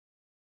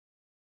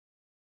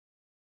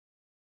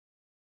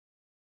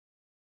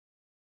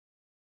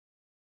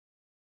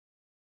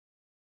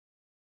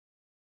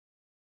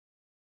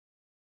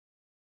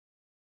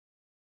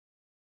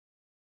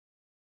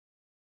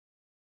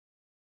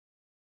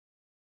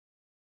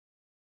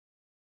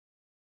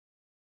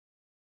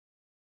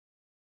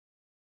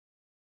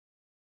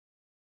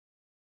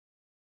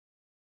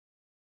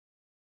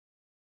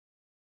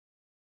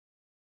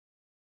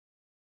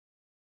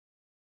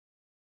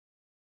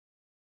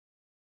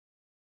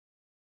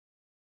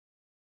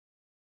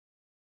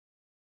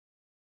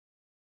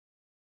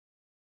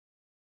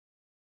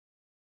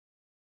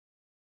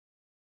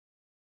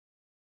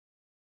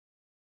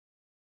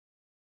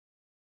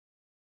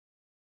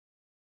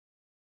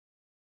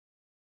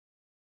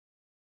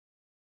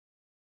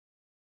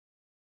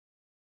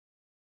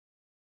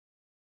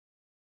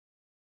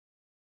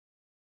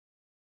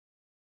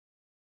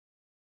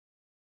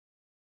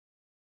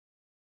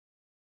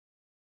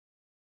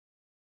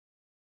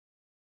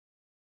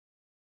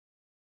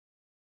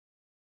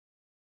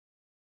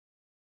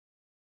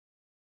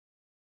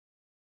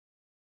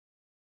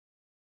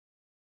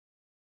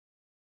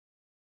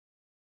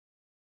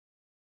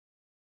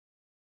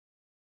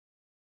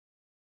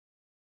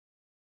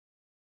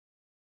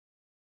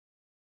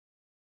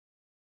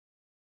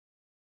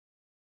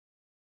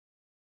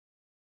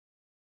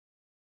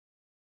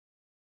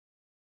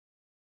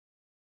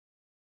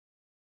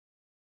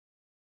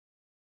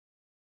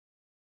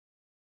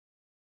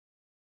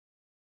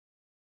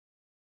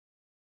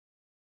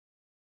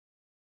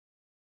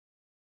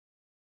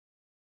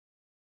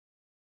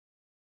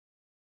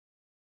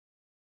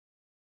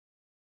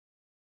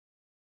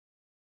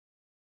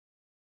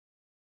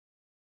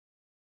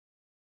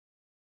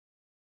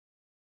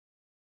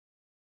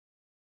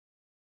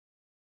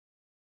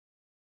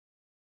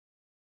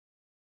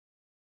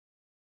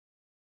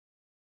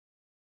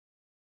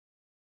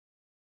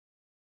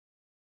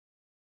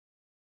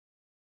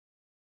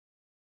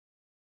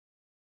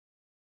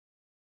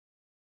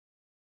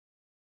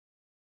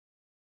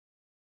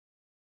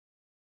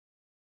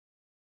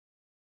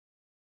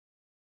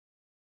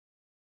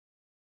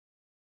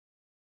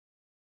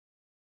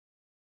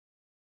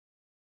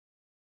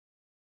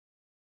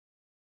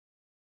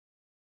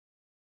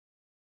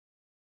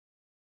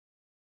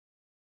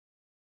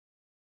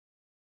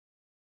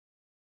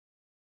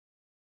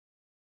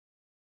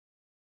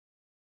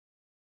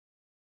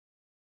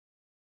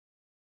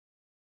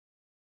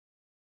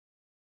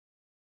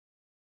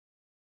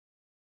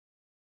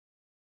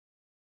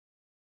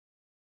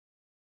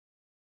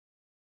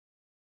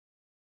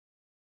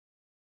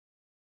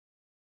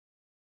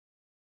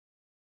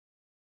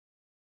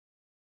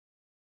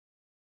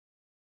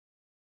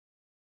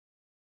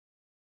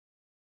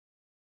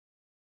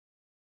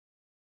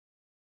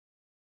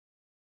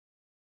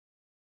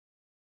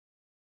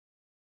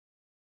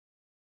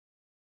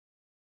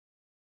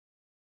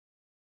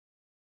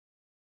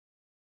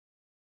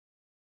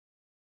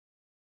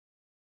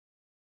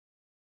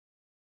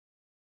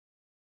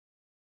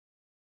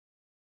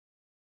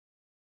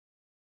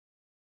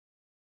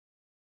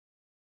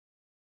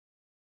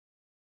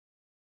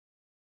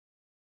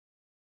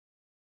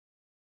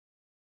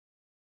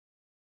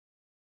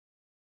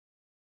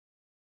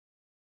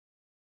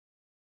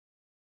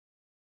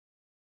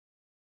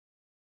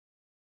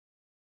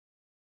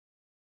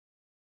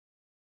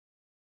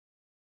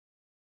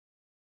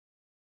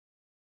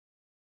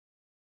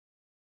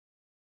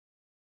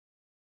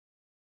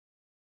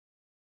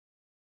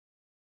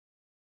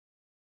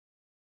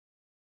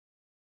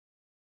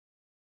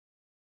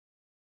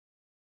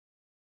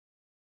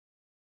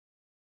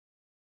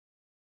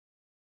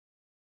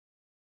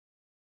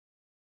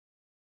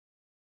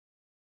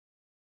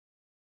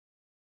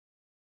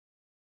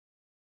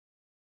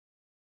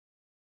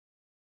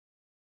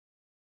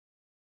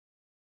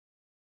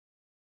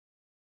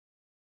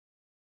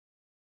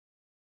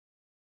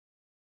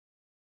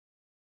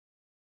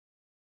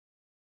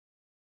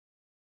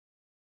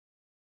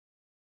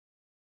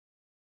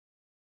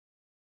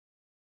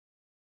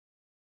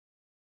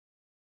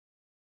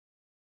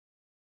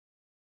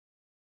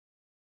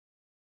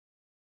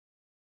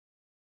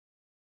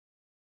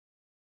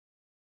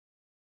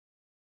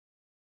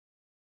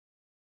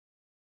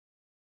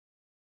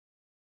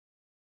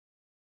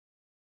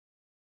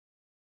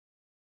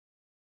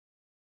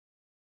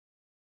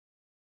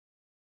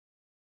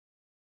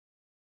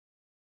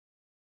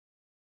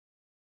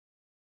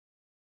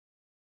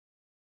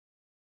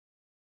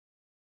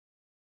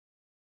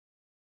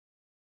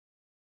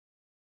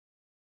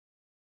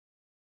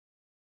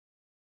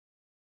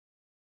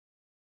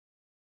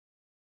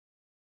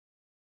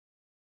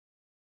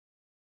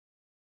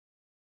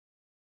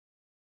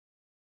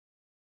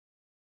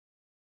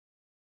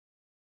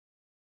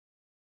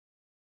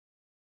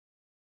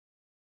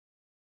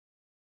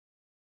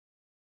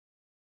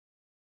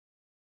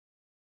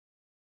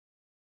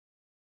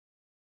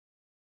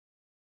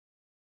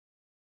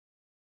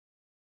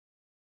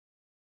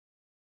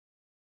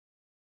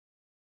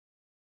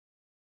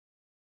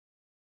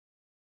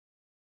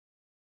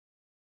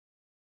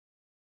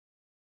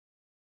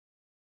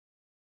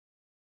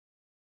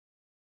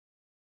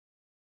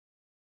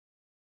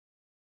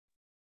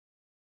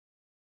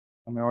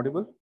Am I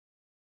audible?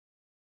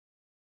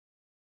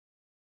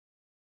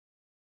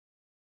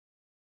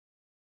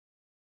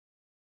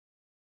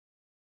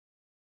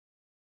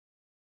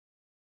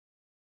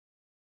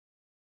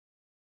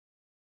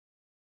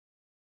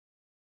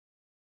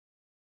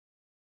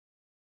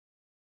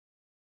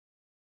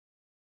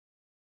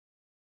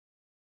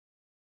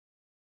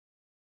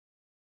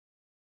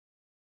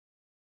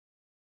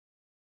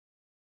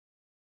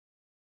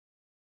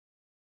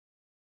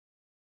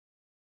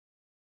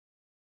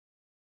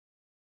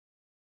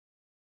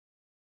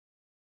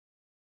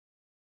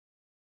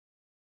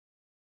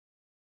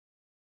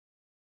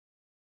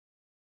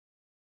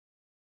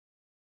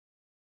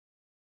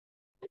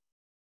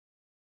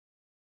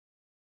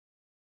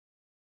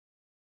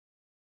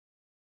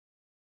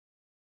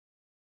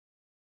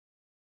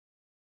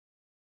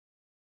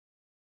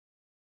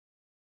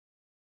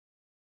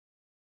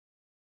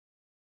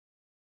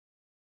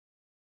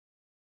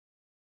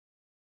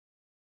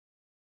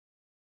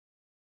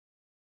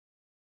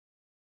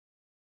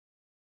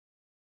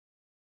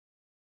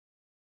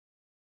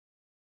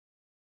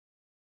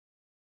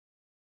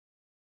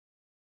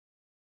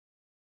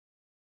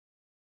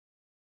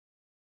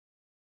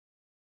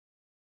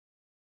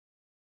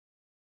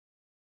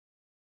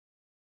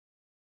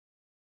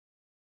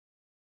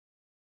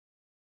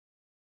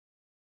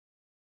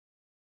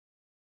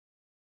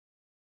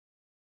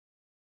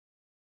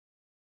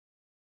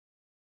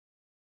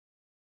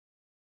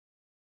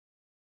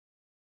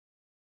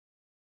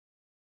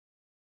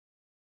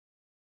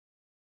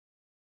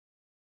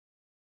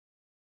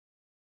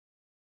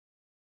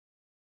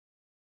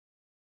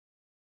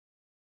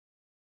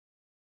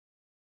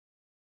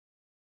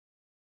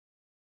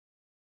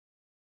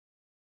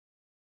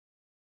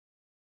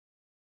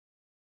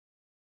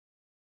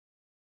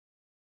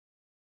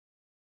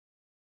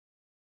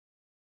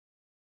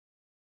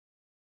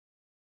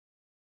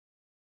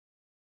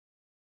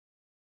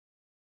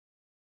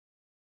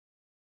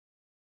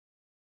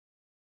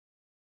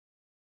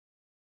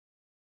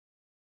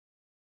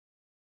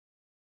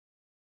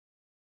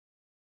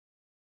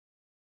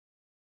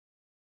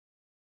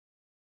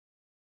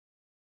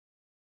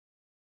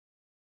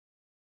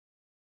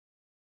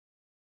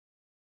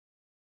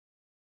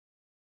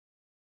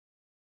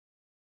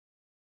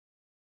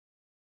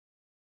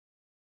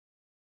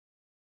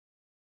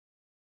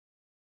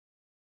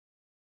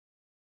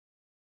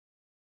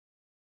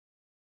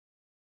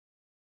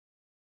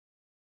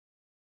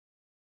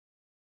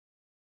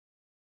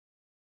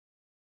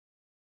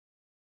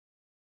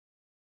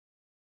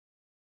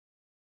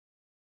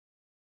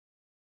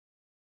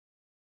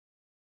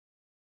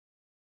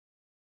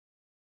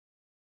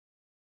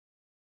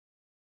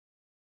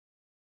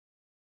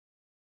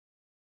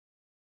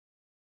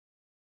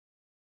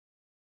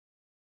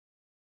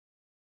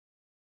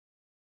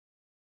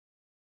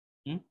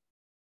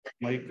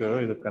 மைக்கு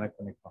இது connect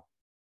பண்ணிக்கலாம்.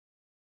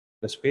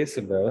 இந்த ஸ்பேஸ்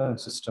இல்லை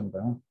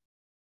சிஸ்டம்ல.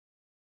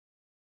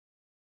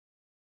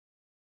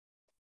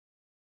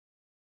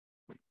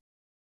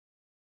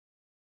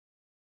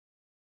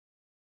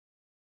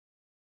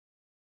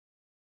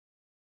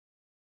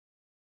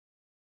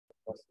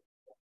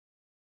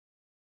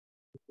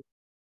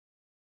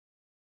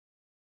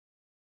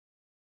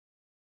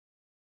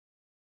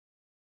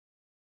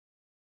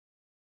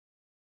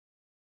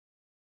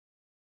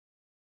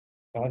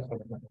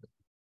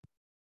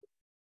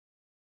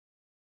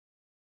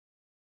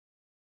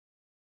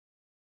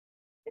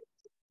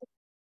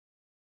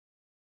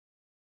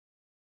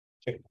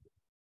 Check.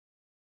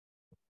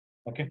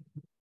 Okay.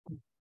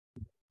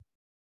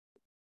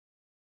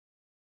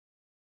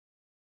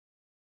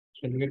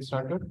 Shall we get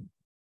started?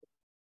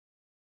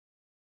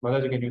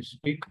 Balaji, can you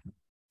speak?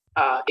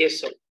 Yes,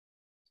 sir.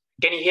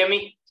 Can you hear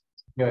me?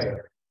 Yeah.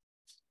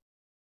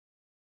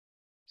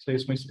 So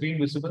is my screen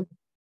visible?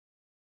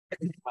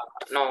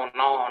 No,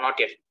 not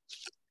yet.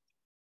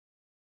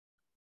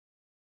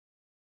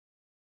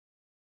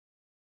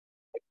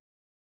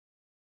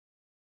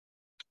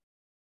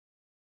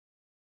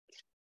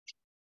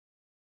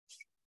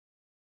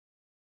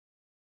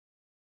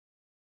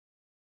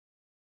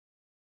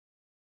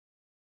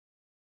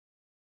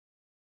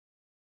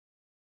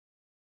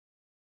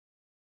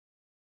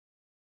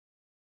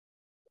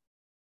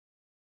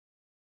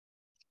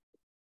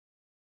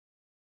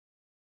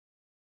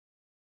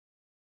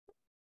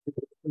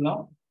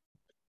 No.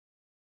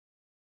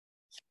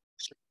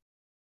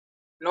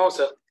 No,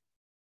 sir.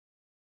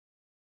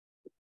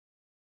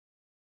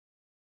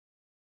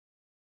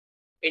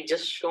 It's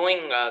just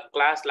showing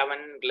class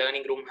 11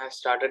 learning room has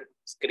started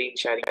screen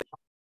sharing.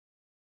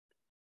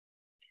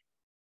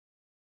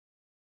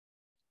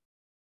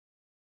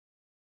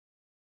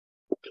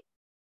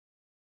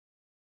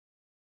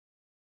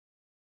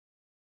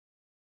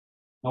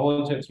 Now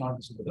also it's not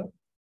visible.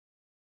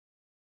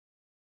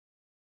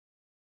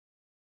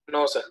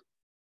 No, sir.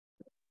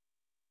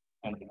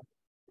 Okay.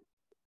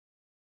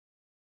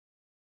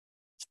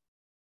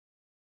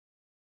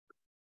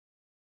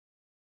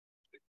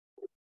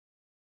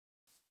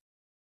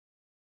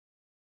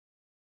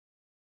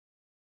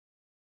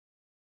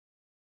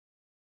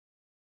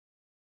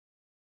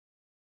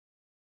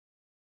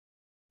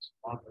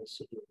 Not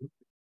visible.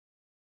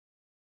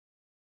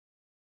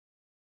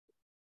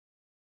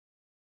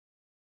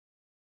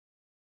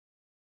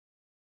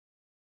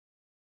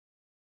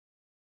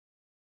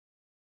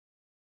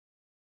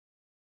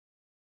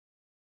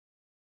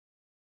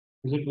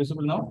 Is it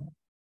visible now?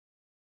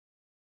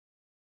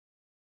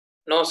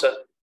 No, sir.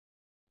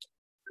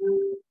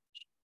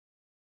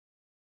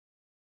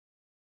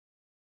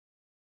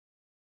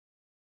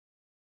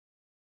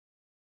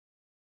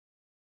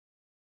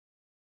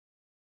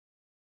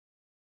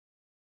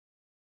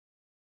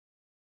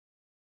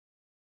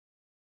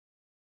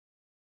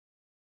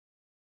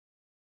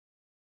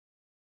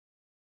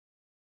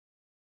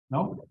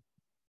 No?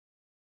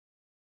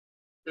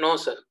 No,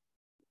 sir.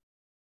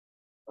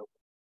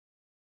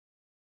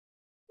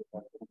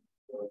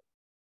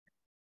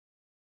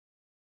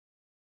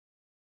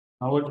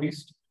 Now at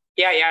least?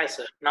 Yeah,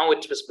 sir. Now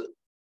it's visible.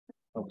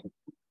 Okay.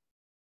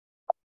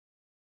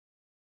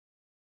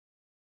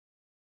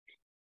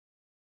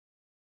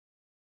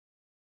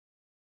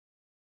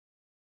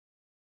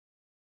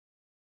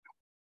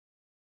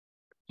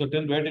 So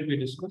then where did we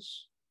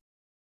discuss?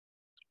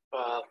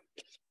 Uh,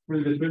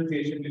 Well,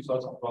 differentiation we saw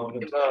some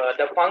problems.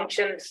 the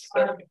functions,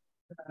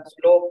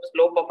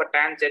 slope of a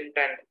tangent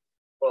and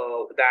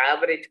the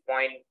average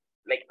point,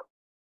 like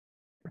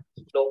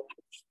slope.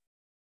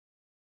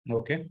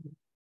 Okay.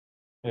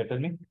 Yeah, tell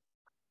me.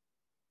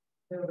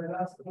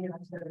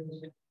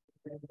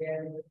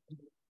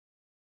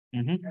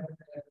 Mm-hmm.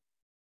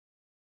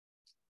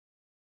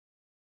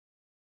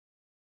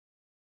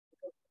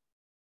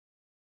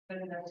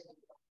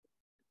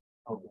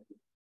 Okay.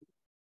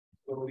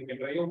 So we can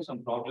try out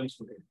some problems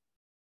today.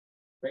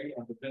 Right,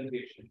 on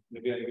differentiation.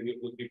 Maybe I'll give you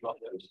 2, 3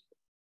 problems.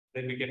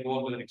 Then we can go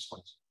on to the next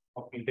ones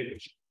of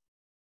integration.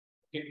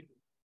 Okay.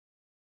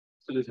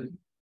 So listen.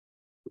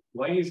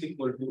 Y is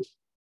equal to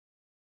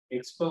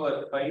x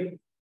power 5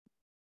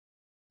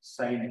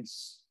 sin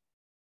x.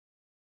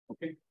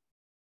 Okay.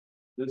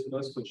 This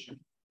first question.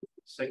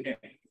 Second,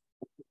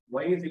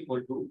 y is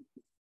equal to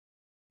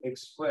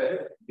x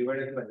square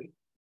divided by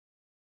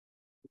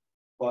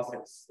cos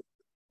x.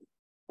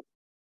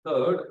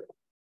 Third,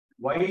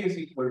 y is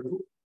equal to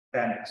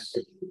tan x.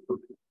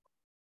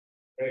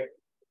 Right.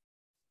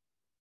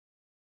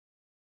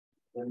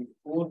 Then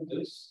fourth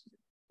is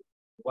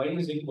y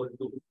is equal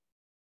to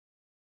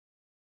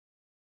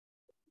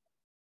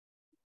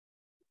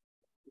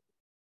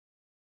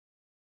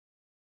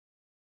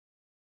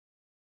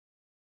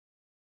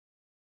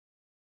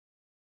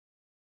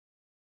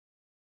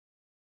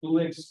two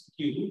x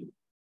cube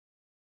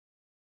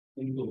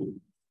into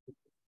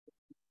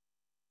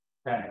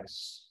tan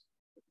x.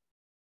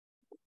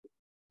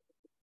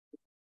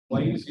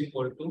 Y is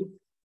equal to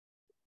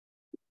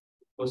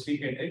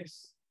cosecant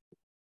x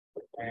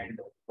and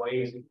y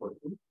is equal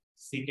to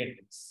secant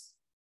x.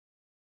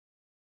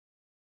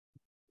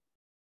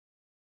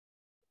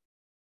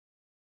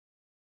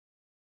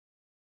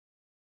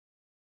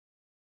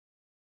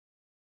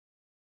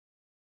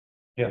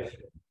 Yeah.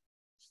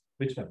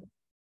 Which one?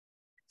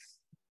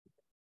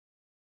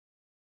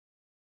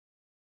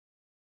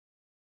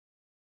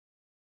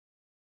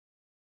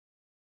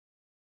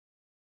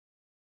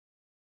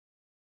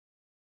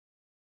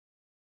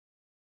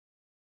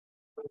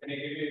 Can I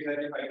give you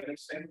exactly 5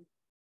 minutes time?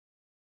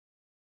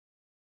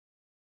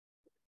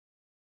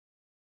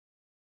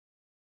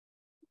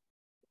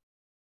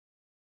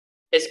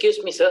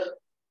 Excuse me, sir.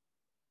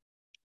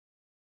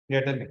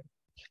 Yeah, tell me.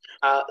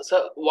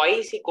 So y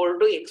is equal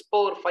to x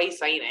power 5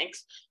 sin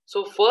x.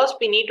 So first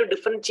we need to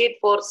differentiate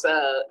for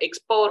x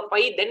power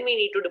 5, then we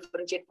need to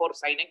differentiate for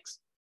sin x.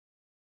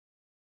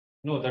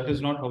 No, that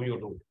is not how you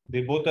do.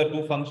 They both are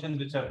two functions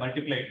which are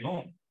multiplied,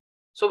 no?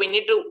 So we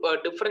need to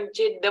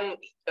differentiate them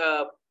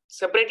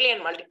separately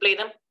and multiply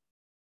them.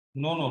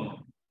 No, no, no.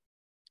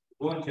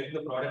 Go and check the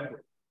product.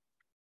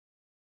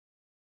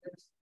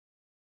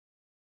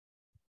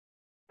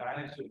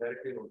 Tan is to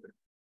directly go there.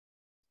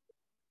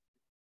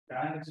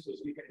 Tan is to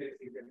secant x,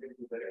 secant x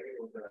to directly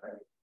go there.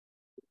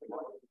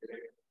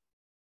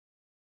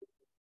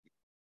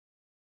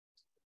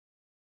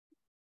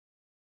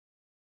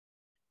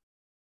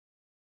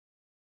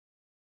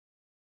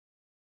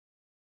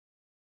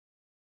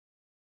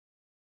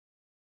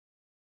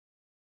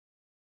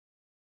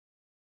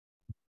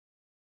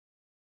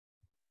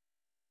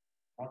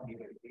 Not d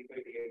by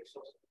dx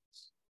of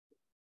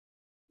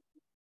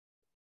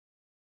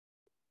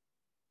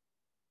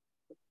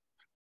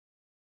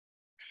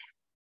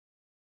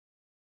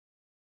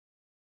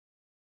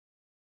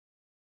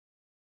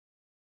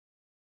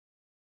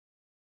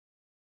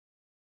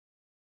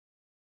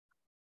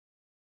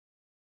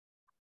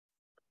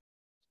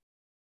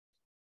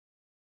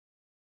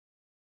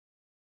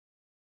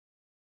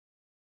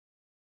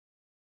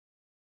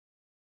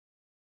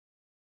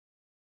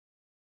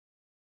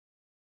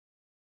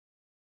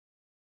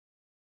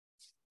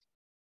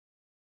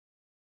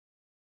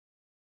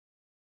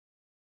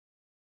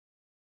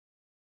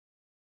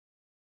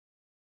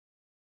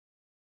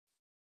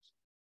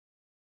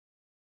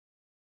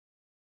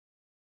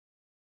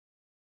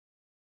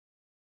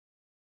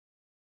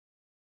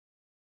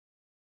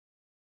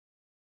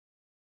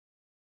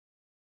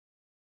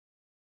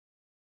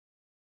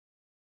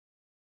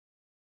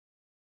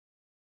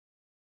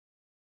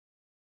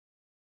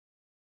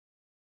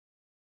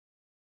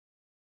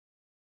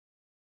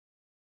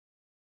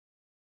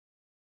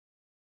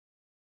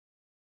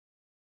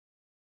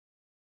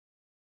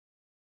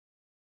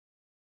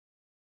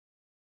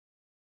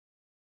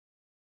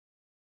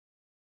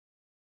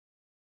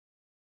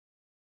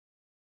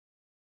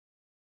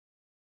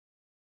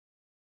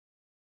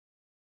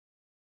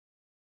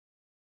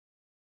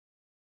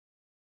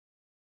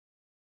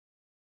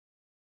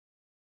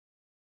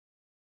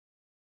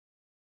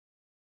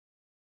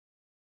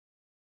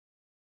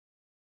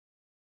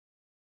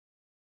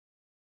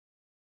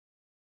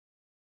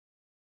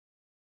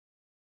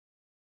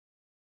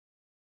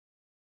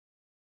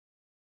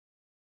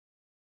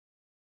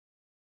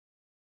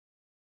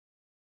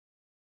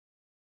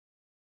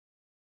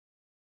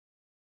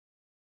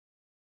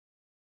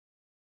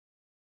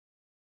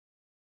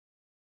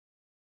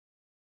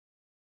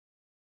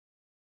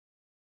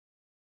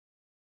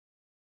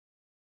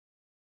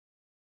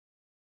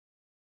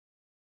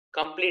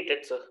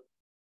Completed, sir.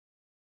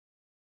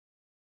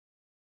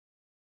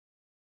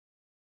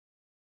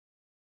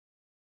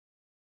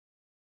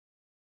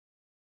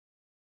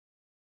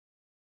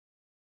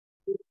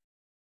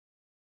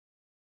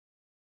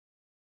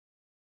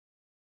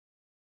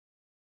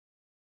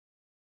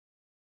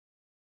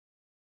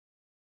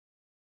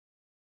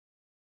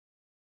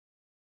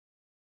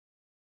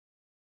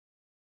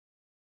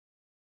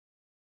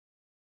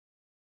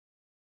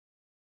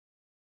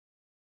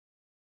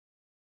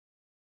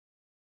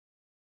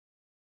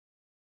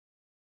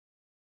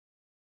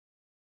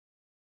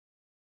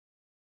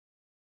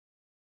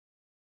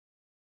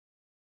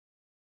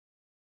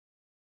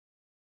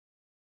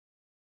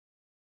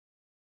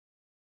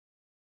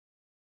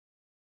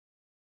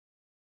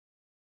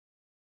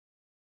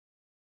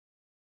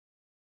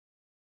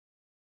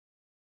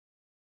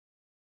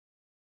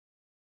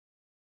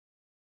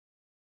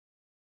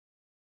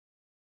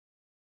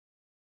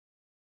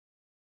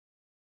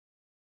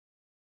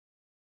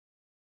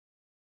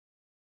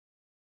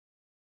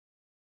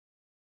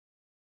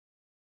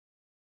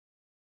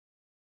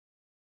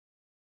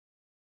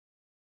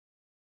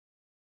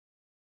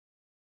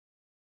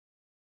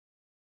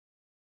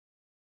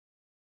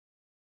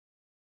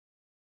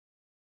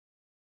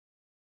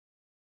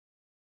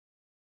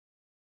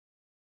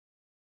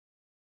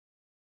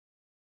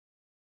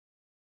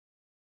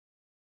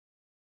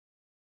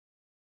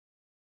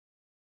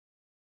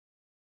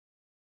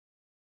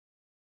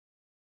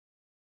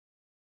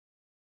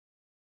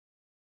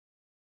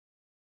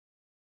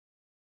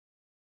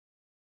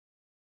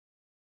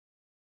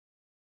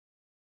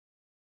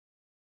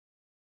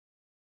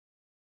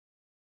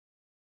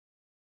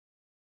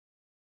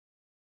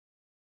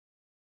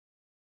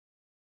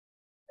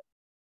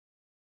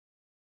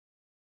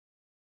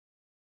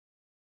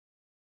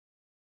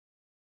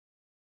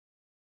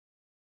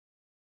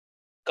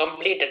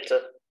 Completed,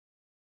 sir.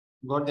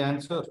 Got the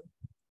answer?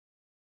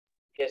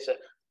 Yes, sir.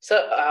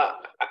 Sir,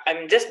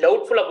 I'm just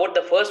doubtful about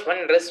the first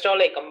one. Rest all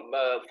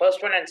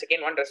first one and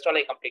second one. Rest all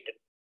I completed.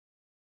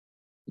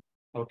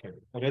 Okay.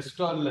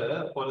 Rest all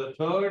for the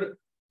third,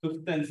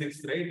 fifth, and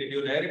sixth, right? Did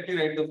you directly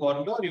write the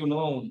formula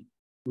or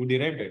you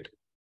derived it?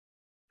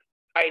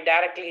 I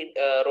directly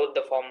wrote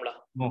the formula.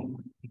 No,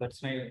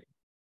 that's not.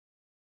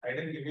 I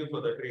didn't give you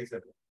for that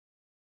reason.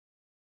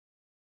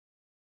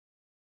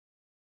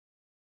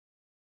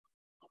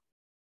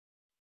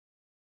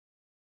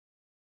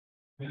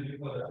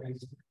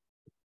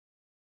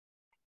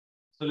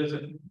 So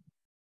listen,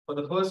 for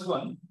the first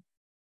one,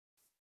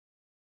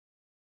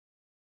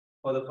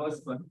 y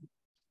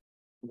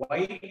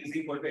is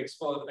equal to x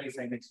power 5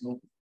 sin x, no.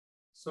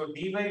 So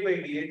dy by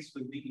dx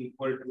will be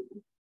equal to,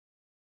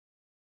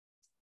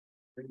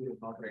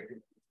 not right.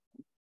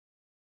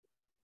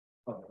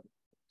 Okay.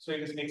 So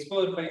it is x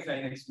power 5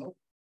 sin x, no.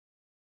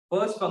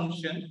 First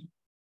function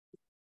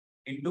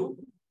into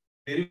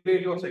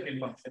derivative of second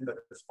function, that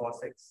is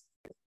cos x,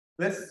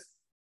 plus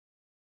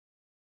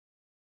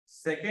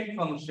second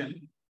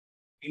function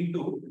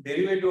into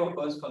derivative of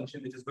first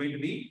function, which is going to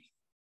be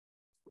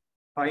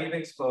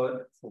 5x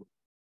power 4.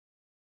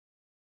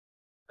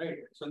 Right.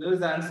 So this is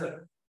the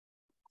answer.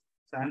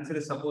 The answer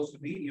is supposed to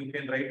be, you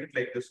can write it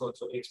like this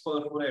also. X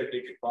power 4, I'll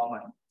take it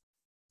common.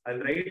 I'll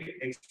write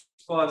x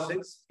power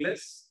 6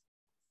 plus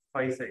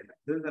 5 sin.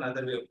 This is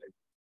another way of writing.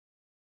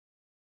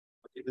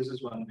 Okay, this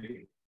is one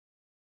way.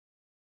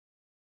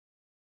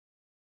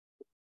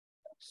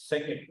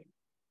 Second,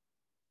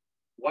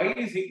 y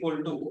is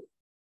equal to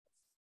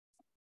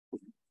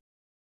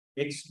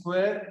x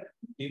square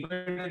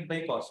divided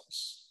by cos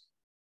x.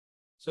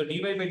 So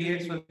dy by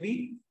dx will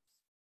be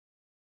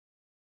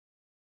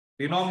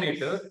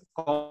denominator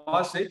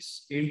cos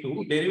x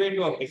into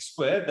derivative of x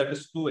square, that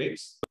is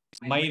 2x,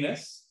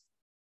 minus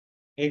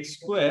x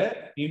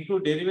square into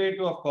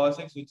derivative of cos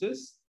x, which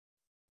is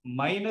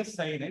minus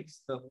sin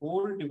x, the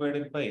whole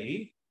divided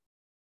by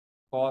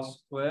cos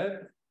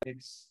square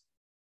x.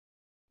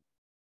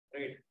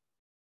 Right.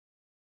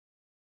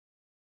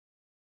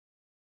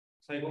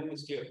 So I hope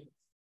it's clear.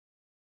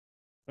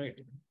 Right.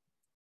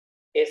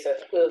 Yes, sir.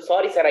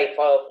 Sorry, sir. I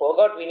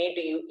forgot we need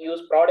to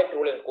use product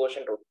rule and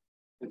quotient rule.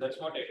 That's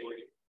what I told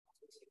you.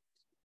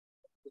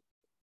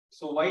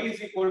 So y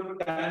is equal to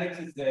tan x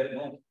is there,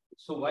 no?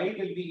 So y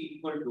will be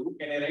equal to,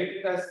 can I write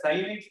it as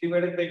sin x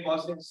divided by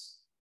cos x?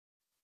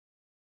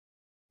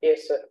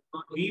 Yes, sir.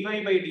 So dy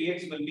by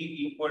dx will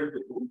be equal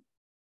to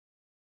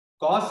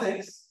cos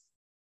x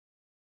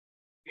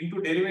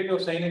into derivative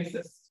of sin x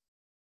is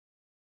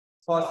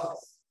cos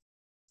x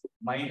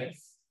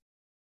minus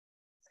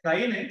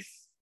sin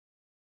x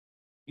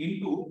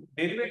into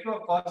derivative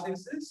of cos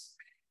x is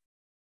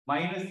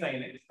minus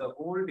sin x, the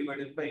whole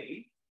divided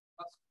by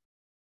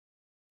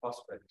cos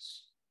square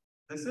x.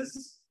 This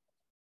is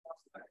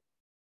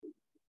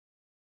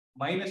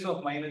minus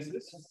of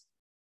minuses,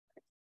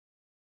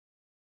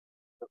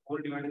 the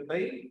whole divided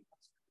by,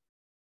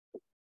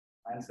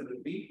 answer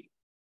will be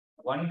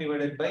 1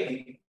 divided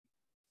by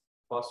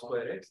cos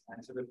square x.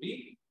 Answer will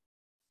be,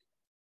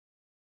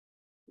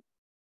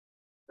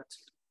 that's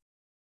it.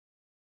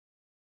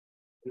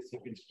 This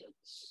sequence.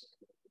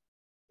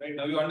 Right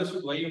now you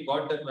understood why you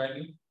got that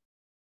value.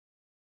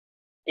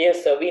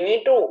 Yes, sir. We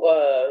need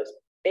to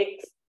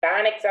take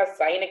tan x as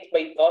sin x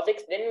by cos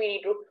x. Then we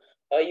need to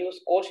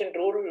use quotient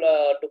rule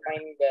to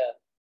find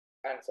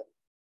the answer.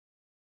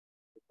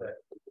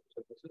 Right.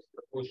 So this is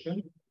the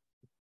quotient.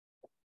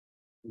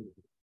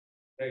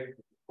 Right.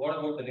 What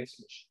about the next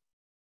question?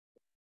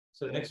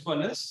 So the next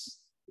one is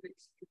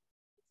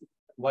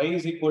y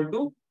is equal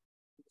to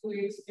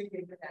 2x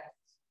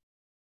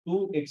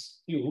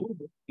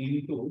cubed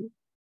into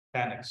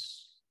tan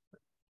x.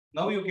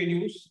 Now you can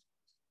use,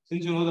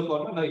 since you know the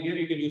formula, here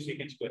you can use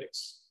secant square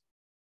x.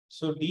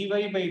 So dy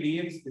by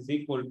dx is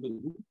equal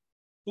to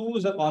 2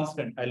 is a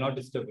constant. I'll not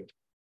disturb it.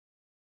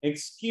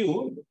 X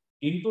cubed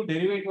into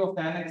derivative of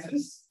tan x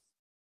is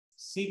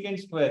secant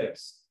square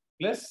x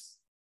plus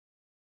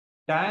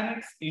tan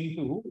x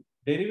into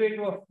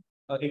derivative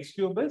of x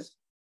cube is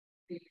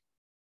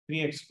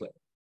 3x square.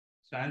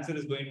 So answer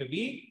is going to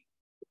be,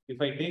 if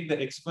I take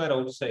the x square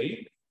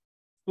outside,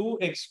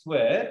 2x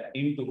square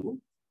into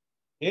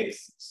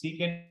x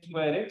secant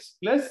square x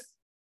plus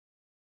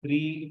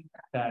 3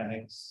 tan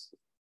x.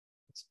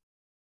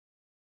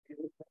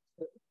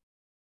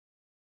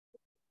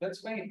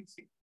 That's fine.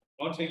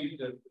 Not saying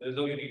there's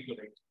no you need to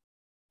write.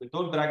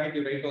 Without bracket,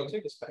 you write also,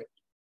 it is correct.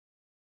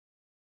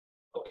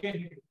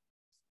 Okay.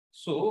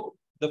 So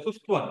the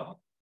fifth one.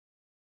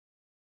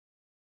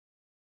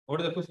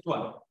 What is the fifth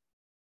one?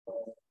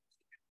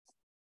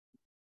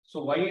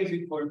 So y is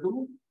equal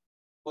to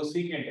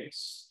cosecant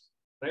x,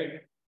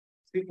 right?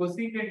 See,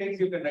 cosecant x,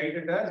 you can write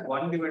it as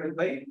 1 divided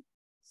by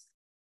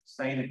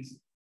sin x.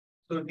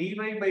 So dy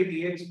by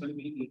dx will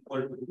be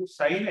equal to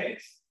sin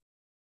x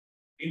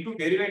into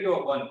derivative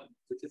of 1,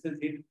 which is a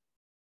 0,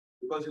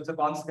 because it's a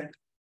constant,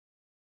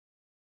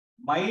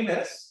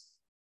 minus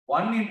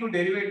 1 into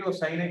derivative of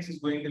sin x is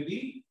going to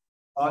be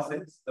cos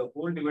x, the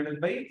whole divided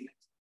by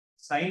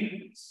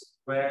sin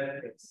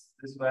square x.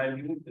 This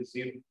value is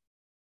 0.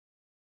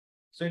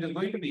 So it is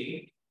going to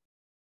be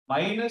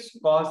minus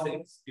cos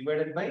x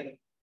divided by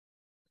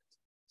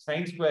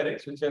sin square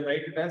x, which I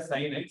write it as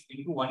sin x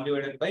into 1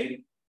 divided by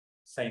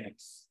sin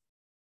x.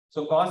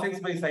 So cos x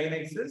by sin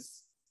x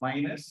is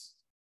minus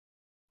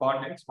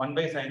cot x, 1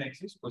 by sin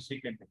x is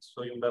cosecant x.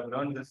 So you would have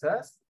learned this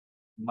as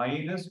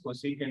minus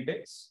cosecant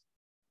x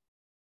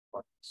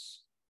cot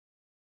x.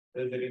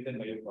 That is the reason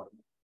why you got it.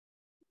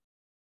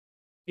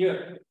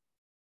 Here.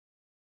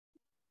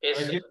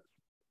 Yes. Right here.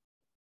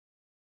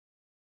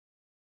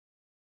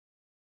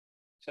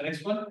 So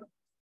next one.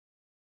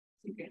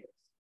 Okay.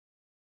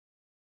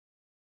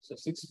 So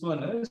sixth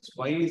one is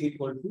y is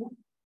equal to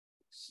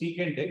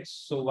secant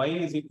x. So y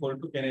is equal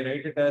to, can I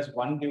write it as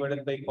 1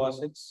 divided by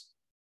cos x?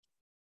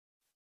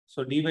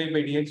 So dy by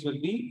dx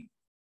will be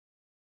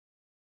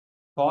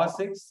cos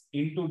x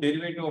into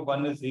derivative of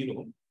 1 is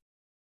 0,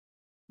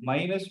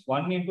 minus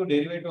 1 into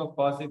derivative of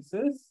cos x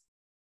is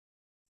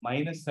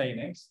minus sin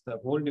x, the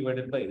whole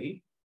divided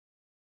by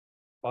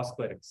cos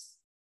square x.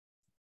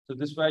 So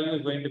this value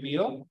is going to be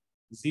a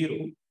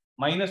 0.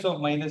 Minus of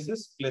minus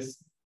is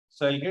plus.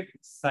 So I'll get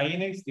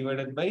sin x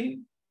divided by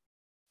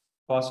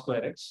cos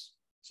square x.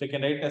 So you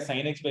can write as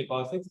sin x by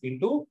cos x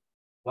into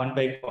 1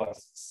 by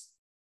cos x.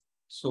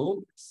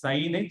 So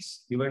sin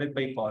x divided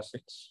by cos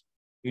x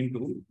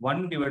into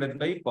 1 divided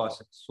by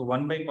cos x. So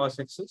 1 by cos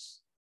x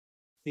is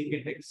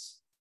secant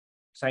x.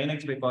 Sin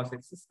x by cos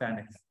x is tan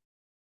x.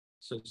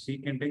 So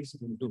secant x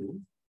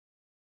into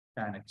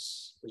tan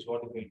x is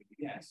what we're going to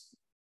be asked.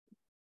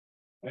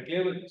 Are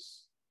clear with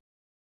this?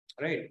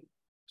 Right.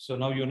 So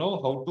now you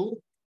know how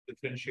to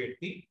differentiate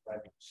the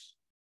values,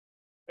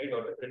 right,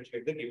 or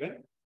differentiate the given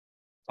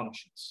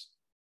functions.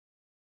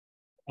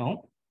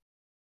 Now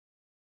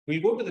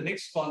we'll go to the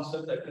next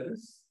concept, that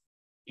is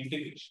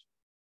integration.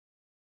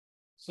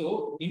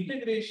 So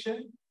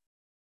integration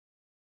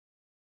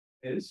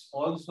is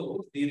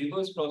also the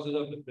reverse process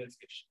of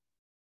differentiation,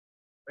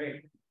 right?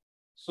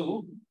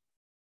 So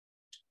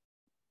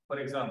for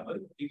example,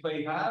 if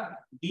I have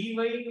dy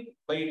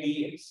by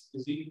dx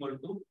is equal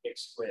to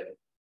x squared,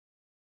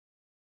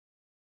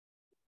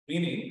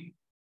 meaning,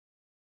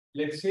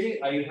 let's say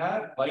I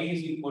have y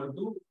is equal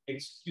to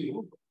x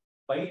cubed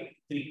by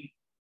 3.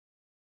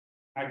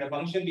 And the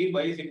function b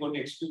y is equal to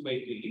x cubed by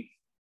 3.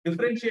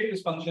 Differentiate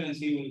this function and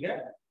see, you will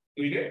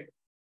get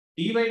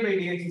dy by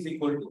dx is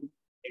equal to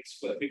x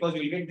square, because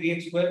you will get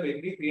 3x square by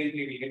 3, 3 and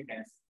 3 will get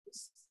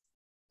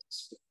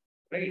cancelled.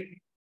 Right?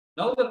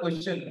 Now the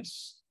question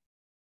is,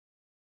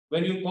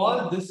 when you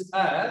call this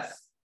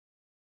as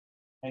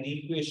an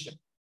equation,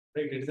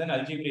 right? It is an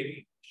algebraic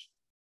equation.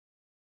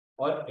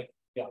 Or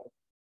yeah.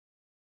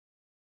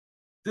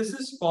 This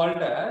is called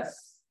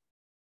as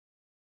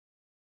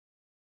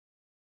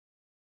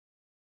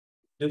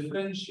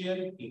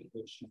differential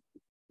equation.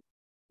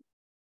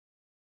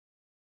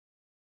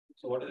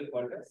 So what is it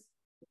called as?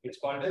 It's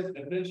called as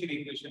differential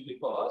equation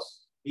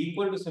because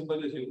equal to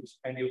symbol is used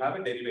and you have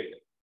a derivative.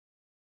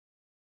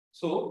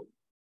 So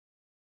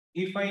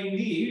if they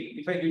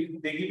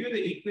give you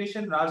the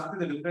equation asked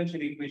the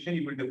differential equation,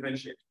 you will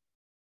differentiate.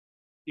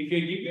 If you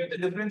give you the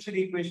differential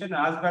equation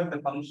asked by the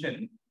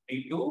function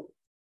into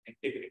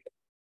integrate.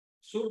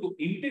 So to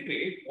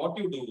integrate, what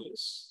you do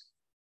is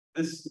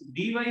this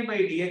dy by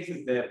dx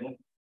is there, no?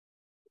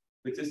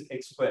 Which is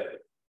x square.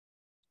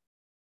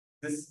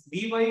 This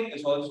dy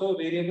is also a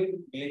variable,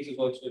 dx is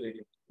also a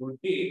variable. You will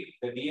take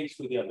the dx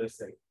to the other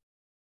side,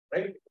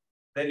 right?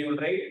 Then you will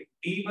write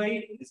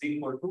dy is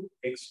equal to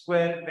x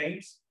square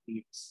times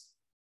dx.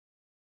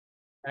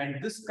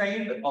 And this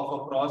kind of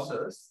a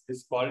process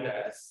is called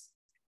as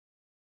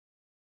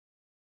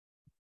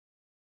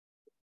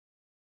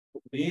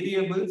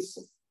variables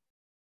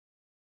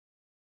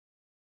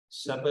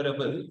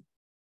separable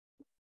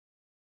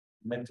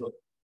method,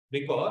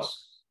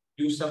 because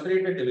you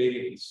separated the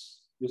variables.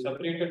 You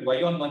separated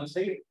y on one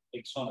side,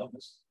 x on the other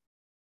side.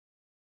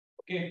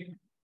 Okay.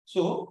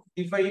 So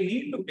if I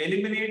need to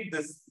eliminate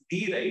this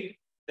d, right,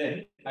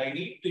 then I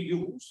need to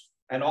use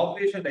an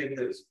operation like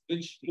this,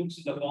 which looks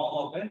in the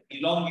form of an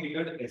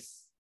elongated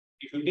s.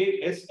 If you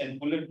take s and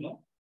pull it,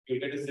 no, you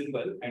get a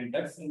symbol, and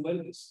that symbol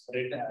is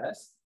written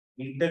as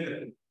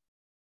integral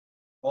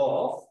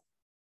of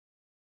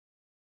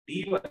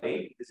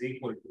dy is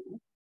equal to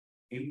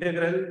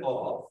integral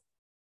of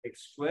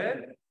x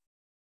square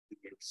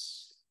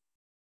dx.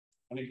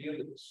 I mean, clear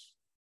this,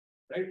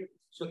 right?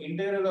 So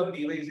integral of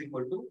dy is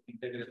equal to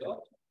integral of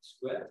x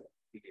square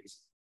dx.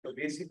 So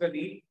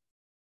basically,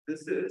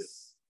 this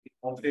is the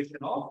operation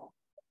of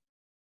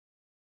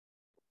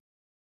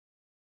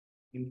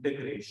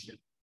integration.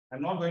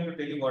 I'm not going to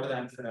tell you what is the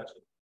answer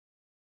actually.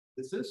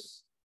 This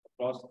is the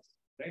process,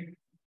 right?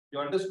 You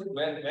understood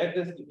where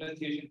does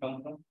differentiation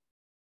come from?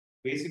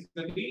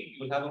 Basically,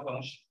 you have a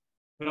function.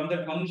 From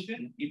that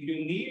function, if you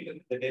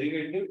need the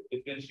derivative,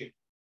 differentiate.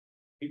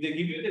 If they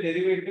give you the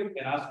derivative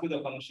and ask you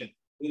the function,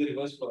 do the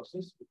reverse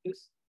process, which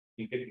is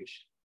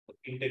integration.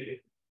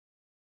 Integrate.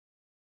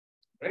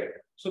 Right?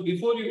 So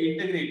before you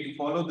integrate, you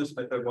follow this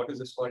method. What is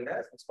this called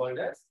as? It's called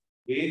as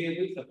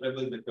variable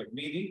separable method,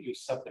 meaning you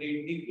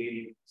separate the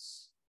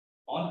variables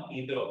on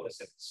either of the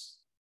sets.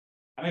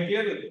 Am I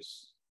clear with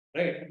this?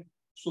 Right?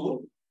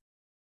 So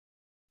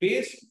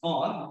based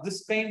on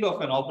this kind of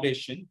an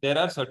operation, there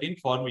are certain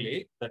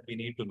formulae that we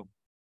need to know.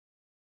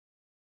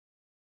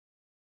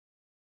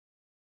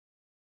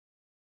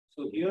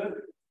 So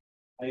here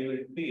I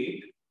will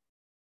take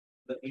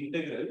the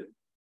integral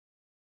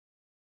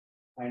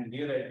and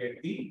here I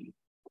get the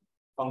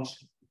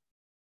function.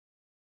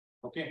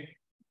 Okay.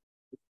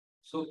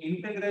 So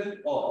integral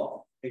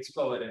of x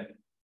power n.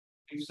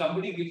 If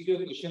somebody gives you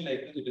a question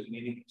like this, it is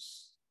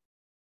meaningless.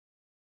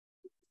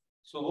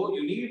 So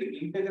you need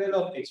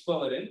integral of x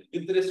power n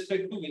with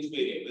respect to which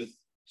variable?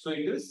 So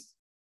it is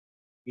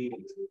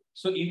dx.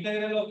 So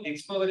integral of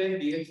x power n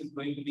dx is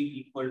going to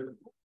be equal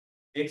to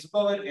x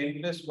power n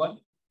plus 1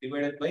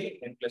 divided by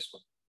n plus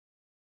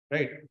 1.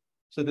 Right.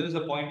 So there is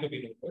a point to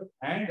be noted.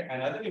 And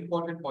another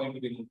important point to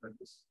be noted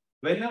is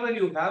whenever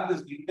you have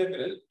this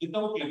integral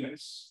without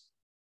limits.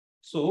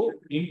 So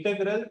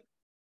integral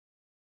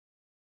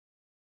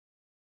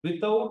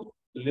without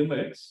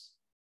limits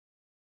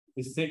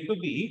is said to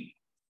be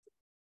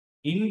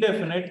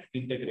indefinite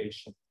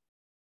integration.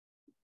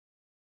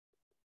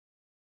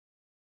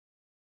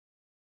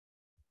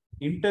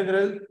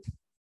 Integral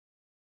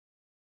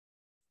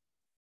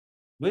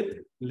with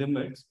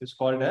limits is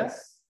called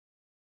as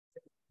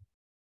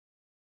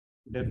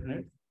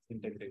definite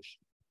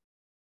integration.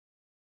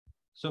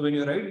 So when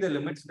you write the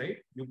limits, right,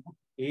 you put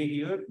a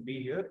here,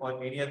 b here,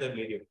 or any other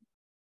variable.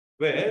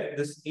 Where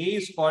this a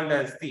is called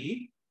as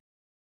the,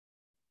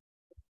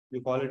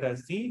 you call it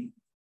as the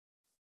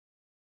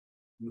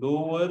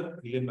lower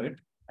limit,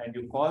 and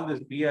you call this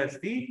b as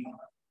the,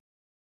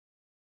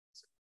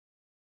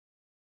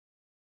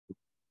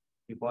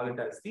 you call it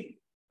as the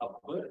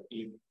upper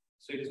limit.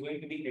 So it is going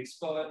to be x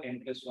power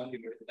n plus 1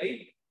 divided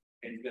by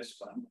n plus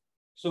 1.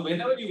 So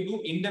whenever you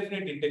do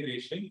indefinite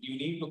integration, you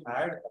need to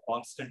add a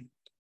constant.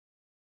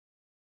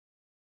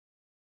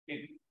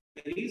 Okay.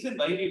 The reason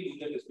why we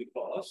do that is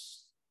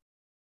because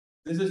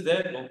this is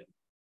there. No?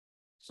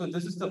 So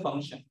this is the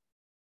function.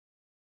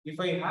 If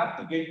I have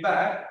to get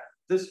back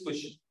this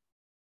question,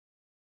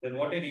 then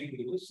what I need to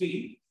do is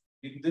see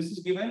if this is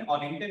given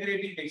on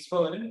integrating x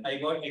power n, I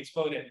got x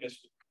power n plus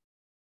 2.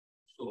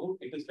 So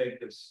it is like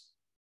this.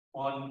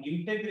 On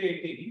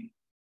integrating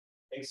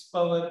x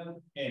power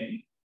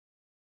n,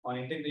 on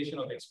integration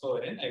of x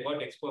power n, I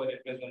got x power n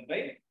plus 1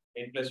 by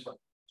n plus 1.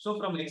 So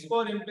from x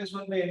power n plus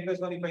 1 by n plus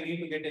 1, if I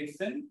need to get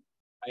xn,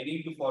 I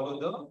need to follow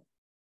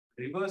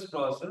the reverse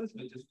process,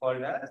 which is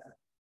called as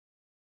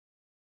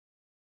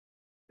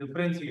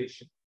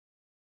differentiation.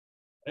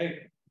 Right?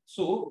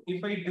 So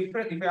if I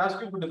ask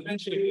you to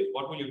differentiate it,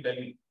 what will you tell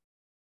me?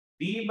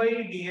 d by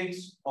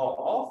dx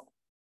of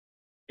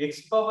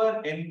x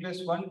power n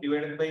plus 1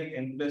 divided by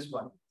n plus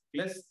 1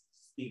 plus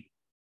c.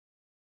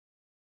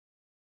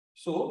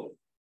 So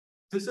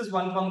this is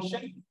one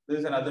function, this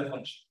is another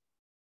function.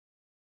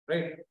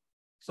 Right?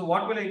 So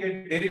what will I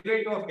get?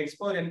 Derivative of x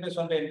power n plus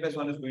 1 by n plus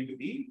 1 is going to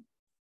be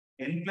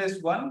n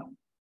plus 1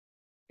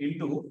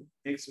 into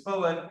x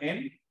power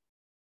n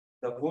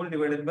the whole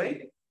divided by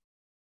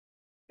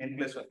n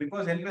plus 1,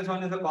 because n plus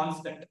 1 is a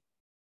constant.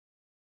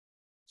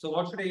 So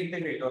what should I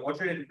integrate or what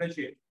should I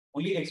differentiate?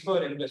 Only x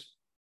power n plus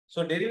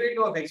 1. So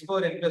derivative of x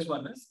power n plus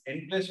 1 is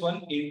n plus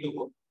 1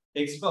 into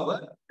x power,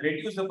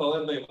 reduce the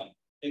power by 1,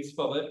 x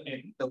power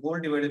n, the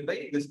whole divided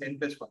by this n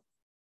plus 1.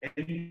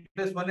 N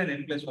plus 1 and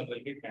n plus 1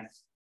 will get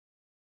cancelled.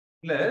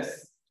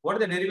 Plus, what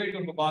is the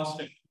derivative of a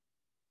constant?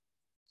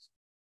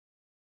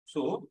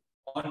 So,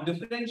 on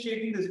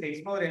differentiating this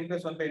x power n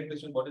plus 1 by n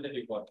plus 1, what is that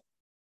you got?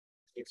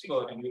 X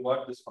power n, you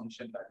got this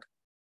function back.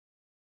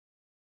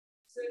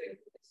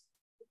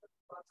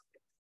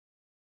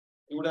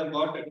 You would have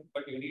got it,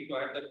 but you need to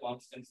add that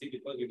constancy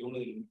because you don't know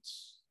the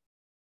limits.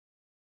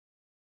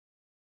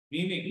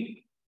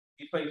 Meaning,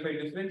 if I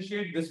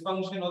differentiate this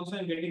function also,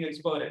 I'm getting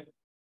x power n.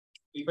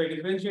 If I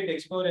differentiate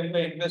x power n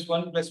by n plus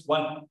 1 plus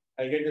 1,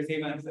 I get the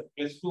same answer.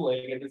 Plus 2,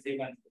 I get the same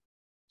answer.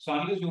 So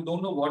unless you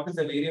don't know what is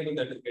the variable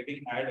that is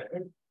getting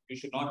added, you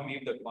should not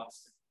leave the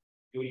constant.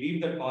 You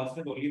leave the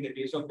constant only in the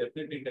case of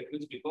definite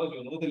integrals because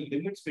you know the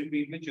limits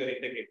between which you are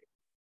integrating.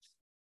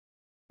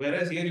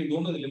 Whereas here you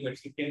don't know the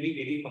limits, it can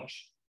be any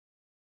function.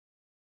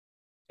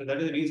 So that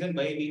is the reason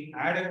why we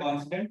add a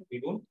constant, we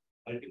don't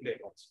multiply a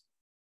constant.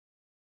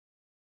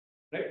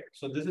 Right?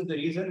 So this is the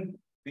reason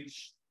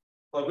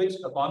for which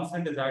a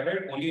constant is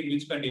added only in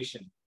which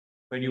condition?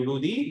 When you do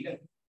the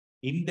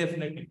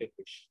indefinite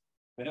integration.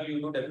 Whenever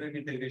you do definite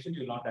integration, you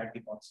will not add the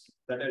constant.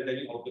 That I'll tell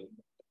you how to do.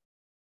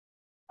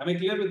 Am I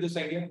clear with this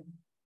idea?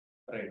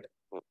 Right.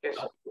 Yes.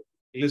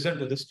 Listen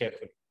to this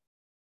carefully.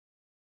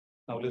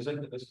 Now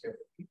listen to this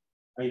carefully.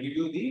 I give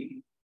you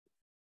the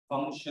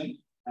function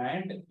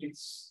and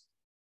its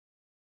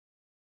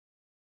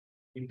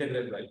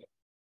integral value.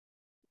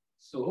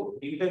 So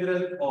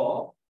integral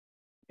of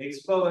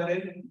x power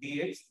n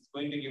dx is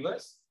going to give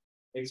us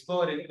x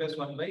power n plus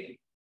 1 by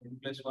n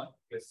plus 1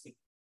 plus c.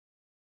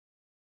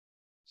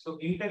 So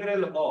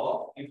integral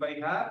of, if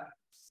I have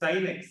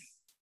sin x,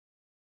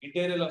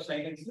 integral of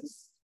sin x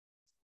is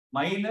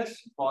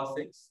minus cos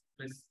x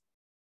plus.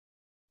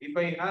 If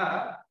I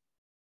have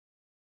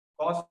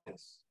cos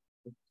x,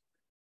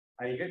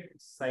 I get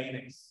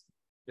sin x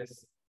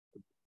plus.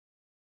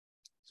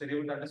 So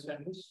you will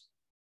understand this.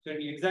 So it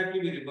will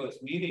exactly be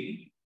reversed,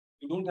 meaning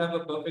you don't have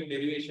a perfect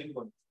derivation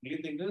for it. Only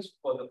thing is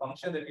for the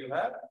function that you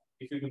have,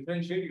 if you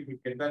differentiate, you will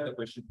get back the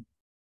question.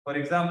 For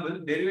example,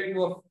 derivative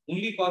of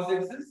only cos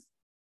x is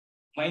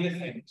minus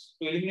sin x.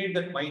 To eliminate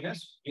that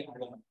minus, you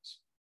add a minus.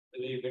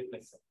 So you get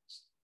less sin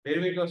x.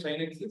 Derivative of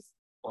sin x is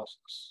cos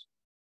x.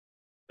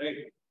 Right?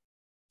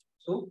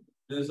 So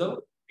this is how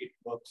it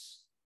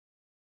works.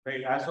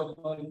 Right? As of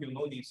now, if you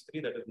know these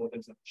three, that is more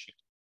than sufficient.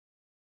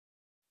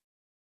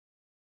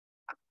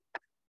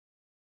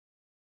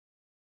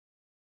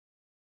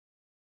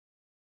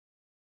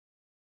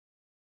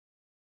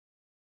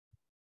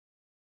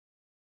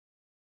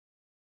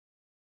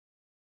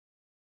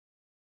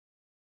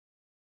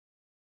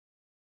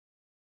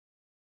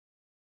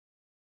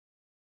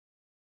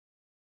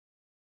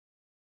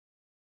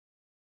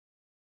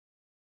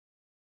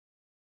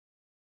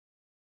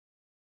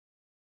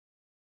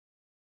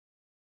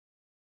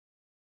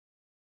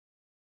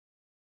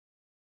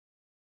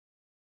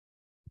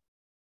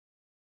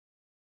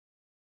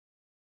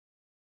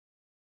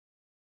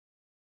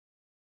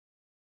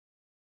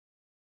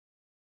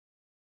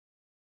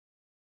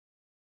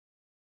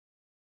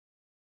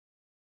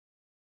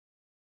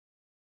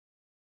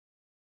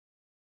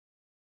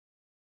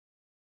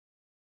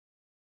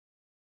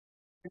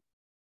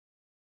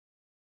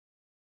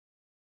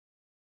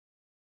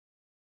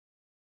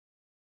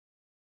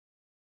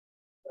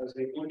 As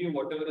I told you,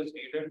 whatever is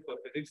needed for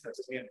physics,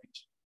 that's the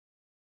nature.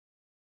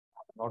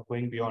 I'm not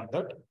going beyond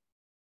that.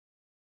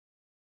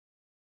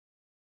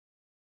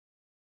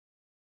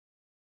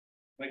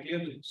 Am I clear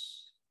with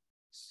this?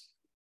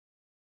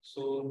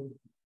 So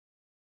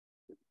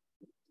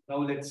now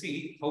let's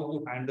see how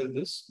to handle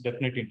this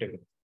definite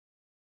integral.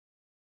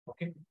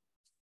 Okay.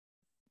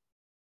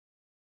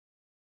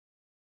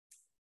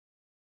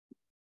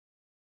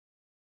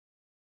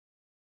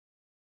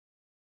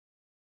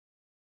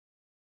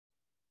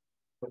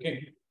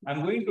 Okay,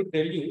 I'm going to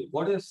tell you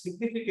what is the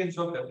significance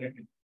of definite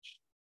integration.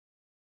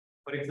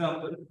 For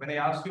example, when I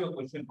ask you a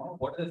question,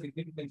 what is the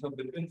significance of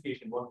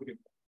differentiation? What would you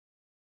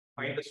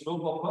find the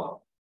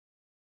slope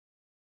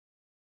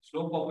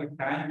of a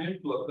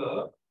tangent to a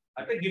curve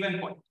at a given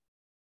point?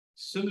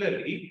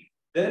 Similarly,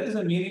 there is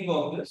a meaning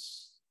of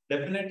this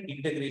definite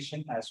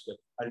integration as well.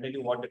 I'll tell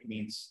you what it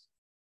means.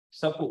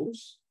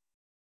 Suppose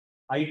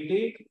I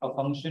take a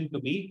function to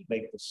be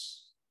like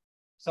this,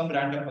 some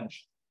random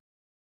function.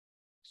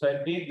 So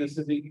I take this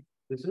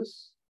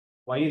is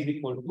y is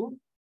equal to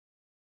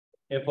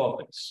f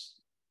of x.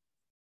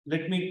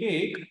 Let me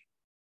take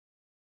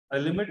a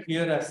limit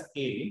here as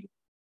a,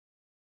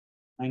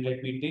 and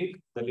let me take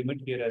the limit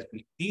here as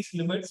b. These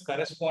limits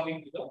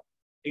corresponding to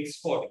the x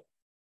coordinate.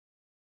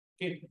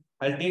 Okay,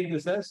 I'll take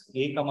this as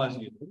a comma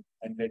 0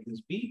 and let this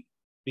be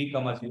b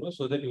comma 0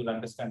 so that you will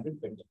understand it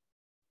better.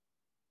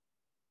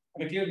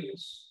 Okay,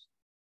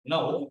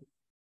 now,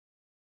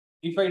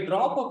 if I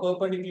drop a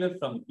perpendicular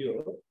from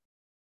here,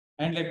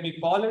 and let me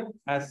call it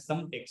as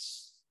some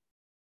x.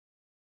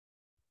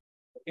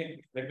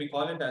 Okay, let me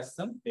call it as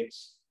some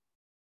x.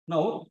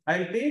 Now,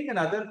 I'll take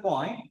another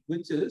point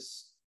which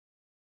is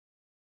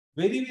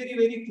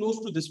very close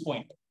to this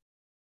point.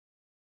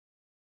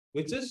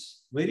 Which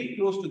is very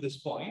close to this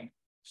point.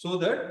 So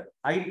that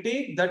I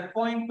take that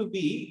point to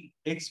be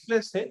x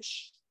plus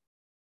h,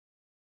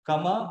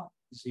 comma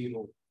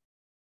 0.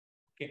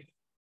 Okay.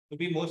 To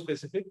be more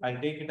specific,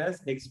 I'll take it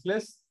as x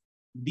plus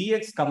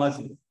dx, comma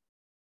 0.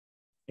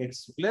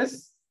 X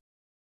plus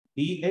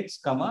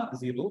dx, comma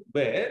 0,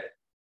 where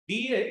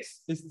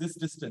dx is this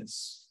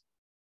distance,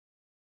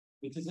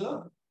 which is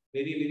a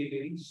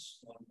very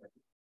small value.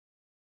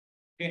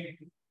 Okay.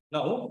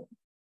 Now,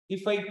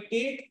 if I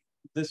take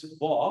this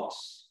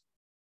box,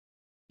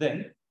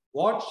 then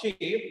what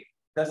shape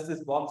does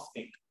this box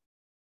take?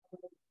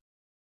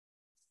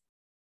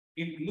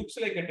 It looks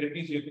like a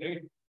trapezium,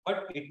 right?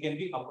 But it can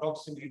be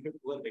approximated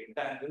to a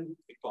rectangle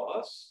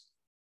because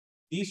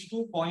these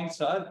 2 points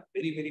are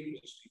very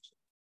close to each other.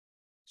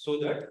 So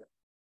that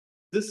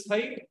this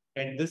height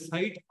and this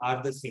height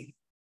are the same.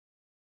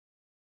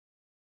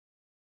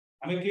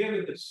 Am I clear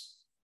with this?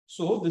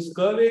 So this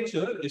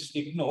curvature is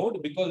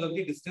ignored because of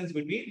the distance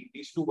between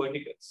these two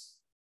verticals.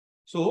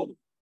 So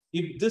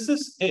if this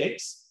is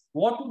x,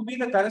 what would be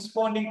the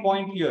corresponding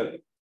point here?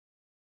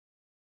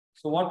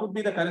 So what would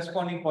be the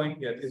corresponding point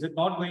here? Is it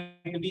not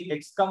going to be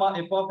x comma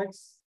f of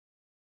x?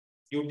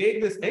 You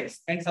take this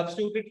x and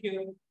substitute it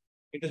here.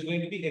 It is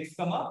going to be x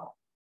comma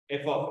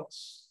f of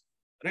x.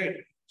 Right.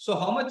 So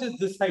how much is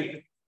this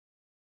height?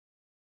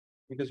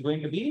 It is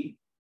going to be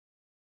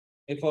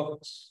f of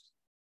x.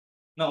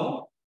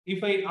 Now,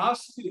 if I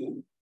ask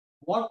you,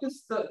 what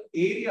is the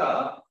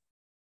area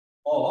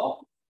of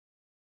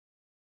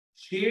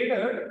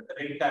shaded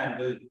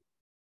rectangle?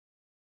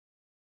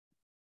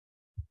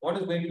 What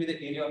is going to be the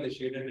area of the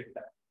shaded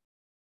rectangle?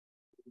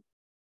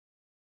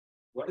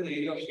 What is the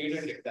area of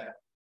shaded rectangle?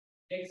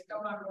 X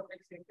comma f of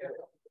x.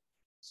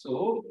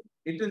 So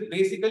it is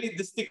basically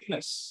this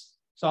thickness.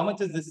 So how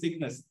much is this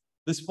thickness?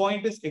 This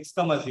point is x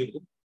comma 0.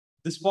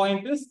 This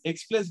point is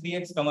x plus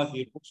dx comma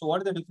 0. So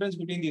what is the difference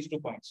between these 2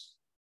 points?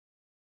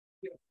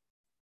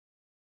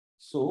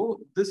 So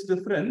this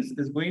difference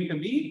is going to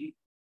be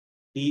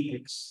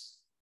dx.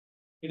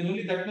 It is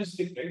only that much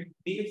thick, right?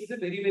 Dx is a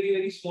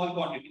very small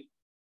quantity,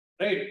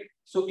 right?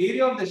 So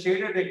area of the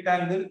shaded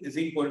rectangle is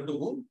equal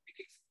to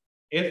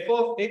f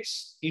of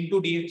x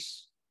into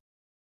dx.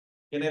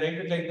 Can I write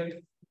it like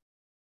that?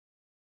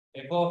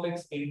 F of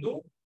x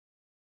into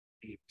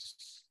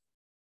dx.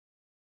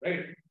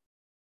 Right?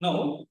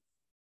 Now,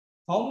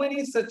 how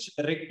many such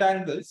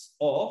rectangles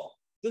of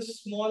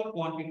this small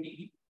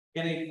quantity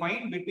can I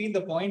find between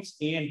the points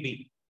A and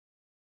B?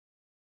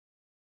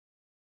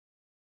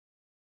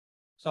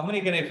 So how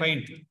many can I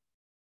find?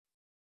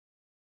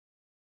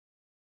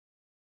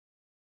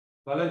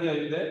 Balaji, are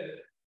you there?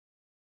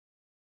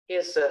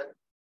 Yes, sir.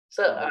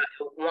 Sir,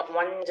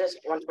 one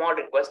small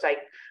request.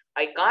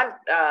 I can't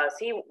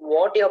see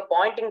what you're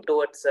pointing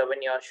towards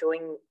when you're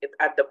showing it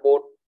at the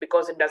board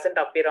because it doesn't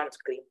appear on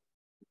screen.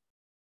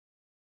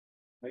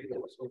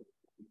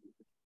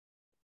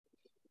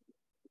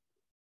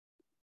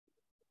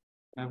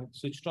 I've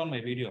switched on my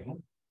video.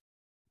 No?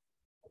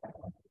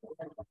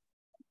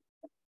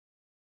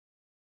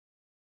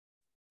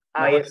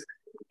 Yes.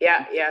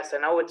 Yeah, so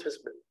now it's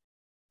visible.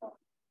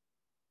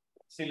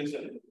 See,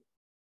 listen.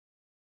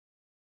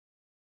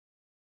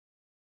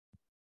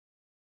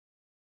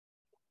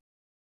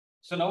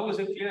 So now is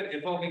it clear?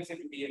 F of x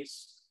into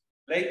dx.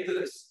 Like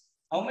this,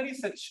 how many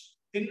such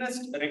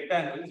thinnest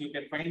rectangles you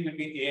can find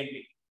between A and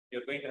B?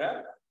 You're going to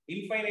have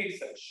infinite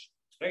such,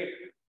 right?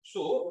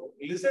 So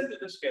listen to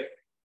this carefully.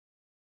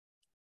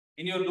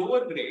 In your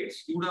lower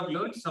grades, you would have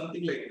learned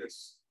something like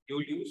this. You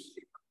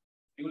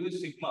will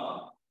use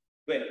sigma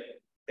when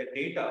the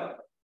data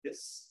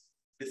is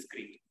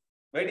discrete.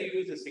 Where do you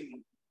use the sigma?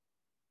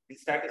 In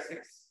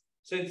statistics.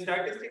 So in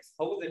statistics,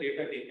 how is the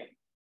data taken?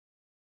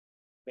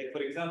 Like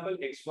for example,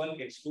 x1,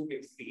 x2,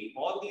 x3,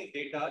 all these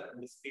data are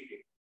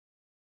discrete.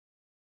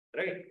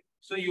 Right?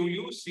 So you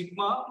use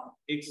sigma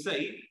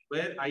xi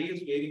where I is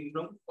varying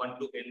from 1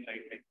 to n,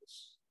 right? Like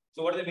this.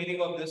 So what is the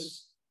meaning of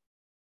this?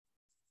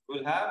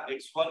 We'll have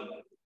x1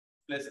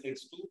 plus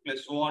x2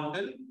 plus so on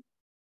till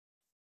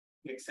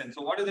xn.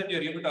 So what is that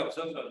you're able to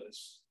observe from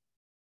this?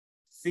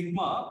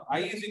 Sigma I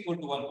is equal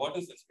to 1. What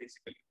is this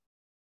basically?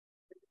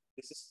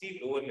 This is the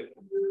lower limit.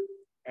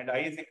 And I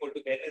is equal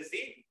to n is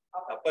the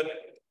upper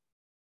limit.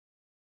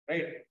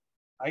 Right?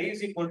 I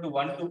is equal to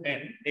 1 to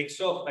n, x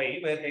of I,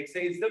 where xi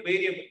is the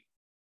variable.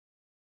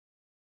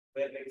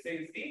 Where xi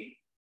is the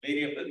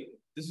variable.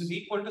 This is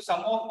equal to sum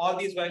of all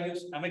these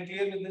values. Am I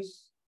clear with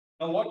this?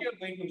 Now, what you're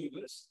going to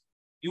do is,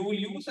 you will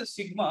use a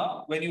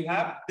sigma when you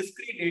have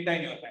discrete data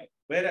in your mind.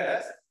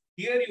 Whereas,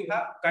 here you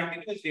have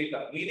continuous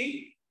data,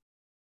 meaning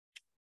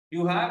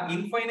you have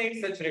infinite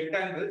such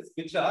rectangles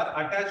which are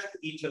attached to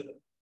each other.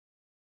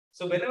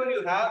 So, whenever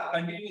you have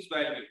continuous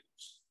values,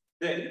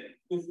 then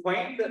to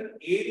find the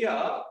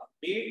area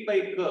made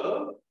by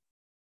curve,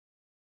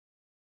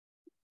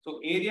 so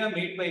area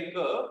made by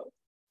curve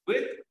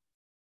with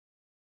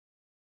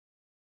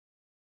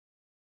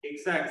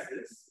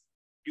x-axis,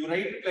 you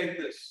write it like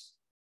this.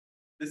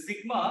 The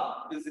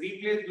sigma is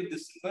replaced with the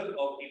symbol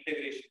of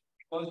integration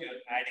because you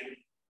are adding.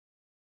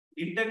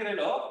 Integral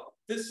of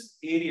this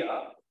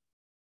area,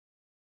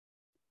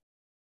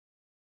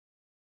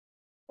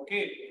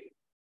 okay,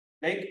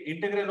 like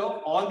integral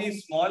of all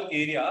these small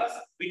areas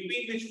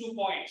between these 2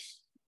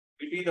 points,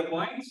 between the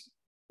points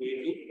A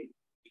to B.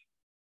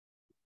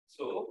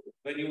 So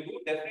when you do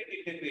definite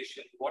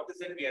integration, what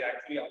is it we are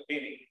actually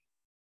obtaining?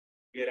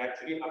 We are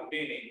actually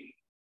obtaining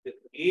the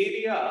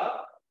area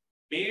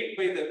made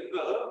by the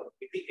curve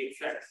with the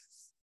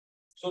x-axis.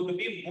 So to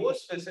be more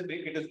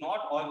specific, it is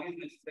not always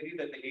necessary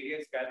that the area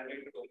is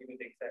calculated only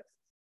with x-axis.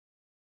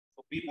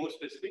 So be more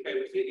specific, I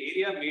would say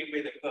area made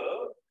by the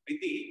curve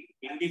with the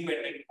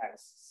independent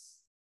axis.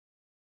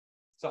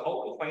 So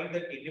how to find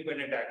that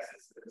independent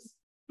axis is,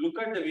 look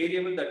at the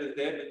variable that is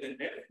there within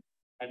it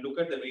and look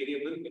at the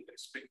variable with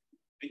respect to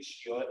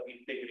which you are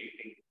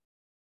integrating.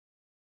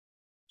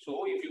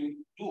 So if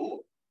you do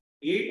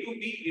a to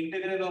b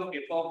integral of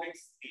f of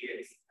x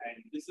dx,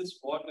 and this is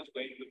what is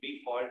going to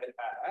be called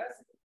as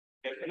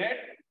definite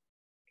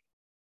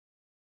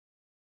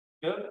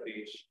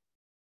derivation.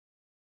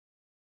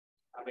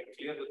 Am I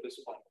clear with this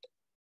point?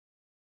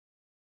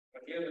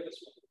 Am I clear with this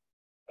point?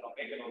 I'll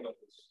make a note of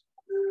this.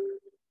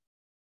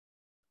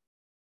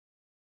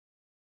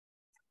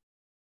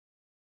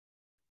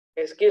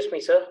 Excuse me,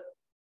 sir.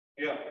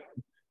 Yeah.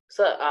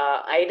 Sir,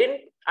 I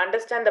didn't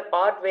understand the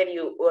part where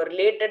you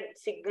related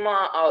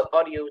sigma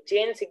or you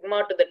change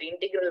sigma to that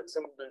integral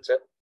symbol, sir.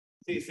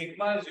 See,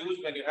 sigma is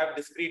used when you have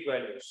discrete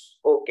values.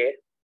 Okay.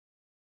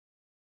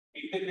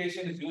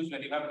 Integration is used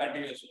when you have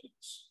continuous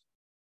values.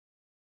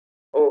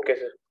 Okay,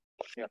 sir.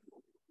 Yeah.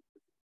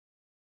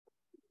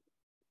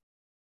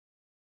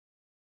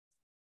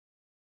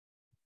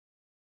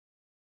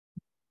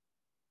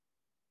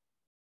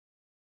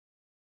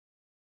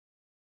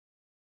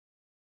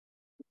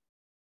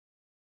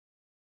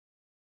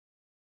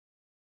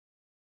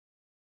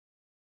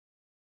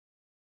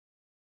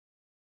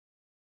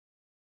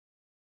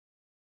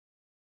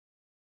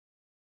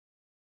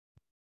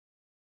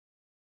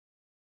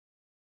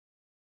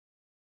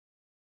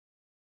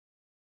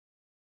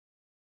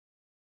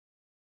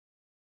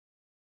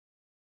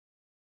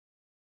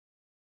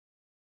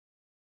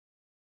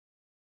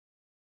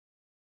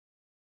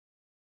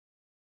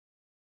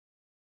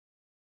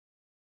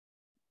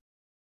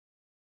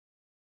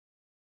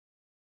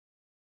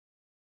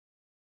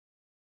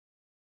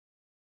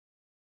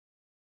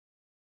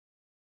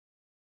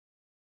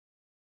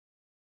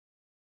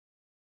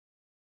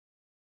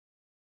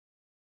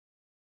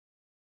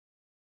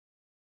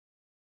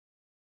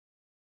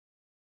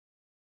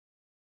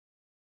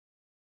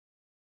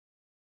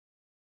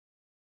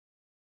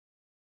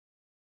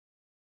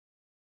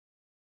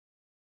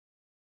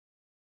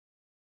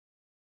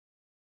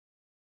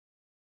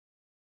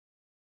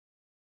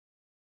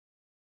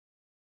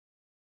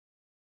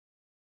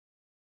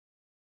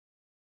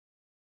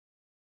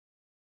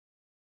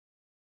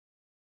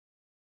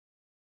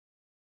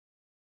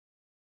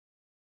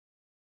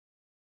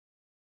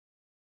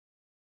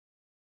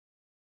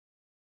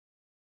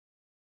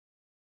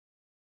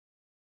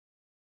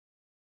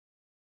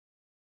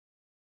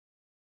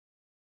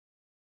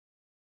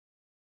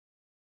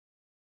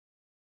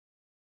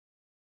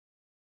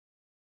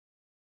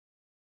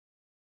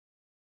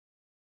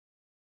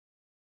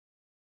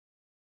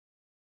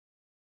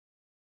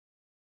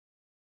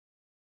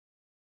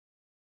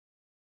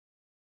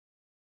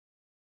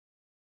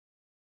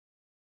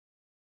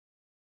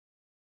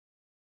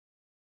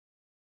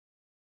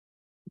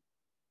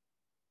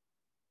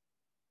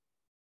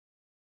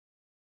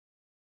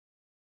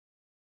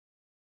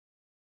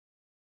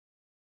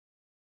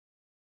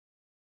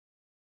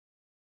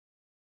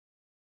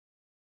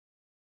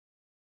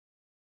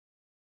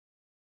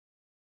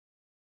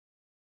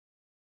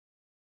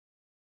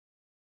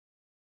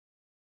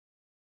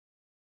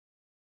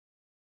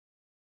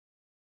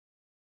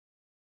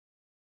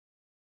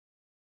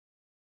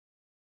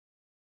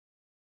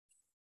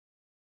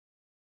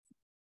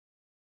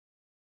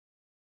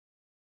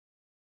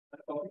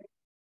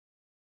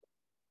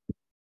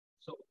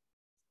 So,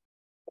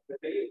 the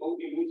day how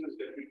we use this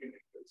definite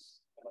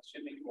integrals, I'm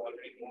assuming you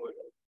already know it.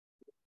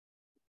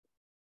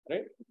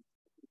 Right?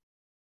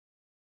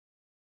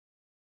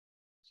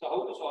 So,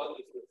 how to solve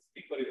this?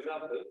 See, for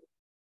example,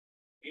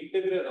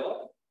 integral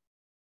of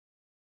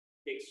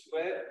x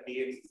square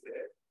dx is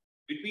there.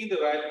 Between the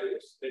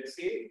values, let's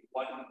say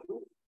 1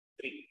 to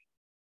 3.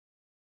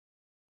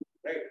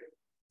 Right?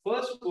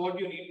 First, what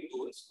you need to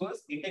do is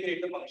first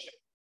integrate the function.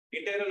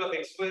 Integral of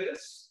x square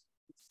is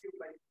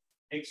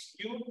x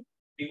cubed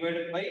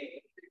divided by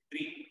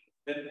 3.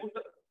 Then put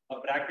a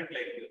bracket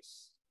like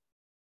this.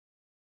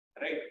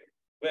 Right?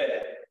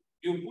 Where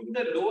you put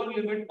the lower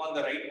limit on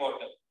the right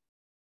bottom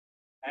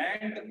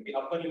and the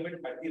upper limit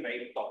at the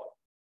right top.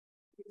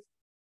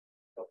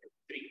 Okay,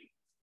 3.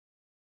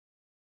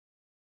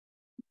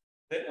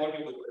 Then what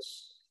you do is,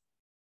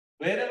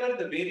 wherever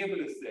the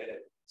variable is there,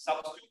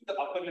 substitute the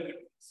upper limit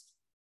first.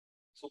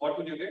 So what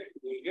will you get?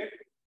 You will get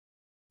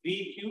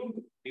 3 cubed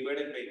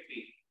divided by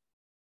 3.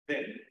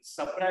 Then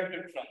subtract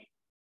it from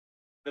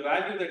the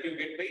value that you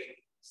get by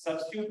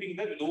substituting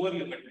the lower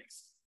limit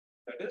next.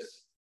 That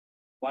is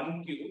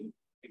 1 cube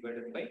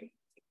divided by 3.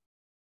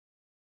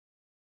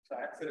 So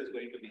answer is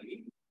going to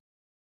be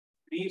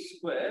 3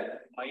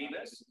 square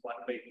minus 1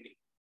 by 3.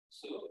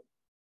 So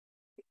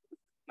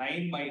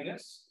 9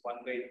 minus 1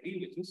 by 3,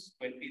 which is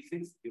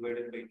 26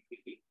 divided by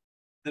 3.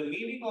 The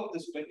meaning of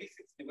this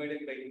 26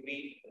 divided by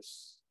 3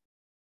 is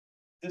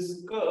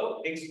this curve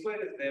x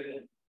square is there.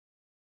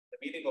 The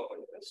meaning of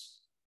it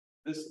is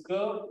this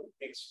curve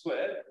x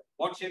square.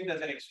 What shape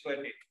does an x square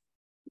take?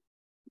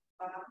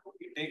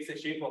 It takes the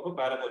shape of a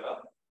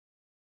parabola.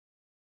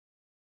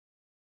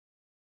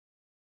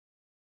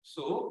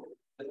 So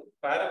the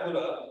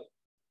parabola,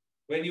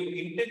 when you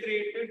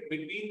integrate it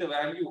between the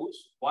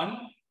values 1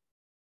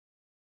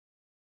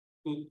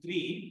 to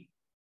 3,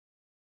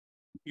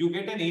 you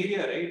get an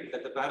area, right,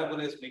 that the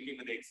parabola is making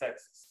with the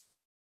x-axis.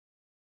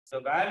 The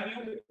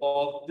value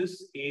of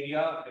this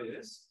area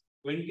is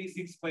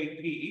 26 by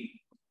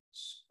 3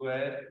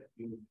 square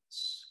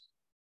units.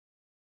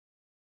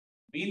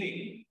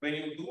 Meaning, when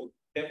you do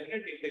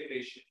definite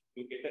integration,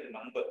 you get a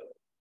number.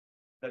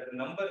 That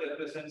number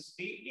represents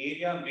the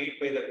area made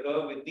by the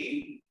curve with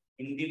the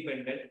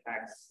independent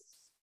axis.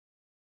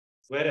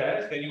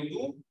 Whereas when you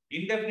do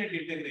indefinite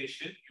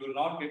integration, you will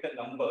not get a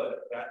number,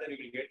 rather you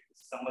will get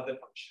some other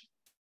function.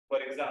 For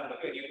example,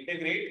 when you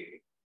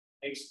integrate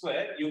x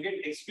square, you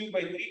get x cubed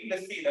by 3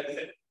 plus c, that's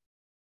it.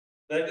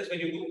 That is when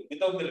you do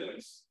without the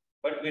limits.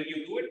 But when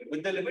you do it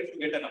with the limits, you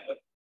get a number.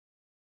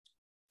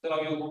 So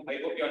now I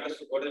hope you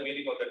understood what is the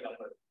meaning of that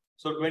number.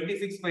 So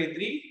 26 by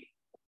 3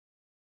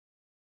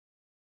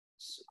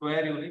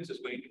 square units is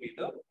going to be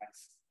the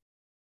axis.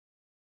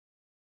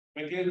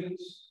 Clear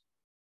this?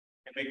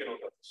 And make a note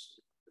of this.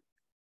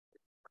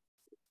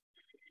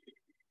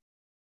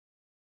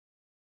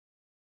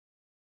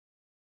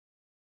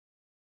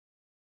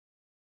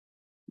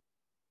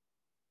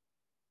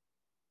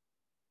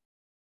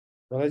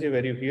 Balaji,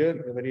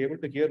 were you able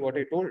to hear what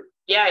I told?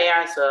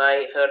 Yeah, sir,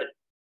 I heard it.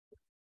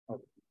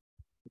 Okay.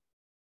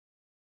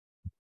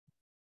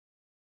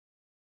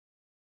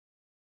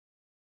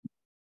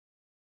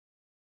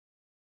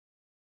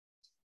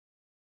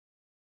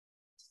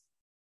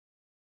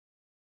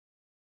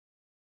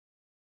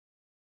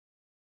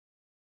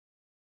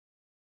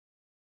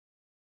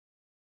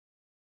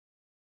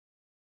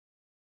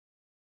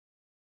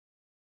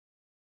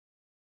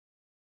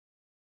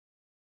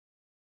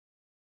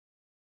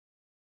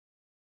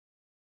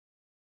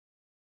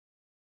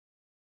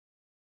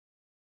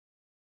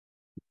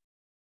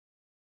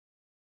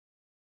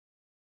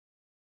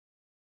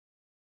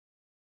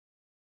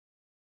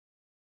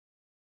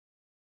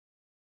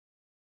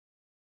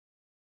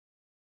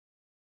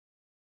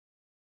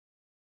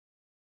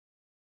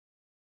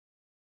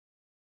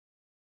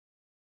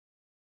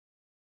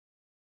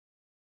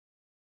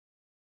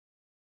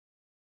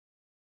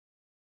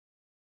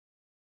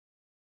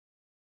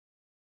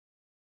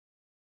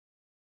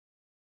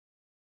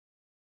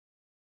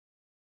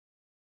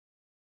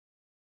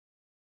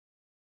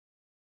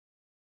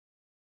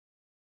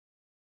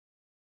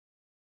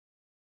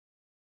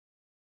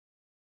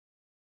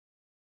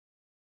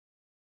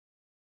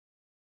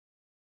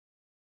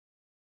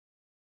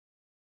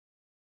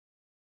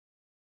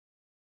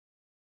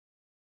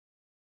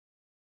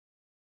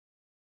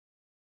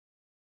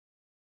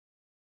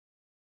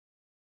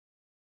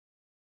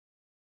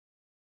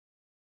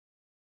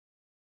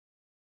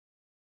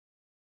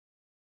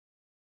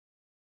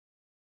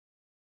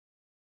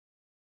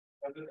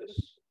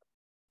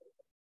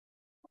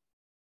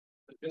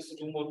 Just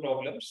 2 more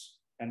problems,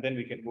 and then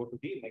we can go to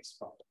the next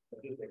problem.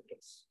 That is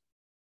vectors.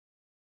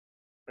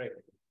 Right.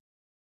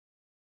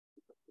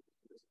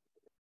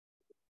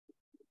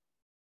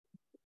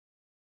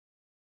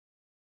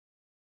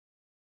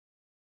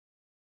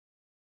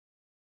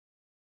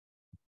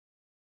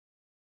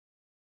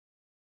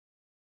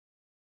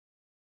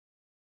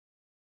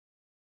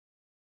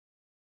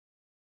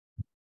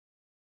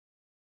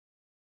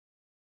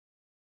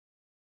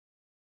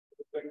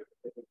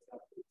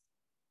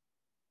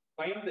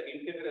 Find the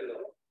integral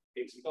of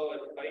x power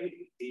 5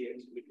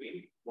 dx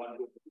between 1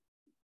 to 2.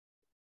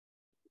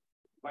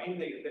 Find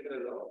the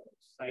integral of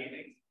sin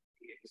x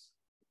dx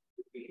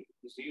between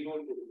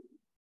 0 to 2.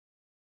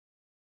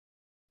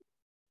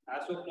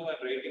 As of now,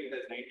 I'm writing it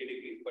as 90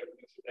 degrees, but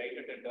you should write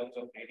it in terms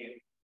of radian.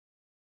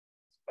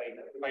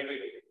 5 by 2.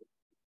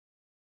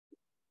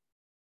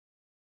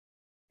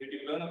 Did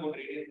you learn about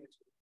radian?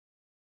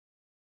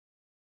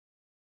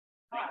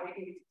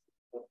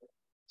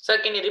 Sir,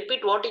 can you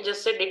repeat what you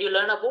just said? Did you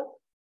learn about?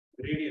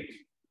 Radians.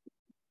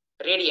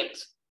 Radians.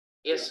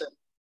 Yes, sir.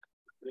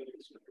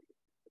 Radians.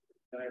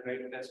 I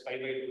write it as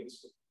 5 by 2.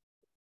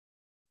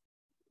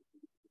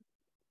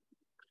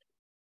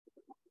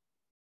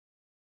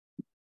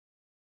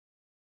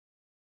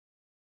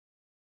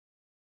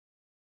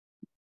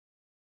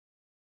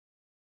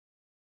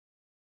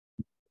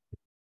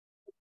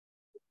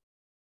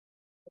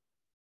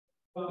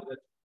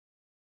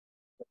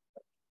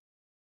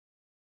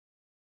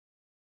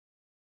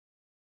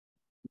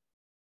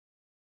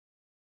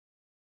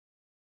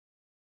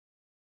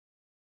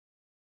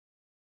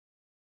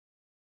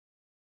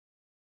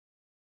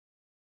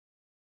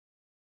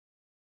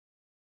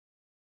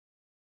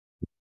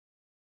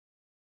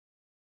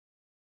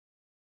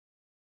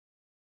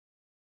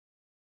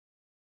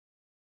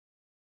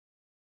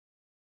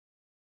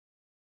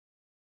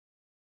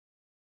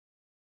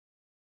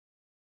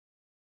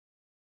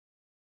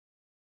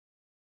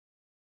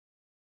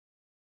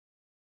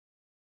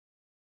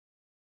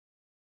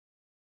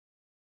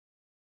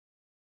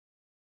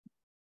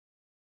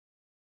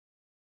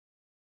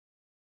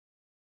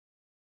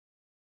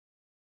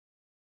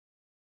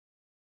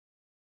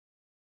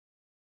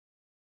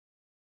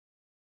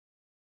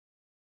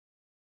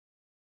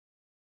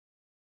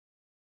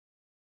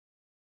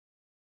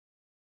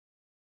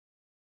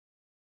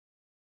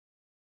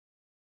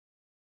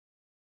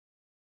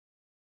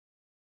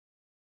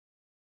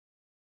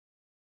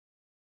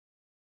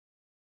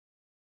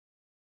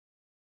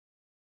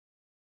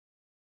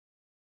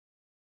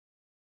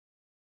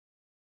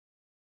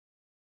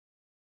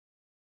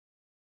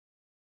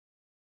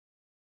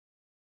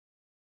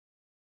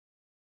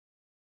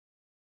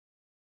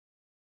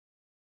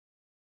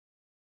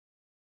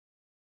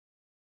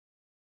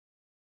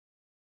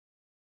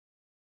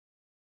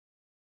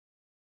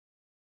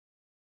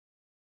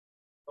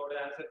 So the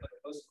answer for the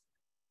first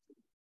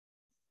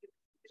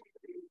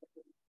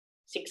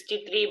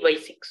 63 by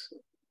 6.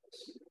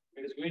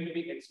 it is going to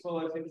be x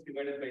power 6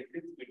 divided by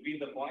 6 between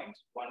the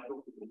points 1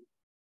 to 2.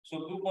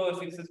 So 2 power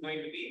 6 is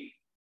going to be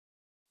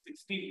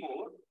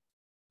 64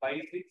 by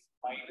 6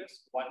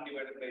 minus 1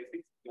 divided by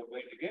 6. You are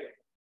going to get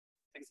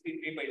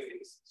 63 by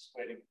 6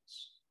 square inches.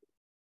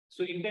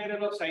 So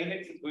integral of sin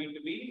x is going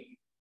to be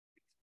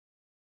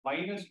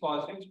minus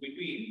cos x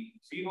between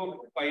 0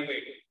 to pi by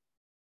 2.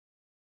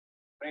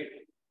 Right?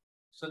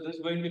 So this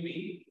is going to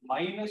be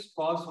minus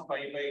cos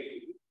pi by 2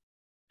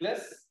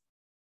 plus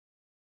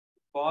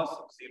cos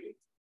 0.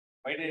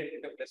 Why did I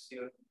put a plus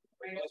here?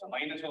 Because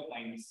minus of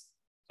minus.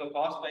 So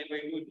cos pi by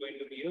 2 is going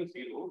to be a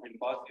 0 and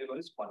cos 0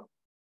 is 1.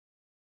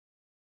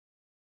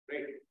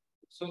 Right?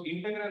 So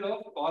integral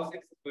of cos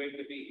x is going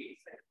to be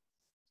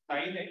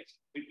sin x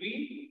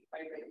between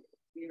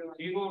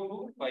 0 to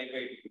pi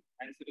by 2.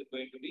 Answer is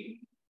going to be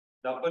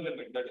the upper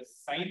limit, that is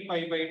sin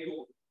pi by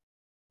 2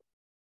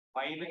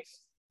 minus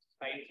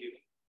sin 0.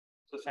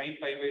 So sin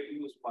pi by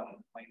 2 is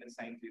 1 minus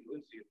sin 0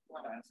 is 0.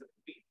 And answer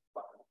will be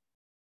 1.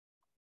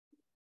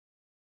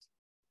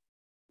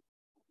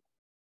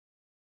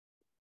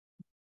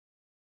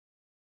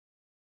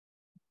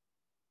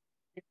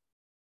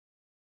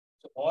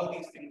 So all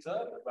these things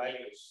are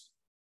values.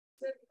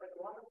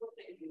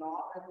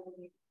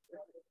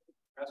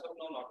 As of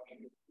now, not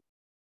needed.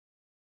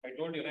 I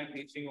told you I'm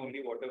teaching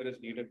only whatever is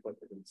needed for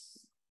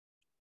this.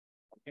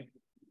 Okay.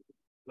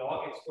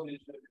 Log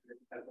exponential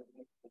as of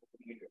now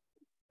needed.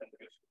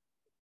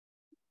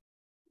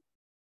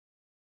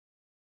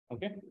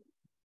 Okay.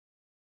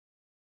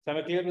 So am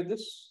I clear with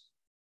this?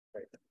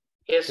 Right.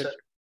 Yes, sir.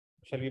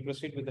 Shall we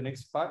proceed with the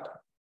next part?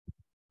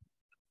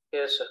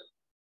 Yes, sir.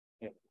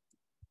 Yeah.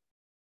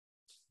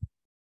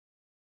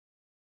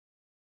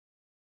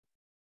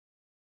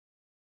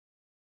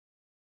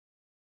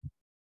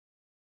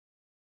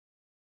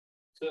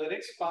 So the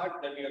next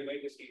part that we are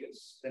going to see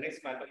is the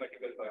next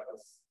mathematical part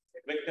is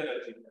vector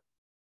algebra.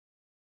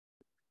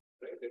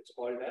 Right? It's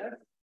called as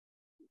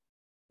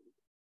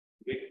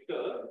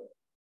vector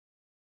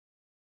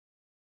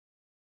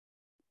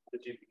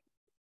algebra.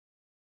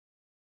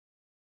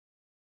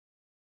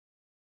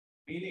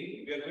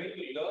 Meaning, we are going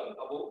to learn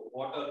about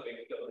what are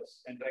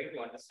vectors and try to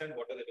understand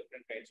what are the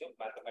different kinds of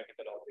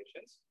mathematical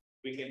operations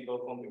we can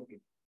perform with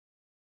it.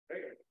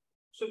 Right?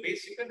 So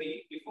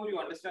basically, before you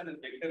understand the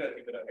vector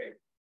algebra, right?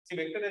 See,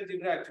 vector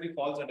algebra actually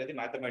falls under the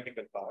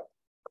mathematical part,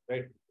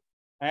 right?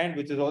 And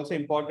which is also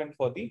important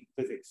for the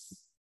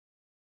physics.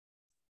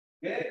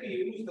 Where we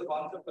use the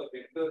concept of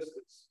vectors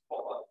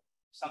for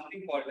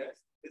something called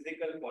as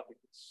physical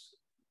quantities.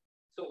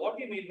 So what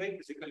do you mean by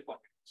physical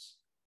quantities?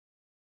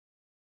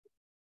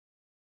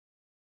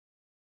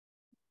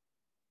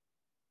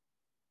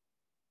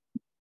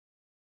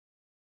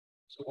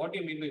 So what do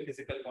you mean by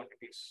physical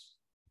quantities?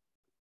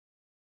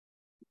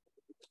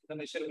 The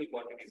measurable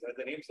quantities, as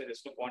the name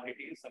suggests, no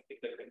quantity is something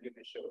that can be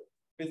measured.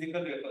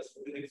 Physical refers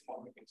to physics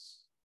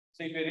quantities.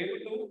 So if you're able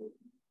to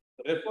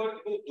refer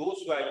to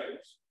those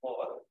values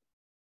or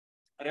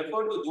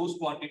refer to those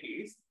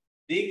quantities,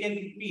 they can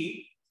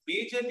be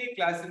majorly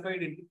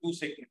classified into two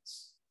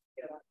segments.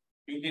 Yeah.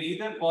 You can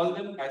either call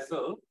them as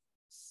a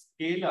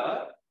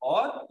scalar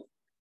or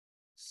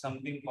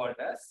something called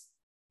as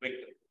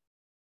vector.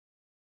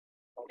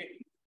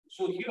 Okay.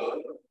 So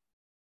here,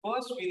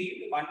 first we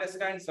need to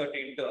understand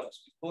certain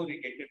terms before we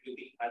get into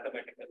the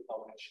mathematical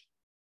foundation.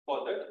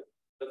 For that,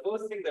 the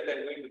first thing that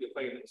I'm going to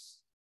define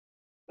is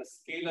the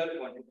scalar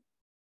quantity.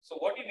 So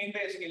what do you mean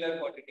by a scalar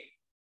quantity?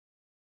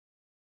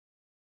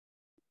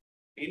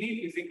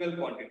 Any physical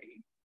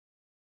quantity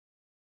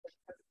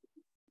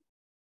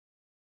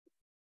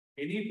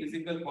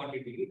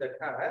that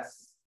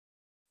has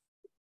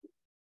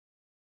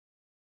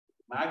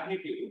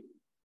magnitude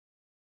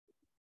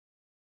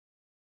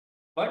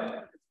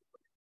but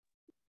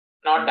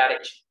Not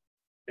direction.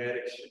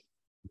 Direction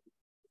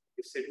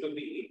is said to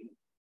be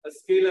a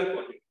scalar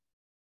quantity.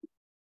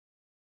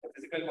 A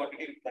physical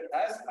quantity that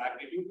has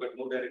magnitude but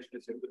no direction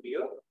is said to be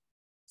a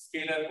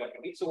scalar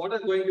quantity. So what are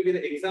going to be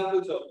the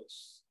examples of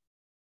this?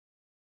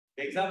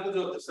 The examples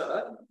of this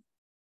are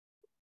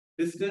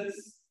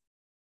distance,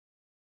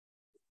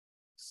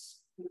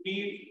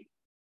 speed,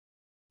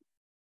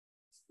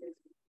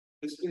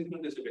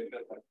 displacement is a vector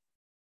quantity.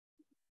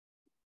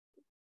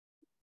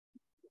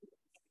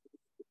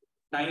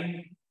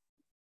 Time,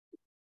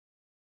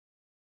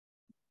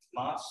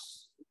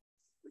 mass,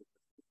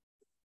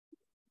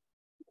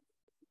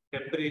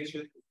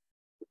 temperature,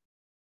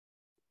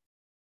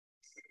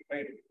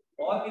 right?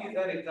 All these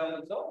are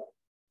examples of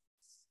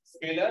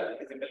scalar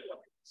physical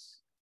quantities.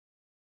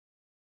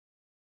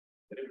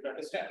 You can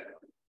understand,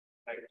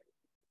 right?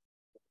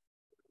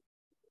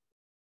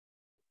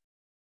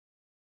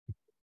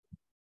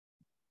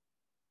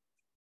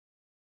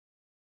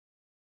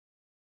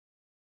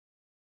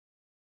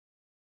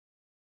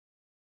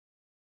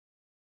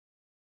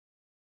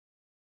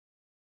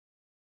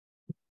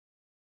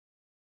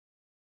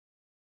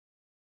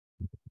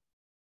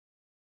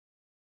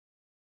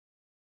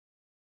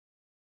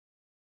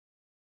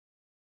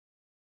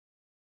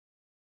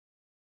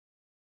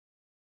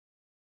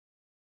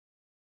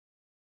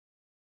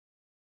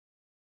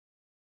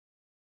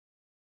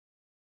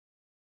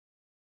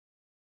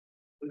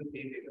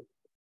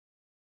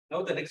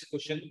 Now the next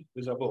question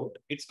is about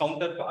its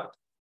counterpart,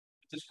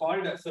 which is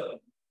called as a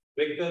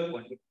vector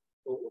quantity.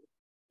 So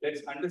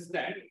let's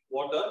understand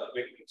what are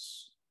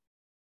vectors.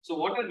 So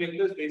what are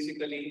vectors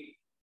basically?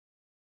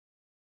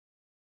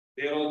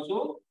 They are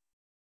also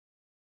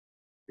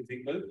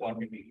physical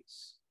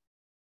quantities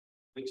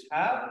which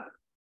have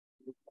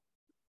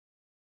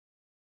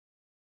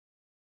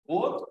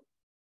both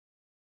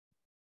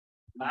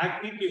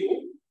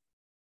magnitude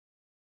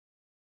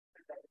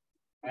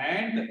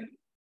and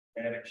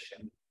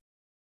direction.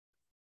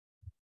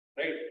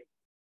 Right?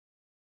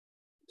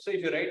 So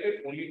if you write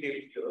it only till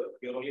here,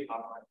 you're only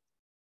half an.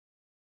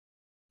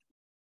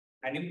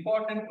 An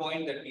important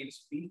point that needs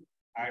to be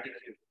added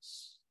here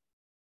is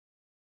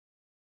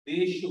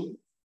they should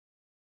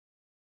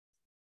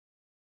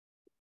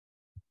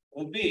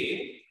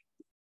obey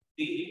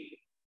the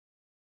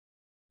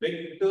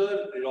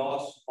vector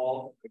laws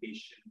of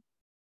addition.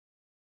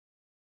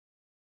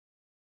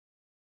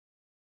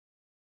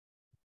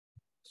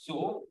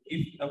 So,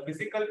 if a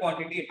physical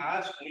quantity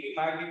has only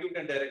magnitude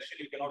and direction,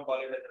 you cannot call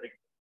it as a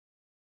vector.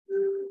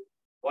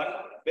 One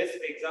best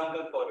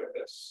example for it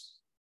is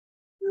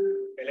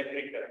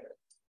electric current.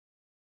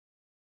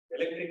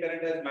 Electric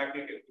current has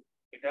magnitude,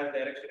 it has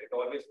direction, it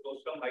always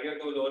goes from higher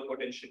to lower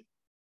potential.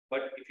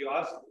 But if you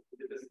ask,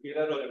 is it a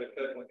scalar or a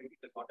vector quantity?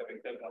 It is not a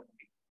vector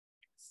quantity.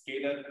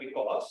 Scalar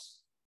because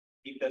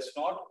it does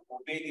not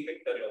obey the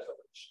vector laws of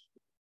addition.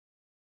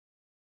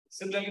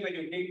 Similarly, when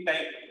you take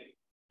time,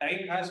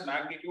 time has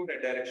magnitude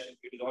and direction.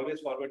 It is always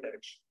forward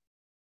direction.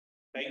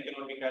 Time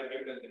cannot be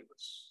calculated in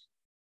reverse.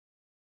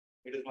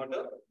 It is not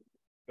a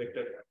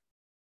vector.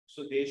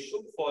 So they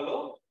should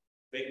follow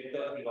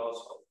vector laws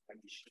of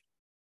addition.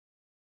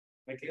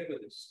 Am I clear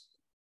with this?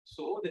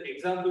 So the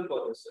example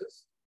for this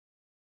is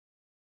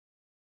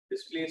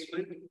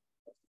displacement,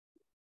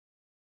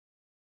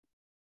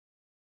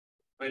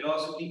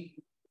 velocity,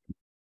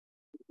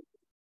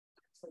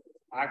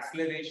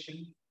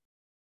 acceleration,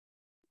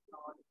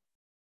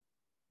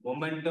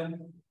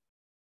 momentum.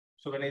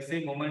 So when I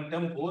say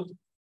momentum, both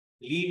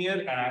linear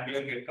and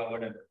angular get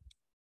covered under.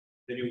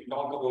 Then you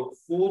talk about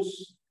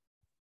force,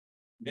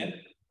 then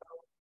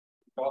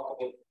talk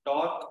about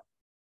torque.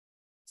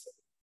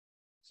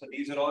 So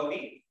these are all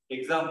the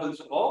examples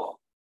of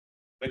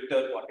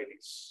vector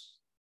quantities.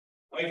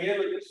 Am I clear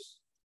with this?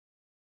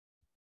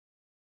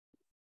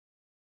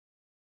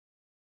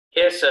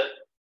 Yes, sir.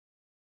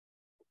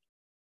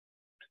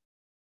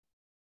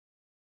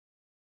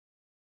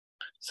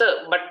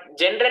 Sir, but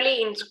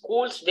generally in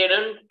schools they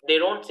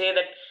don't say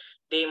that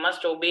they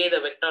must obey the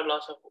vector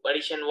laws of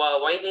addition.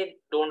 Why they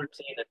don't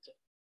say that, sir?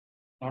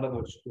 Not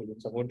about school,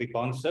 it's about the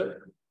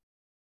concept.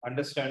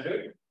 Understand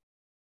it.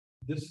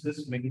 This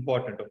is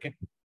important, okay?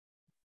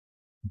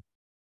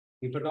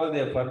 If at all they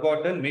have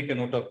forgotten, make a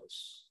note of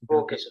this.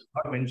 Okay, sir.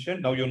 Not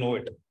mentioned, now you know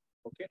it.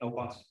 Okay, now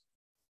concept.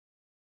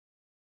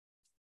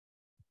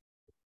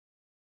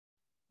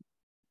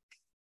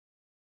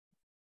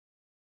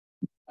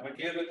 Am I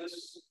clear with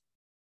this?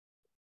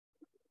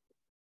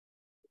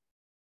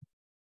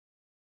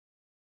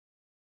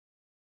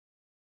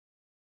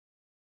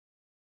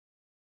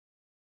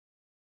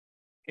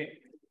 Okay.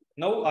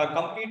 Now our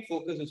complete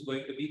focus is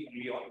going to be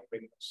only on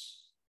vectors.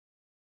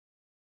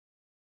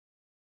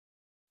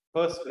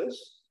 First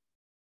is,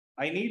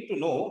 I need to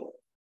know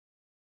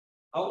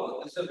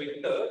how is a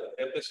vector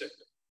represented.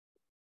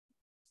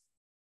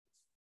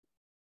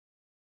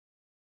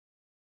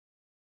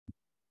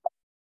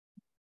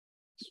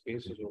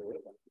 Space is over.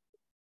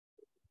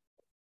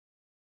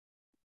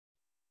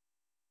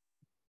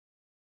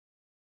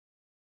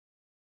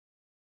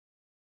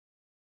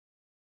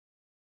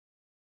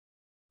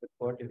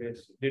 What it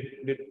is?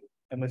 Did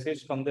a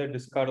message come there?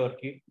 Discard or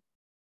keep?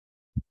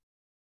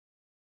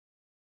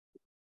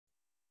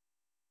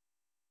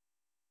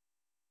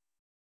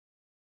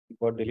 It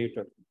got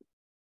deleted.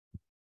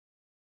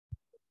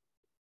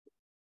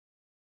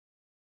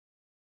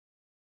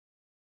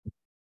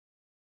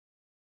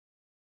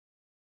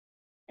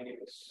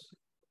 Anyways.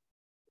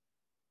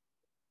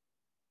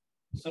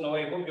 So now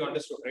I hope you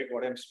understood, right,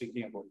 what I'm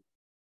speaking about.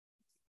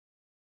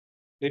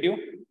 Did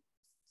you?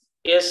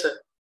 Yes, sir.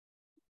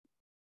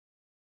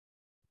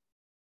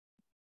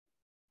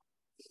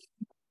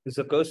 Is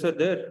the cursor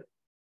there?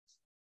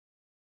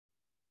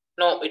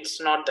 No, it's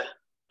not there.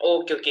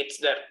 Okay, it's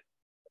there.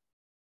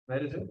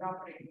 Where is it?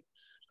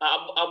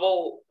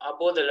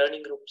 Above the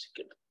learning group.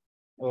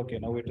 Okay,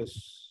 now it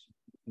is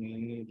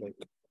like.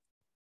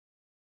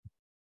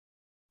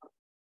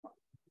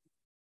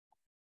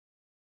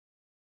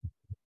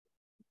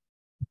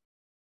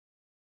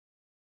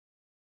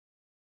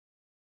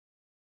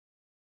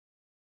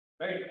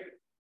 Right.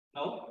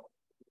 Now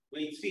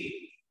we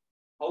see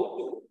how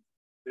to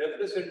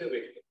represent a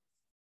vector.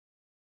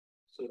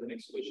 So the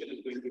next question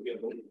is going to be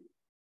about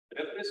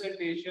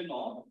representation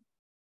of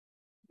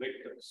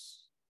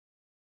vectors.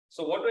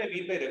 So what do I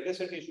mean by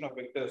representation of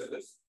vectors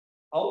is,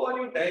 how are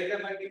you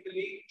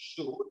diagrammatically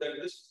show that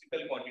this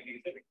physical quantity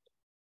is a vector?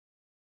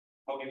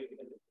 How do you do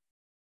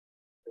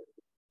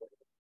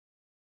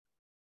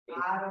that?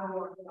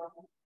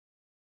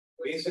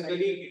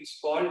 Basically, it's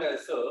called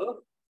as a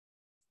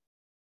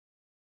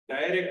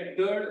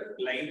directed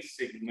line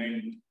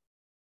segment.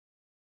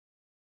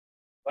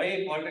 Why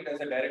I called it as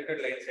a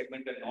directed line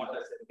segment and not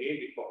as a ray?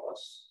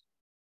 Because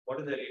what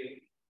is the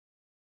ray?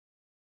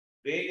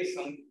 Ray is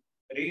a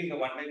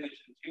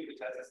one-dimensional tube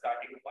which has a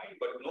starting point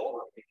but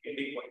no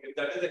ending point. If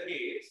that is the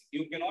case,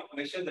 you cannot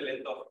measure the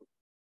length of it.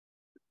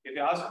 If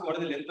you ask what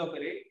is the length of the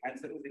ray,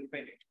 answer is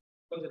infinite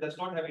because it does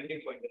not have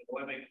ending point. Then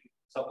how am I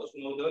supposed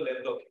to know the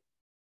length of it?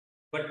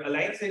 But a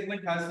line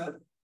segment has a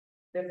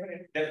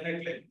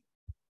definite length.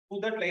 To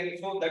that line,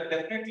 so that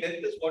definite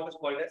length is what is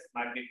called as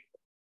magnitude.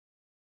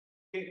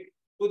 Okay.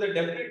 To the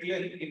definite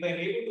length, if I am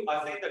able to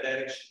assign the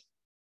direction,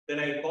 then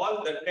I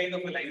call that kind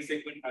of a line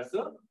segment as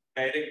a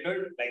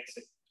directed line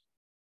segment.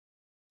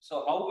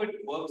 So how it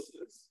works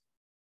is,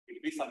 it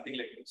will be something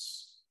like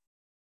this,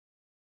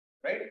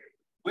 right?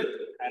 With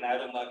an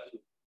arrow mark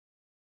here,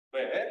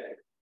 where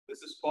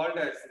this is called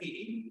as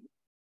the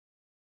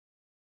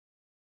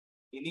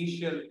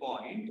initial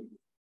point,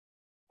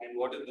 and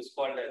what is this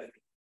called as?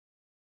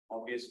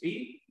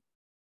 Obviously,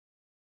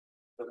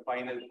 the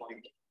final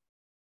point.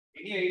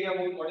 Any idea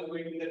about what is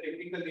going to be the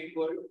technical name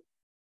for it?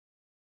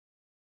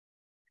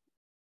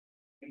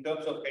 In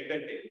terms of head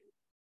and tail.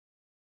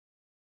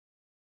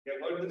 You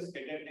have heard this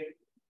head and tail?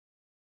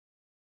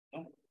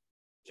 No?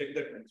 Check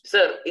that.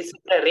 Sir, is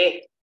it a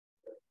ray?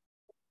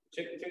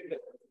 Check that.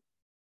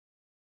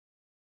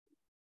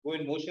 Go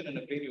in motion and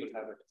a plane, you will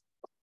have it.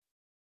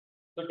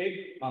 So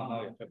take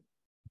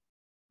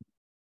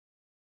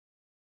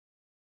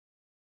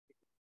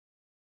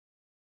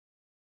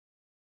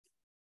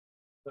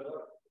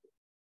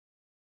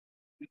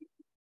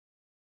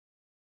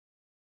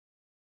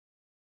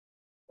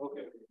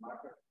okay.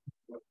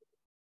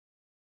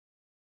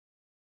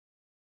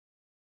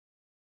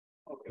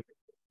 Okay.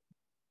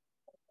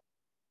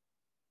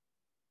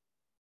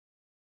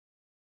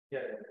 Yeah.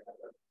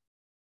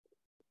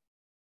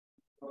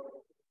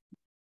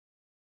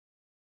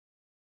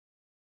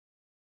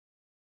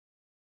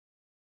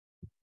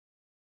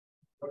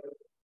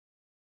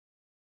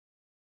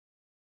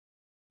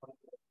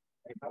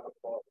 I have a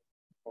call.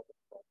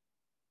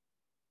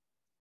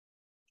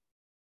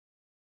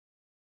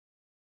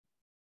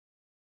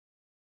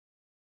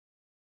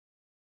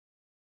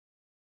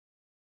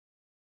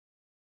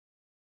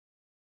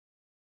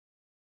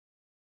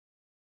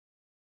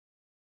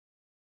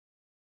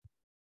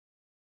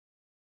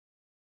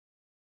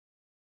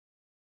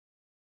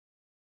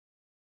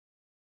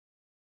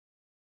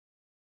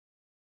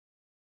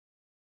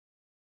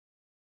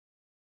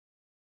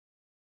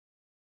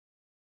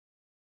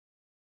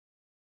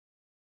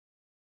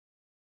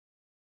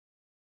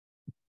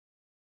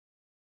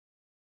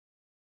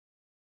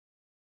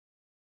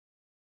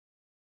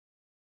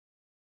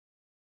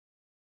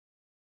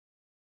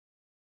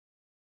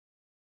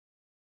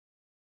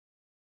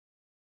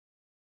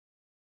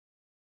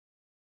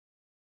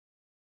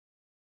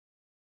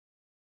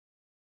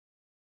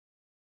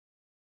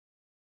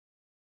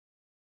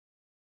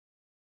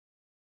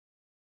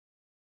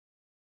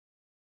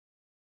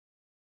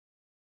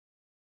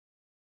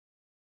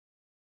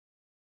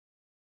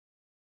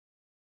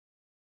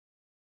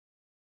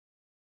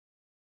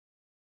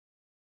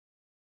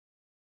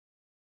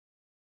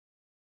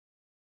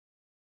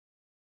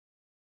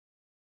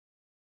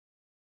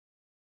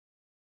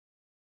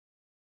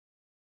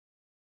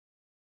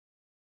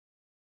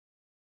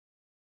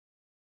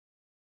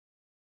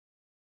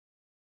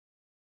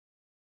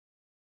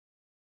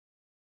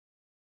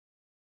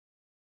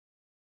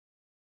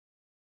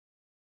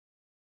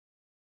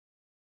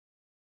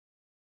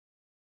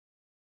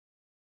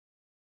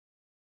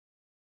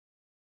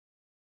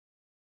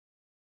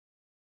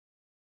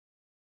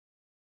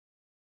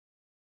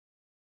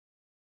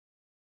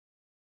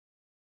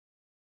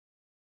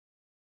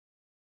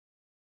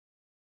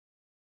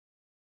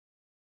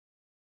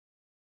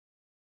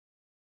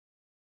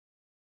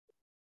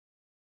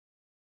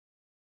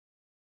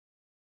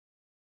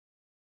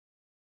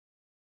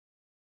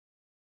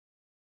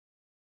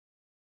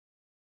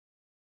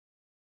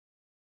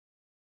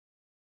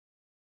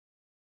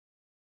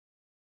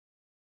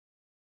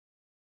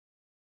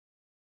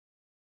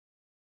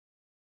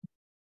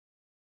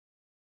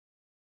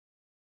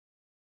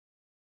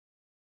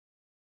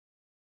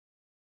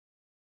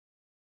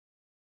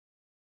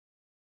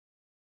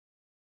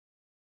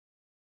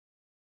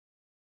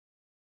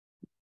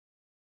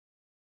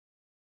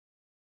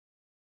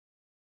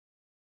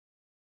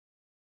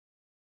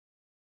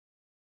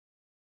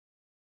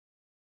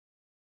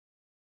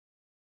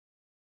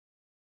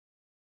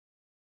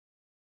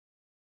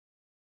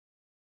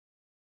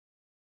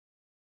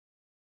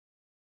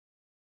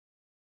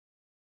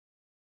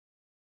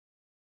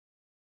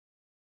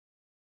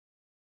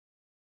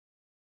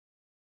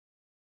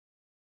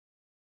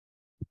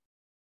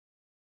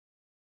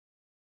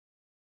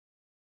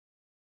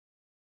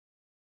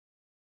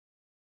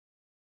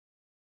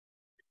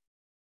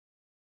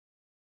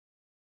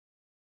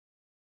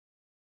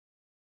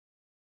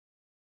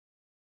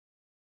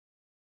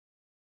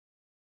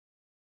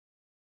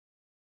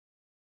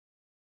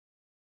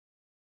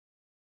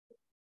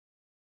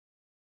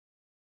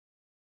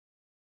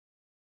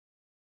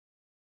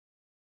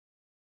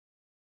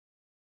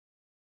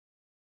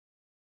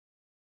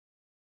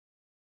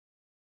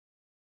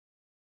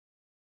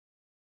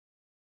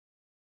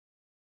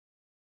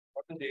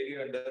 What is the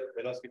area under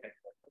velocity time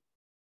factor?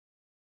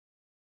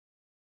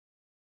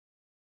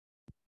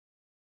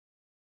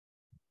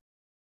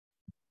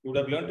 You would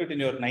have learned it in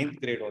your 9th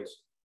grade also.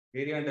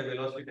 Area under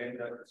velocity time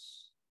factor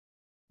is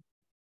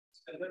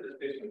standard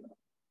displacement.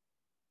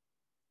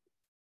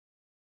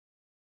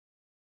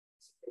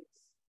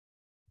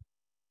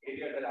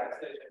 Area under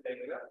acceleration time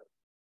graph.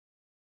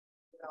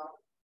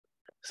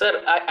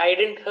 Sir, I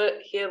didn't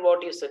hear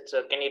what you said,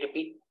 sir. Can you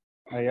repeat?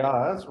 I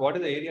asked, what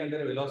is the area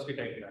under velocity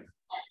time graph?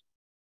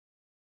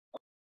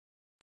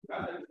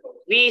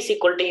 V is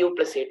equal to U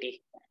plus AT.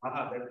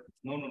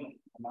 No.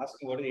 I'm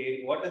asking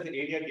what does the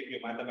area give you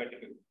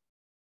mathematically?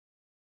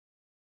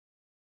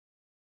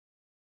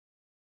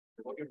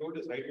 What you told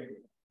is right.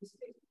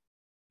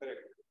 Correct.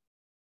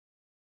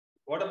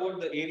 What about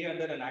the area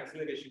under an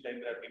acceleration time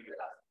graph?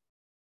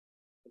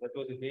 That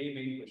was the very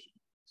main question.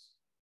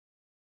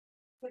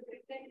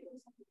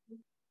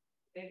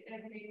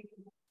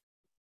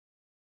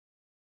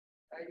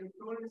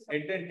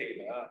 Head and tail.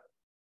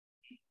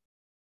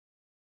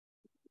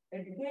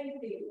 Head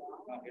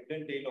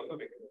and tail of a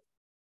vector.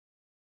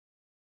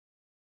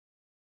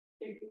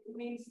 It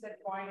means that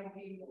point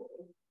being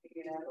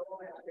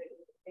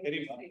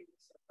Very much.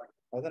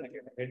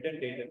 Head and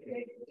tail.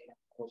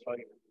 Oh,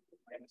 sorry.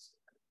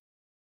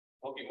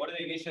 Okay, what is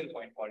the initial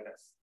point called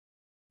as?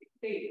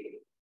 tail.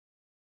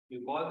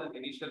 You call the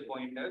initial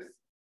point as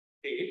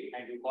tail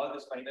and you call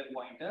this final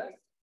point as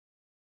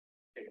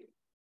tail.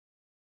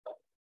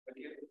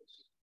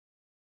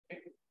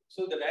 Okay.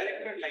 So the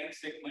directed line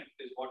segment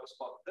is what is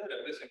called the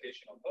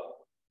representation of a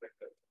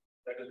vector.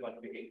 That is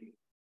one thing.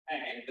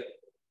 And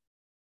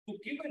to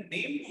give a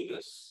name to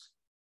this,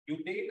 you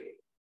take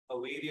a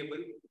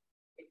variable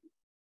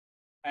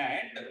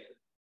and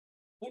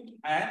put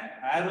an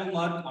arrow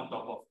mark on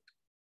top of it.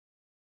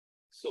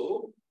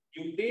 So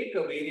you take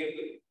a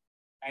variable,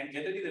 and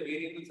generally the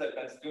variables are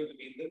considered to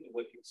be in the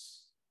lower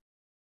case.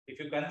 If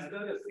you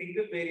consider a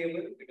single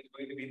variable, it is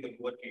going to be in the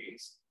lower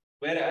case.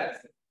 Whereas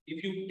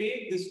if you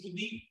take this to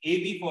be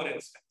AB, for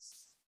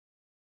instance,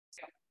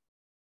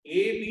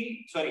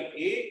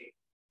 A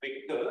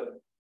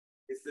vector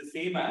is the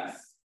same as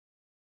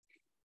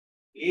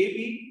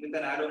AB with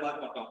an arrow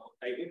mark on top.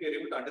 I think you're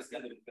able to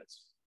understand the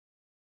difference.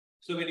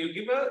 So when you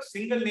give a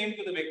single name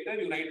to the vector,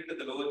 you write it in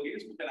the lower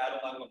case with an arrow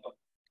mark on top.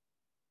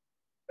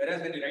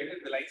 Whereas when you write it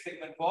in the line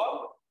segment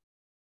form,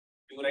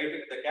 you write it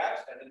in the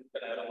caps and then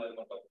put an arrow mark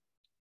on top.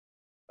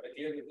 Are you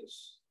clear with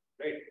this?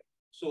 Right.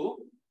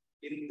 So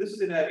in this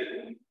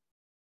scenario,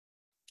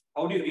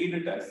 how do you read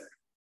it as?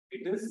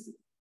 It is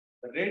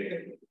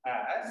read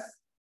as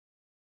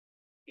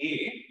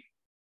a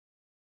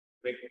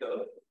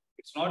vector.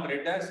 It's not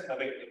read as a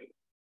vector.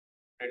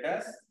 Read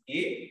as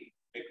a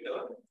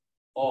vector,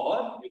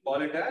 or you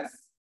call it as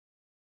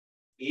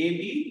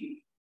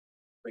AB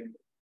vector.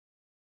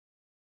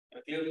 Are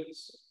you clear with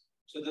this?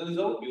 So this is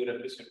how you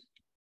represent it.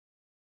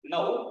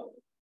 Now,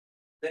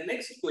 the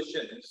next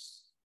question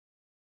is,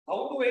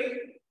 how do I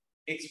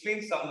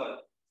explain someone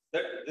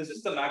that this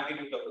is the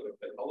magnitude of a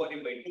vector? How are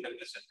you going to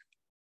represent it?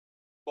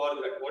 For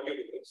that, what you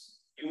do is,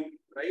 you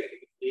write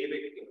a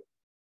vector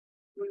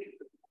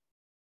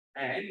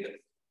and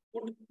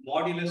put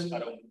modulus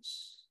around this.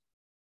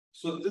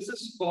 So this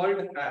is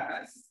called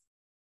as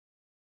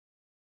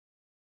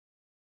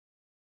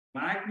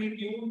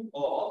magnitude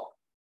of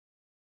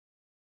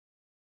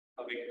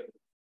a vector.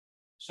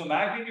 So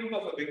magnitude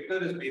of a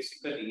vector is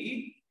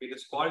basically, it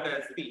is called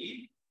as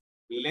the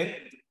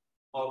length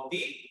of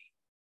the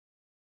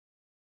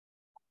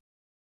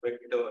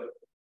vector.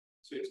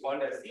 So it's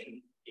called as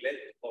the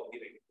length of the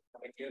vector.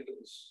 Am I clear with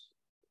this?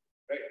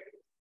 Right.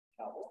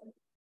 Now,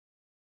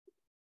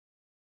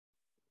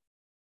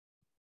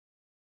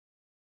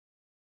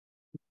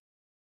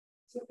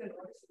 we'll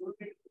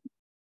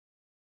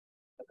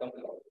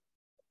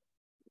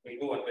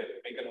go one way,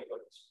 make a note of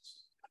this.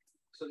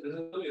 So this is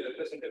how you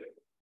represent a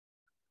vector.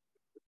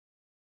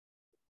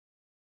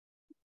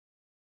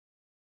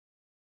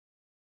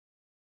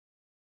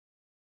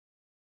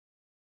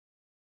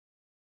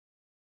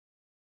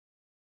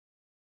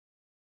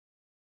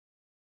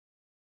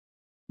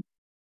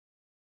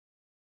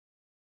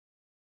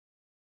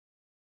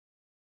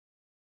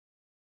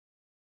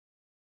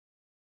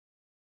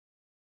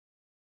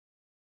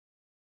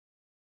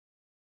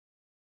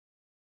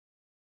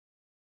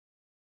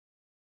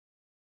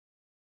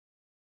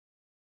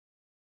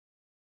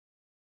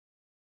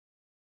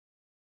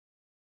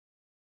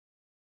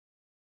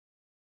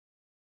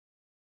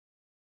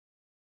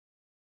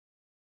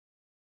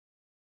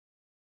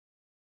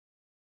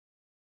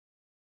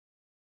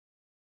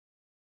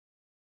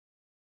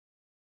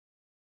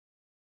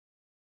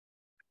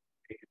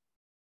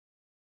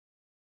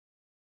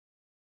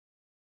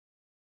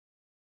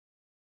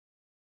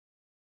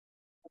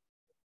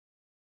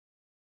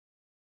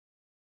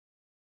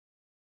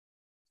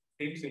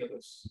 Same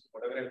syllabus,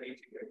 whatever I'm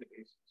teaching, right?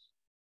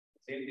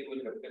 Same thing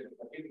will happen.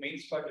 Okay, main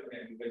part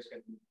you guys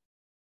can do.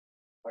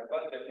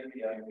 Advanced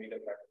definitely I made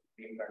a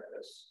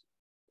practice.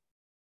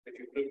 If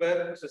you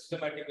prepare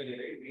systematically,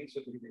 right, it means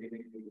you will be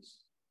beginning to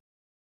use.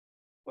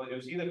 Because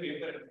you see the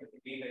paper and it will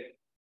be like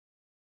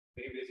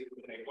very basic.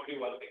 I told you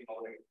one thing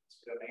now, right?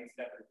 It's the 9th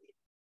standard.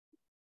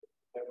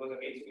 That was an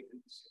age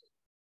difference.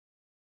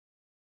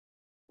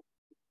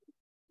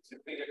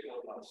 Simply get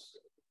 4 marks.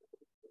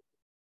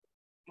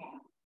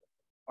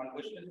 One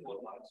question is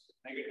 4 marks.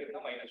 Negative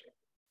na minus 1.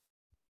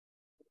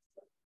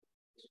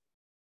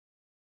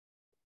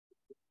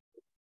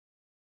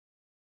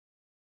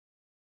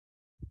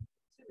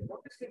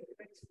 What is the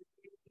difference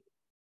between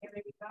a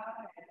vector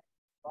and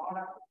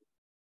product?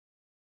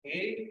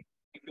 A,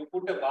 if you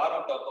put a bar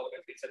on top of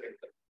it, it's a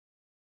vector.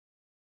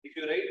 If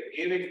you write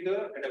a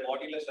vector and a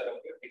modulus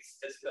around it, it's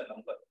just a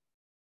number.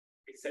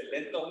 It's the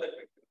length of that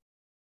vector.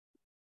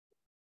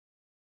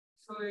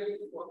 So,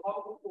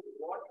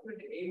 what would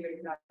a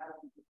vector be?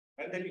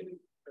 And then you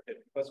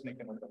first make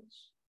a note of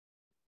this.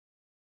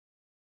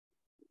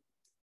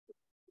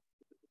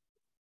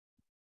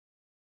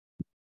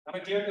 Am I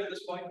clear till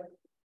this point?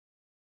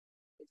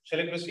 Shall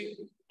I proceed?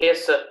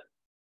 Yes, sir.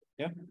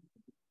 Yeah.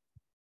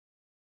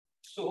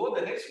 So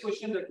the next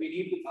question that we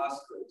need to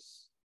ask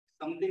is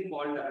something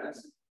called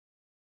as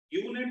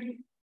unit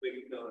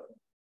vector.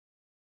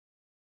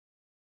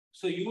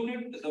 So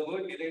unit is a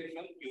word derived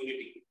from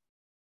unity,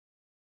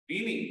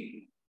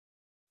 meaning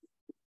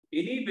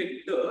any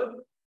vector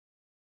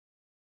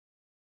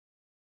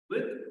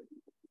with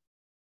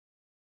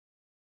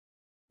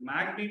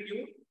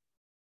magnitude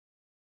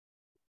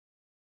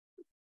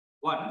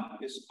 1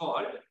 is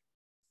called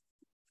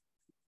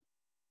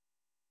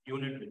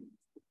unit vector.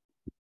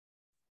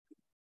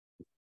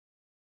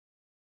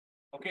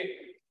 Okay,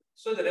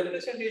 so the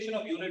representation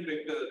of unit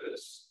vector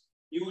is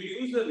you will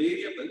use the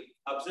variable,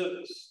 observe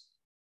this.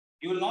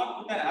 You will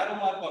not put an arrow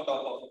mark on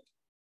top of it.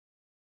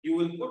 You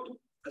will put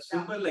a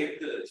symbol like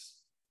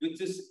this,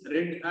 which is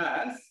read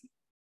as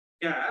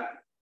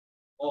cap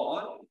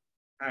or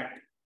hat.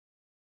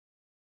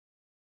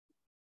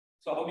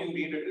 So how do you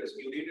read it as?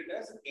 You read it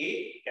as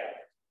a cap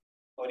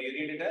or you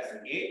read it as a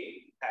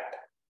hat.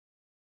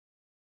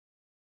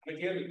 Am I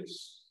clear with this?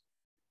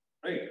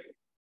 Right.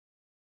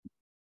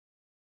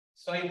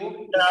 So I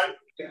hope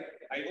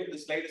the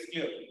slide is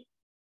clear.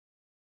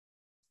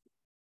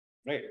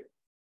 Right.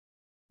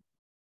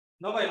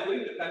 Now I am going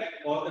to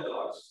connect all the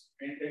dots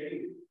and tell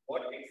you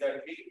what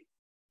exactly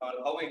or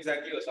how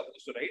exactly you are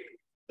supposed to write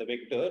the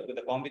vector with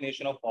a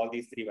combination of all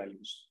these 3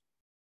 values.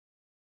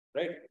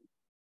 Right.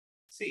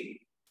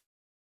 See,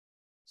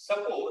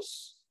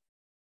 suppose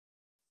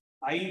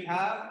I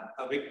have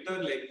a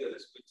vector like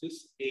this, which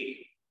is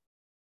A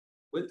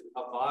with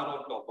a bar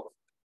on top of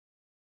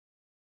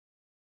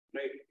it.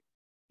 Right.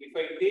 If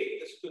I take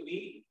this to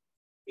be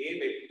a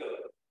vector,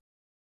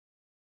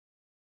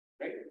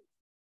 right?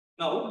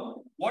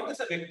 Now, what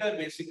is a vector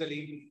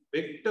basically?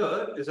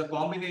 Vector is a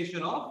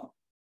combination of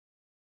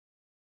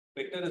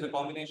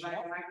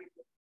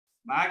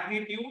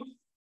magnitude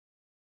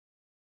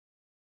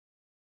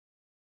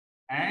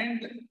and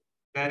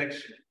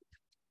direction.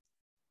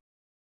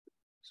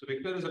 So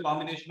vector is a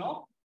combination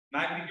of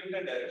magnitude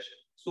and direction.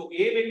 So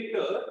a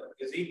vector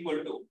is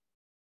equal to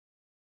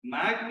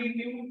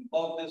magnitude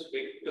of this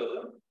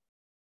vector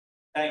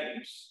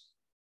times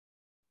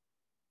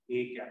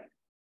a cap.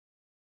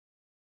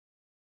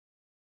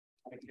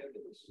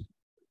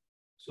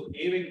 So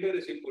a vector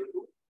is equal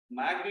to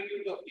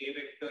magnitude of a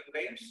vector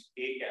times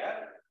a cap,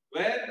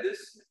 where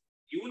this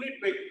unit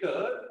vector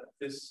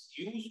is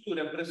used to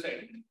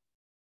represent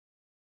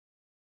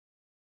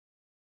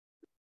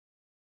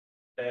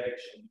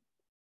direction.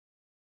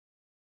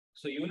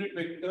 So unit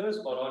vectors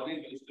are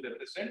always used to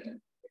represent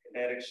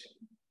direction.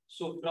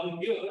 So from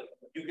here,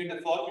 you get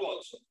a formula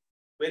also.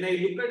 When I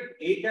look at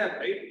a cap,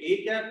 right?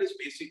 A cap is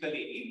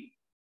basically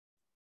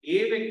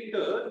a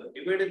vector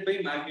divided by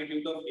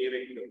magnitude of a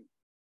vector.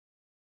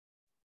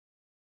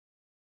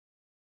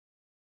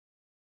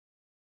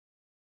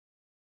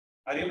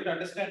 Are you able to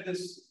understand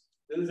this?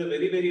 This is a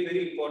very, very,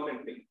 very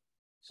important thing.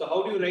 So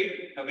how do you write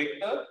a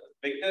vector?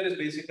 Vector is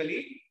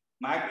basically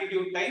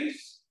magnitude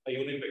times a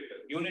unit vector.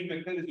 Unit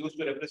vector is used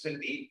to represent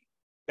the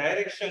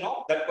direction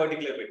of that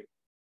particular vector.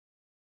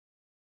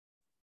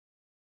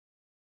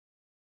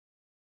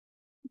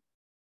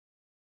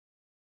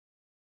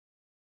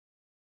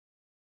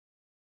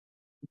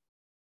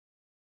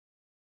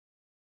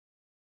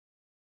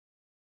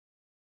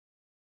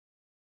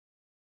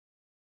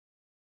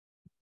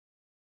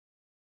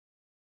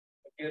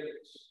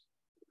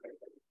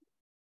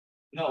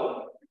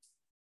 Now,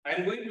 I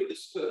am going to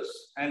discuss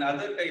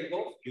another type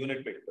of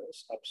unit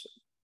vectors,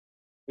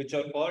 which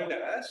are called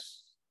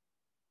as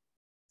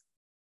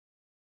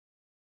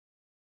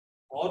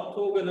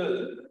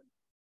orthogonal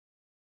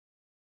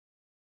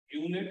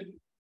unit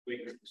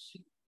vectors.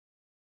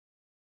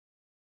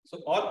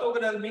 So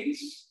orthogonal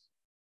means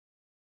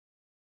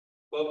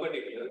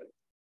perpendicular.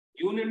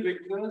 Unit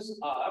vectors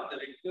are the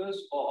vectors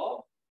of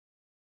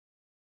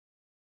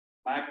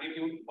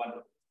magnitude 1,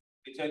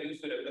 which are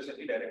used to represent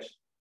the direction.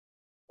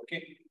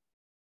 Okay.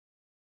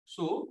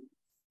 So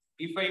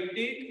if I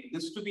take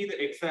this to be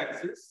the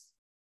x-axis,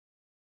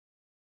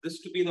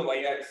 this to be the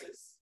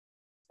y-axis,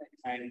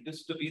 and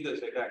this to be the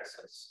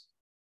z-axis,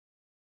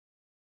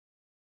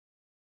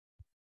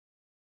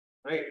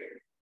 right?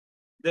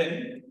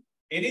 Then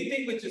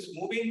anything which is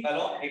moving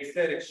along x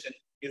direction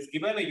is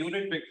given a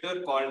unit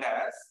vector called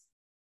as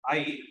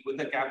I with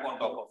a cap on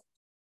top of it.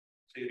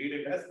 So you read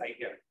it as I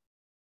cap.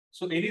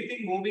 So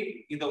anything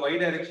moving in the y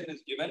direction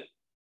is given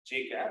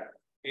j cap.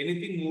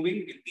 Anything moving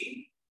in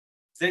the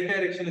z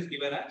direction is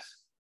given as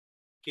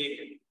k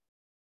cap.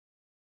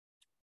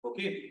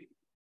 Okay.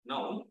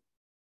 Now,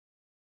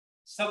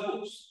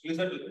 suppose,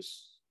 listen to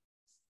this.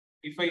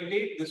 If I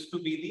take this to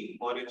be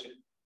the origin,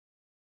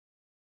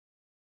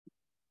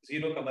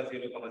 0, 0,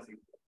 0.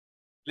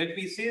 Let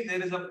me say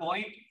there is a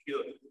point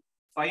here,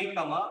 5,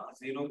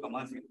 0,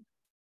 0.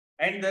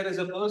 And there is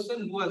a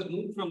person who has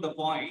moved from the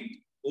point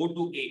O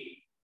to A.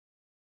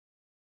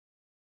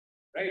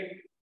 Right?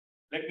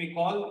 Let me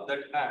call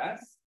that as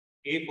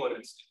A, for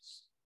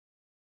instance.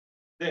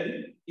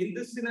 Then, in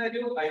this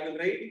scenario, I will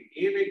write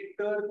A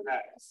vector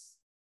as,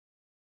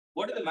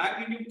 what is the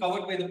magnitude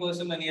covered by the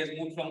person when he has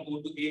moved from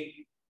O to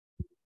A?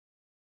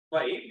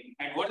 5.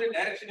 And what is the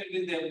direction in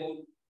which they have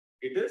moved?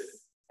 It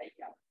is I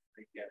cap.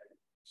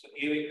 So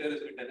A vector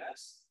is written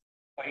as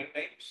 5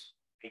 times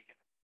I cap.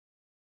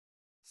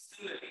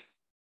 Similarly,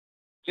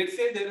 let's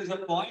say there is a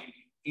point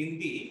in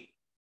the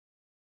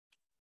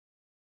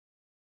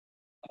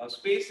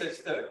space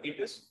such that it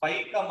is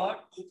 5,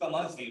 2,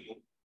 0.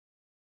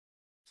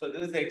 So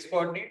this is the x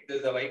coordinate, this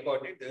is the y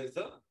coordinate, this is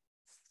the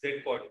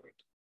z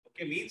coordinate.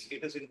 Okay, means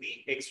it is in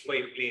the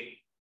xy plane.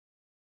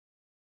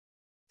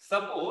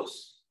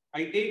 Suppose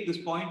I take this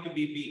point to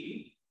be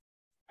B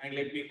and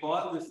let me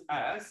call this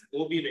as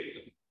OB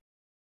vector.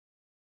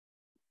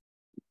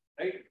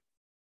 Right?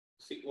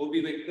 See, OB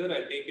vector,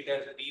 I take it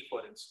as B,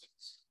 for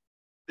instance.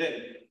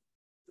 Then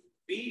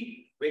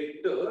B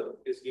vector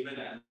is given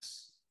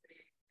as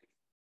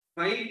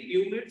 5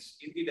 units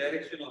in the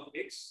direction of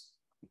x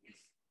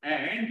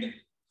and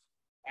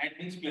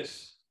means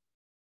plus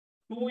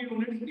 2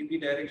 units in the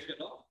direction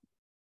of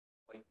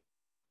y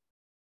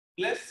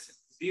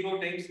plus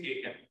 0 times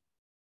k cap.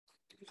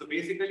 So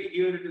basically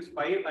here it is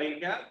 5 I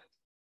cap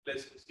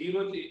plus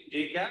 0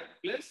 j cap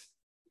plus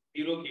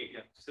 0 k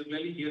cap.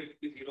 Similarly here it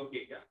is 0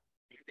 k cap.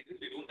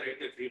 We don't write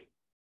the 0.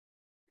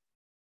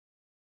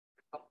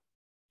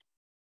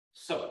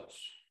 So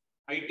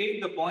I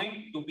take the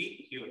point to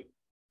be here,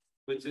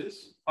 which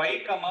is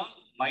 5,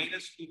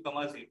 minus 2,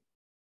 0.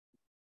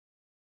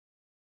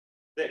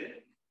 Then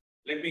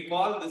let me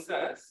call this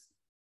as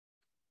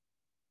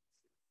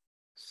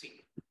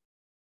C.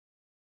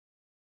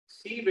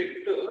 C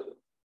vector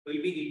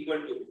will be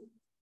equal to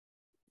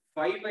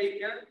 5 I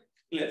cap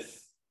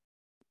plus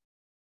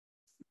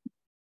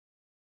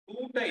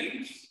 2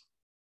 times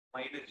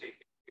minus j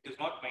cap. It is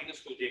not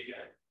minus 2 j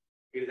cap.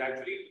 It is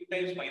actually 2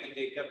 times minus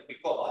j cap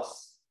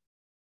because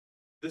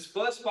this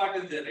first part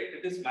is there, right?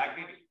 It is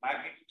magnetic.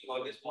 Magnetic is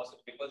always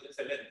positive because it's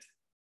a length.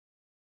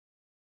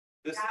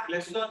 This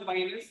plus or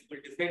minus will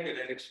decide the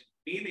direction.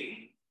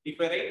 Meaning, if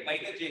I write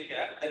minus j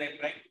cap, then I'm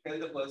trying to tell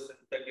the person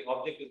that the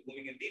object is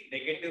moving in the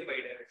negative y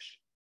direction.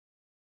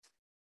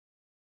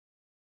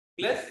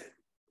 Plus,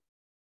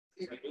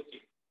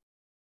 okay.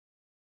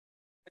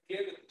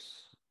 Clear with this?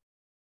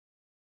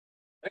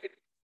 Right?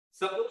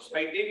 Suppose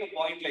I take a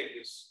point like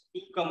this,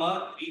 2,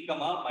 3,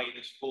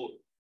 minus 4.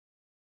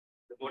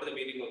 What is the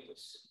meaning of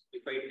this?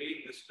 If I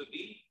take this to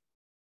be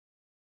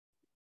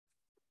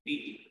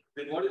D,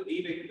 then what is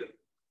D vector?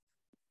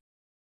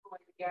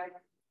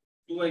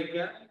 2 I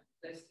cap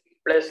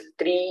plus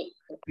 3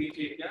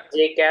 3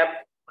 j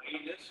cap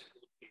minus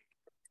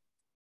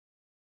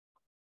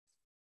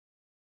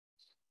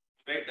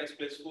 4. Write as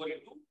plus 4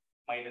 into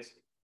minus 8.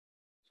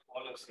 So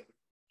all are same.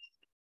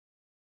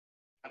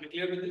 Am I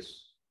clear with this?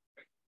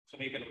 So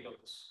make a note of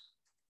this.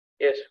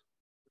 yes.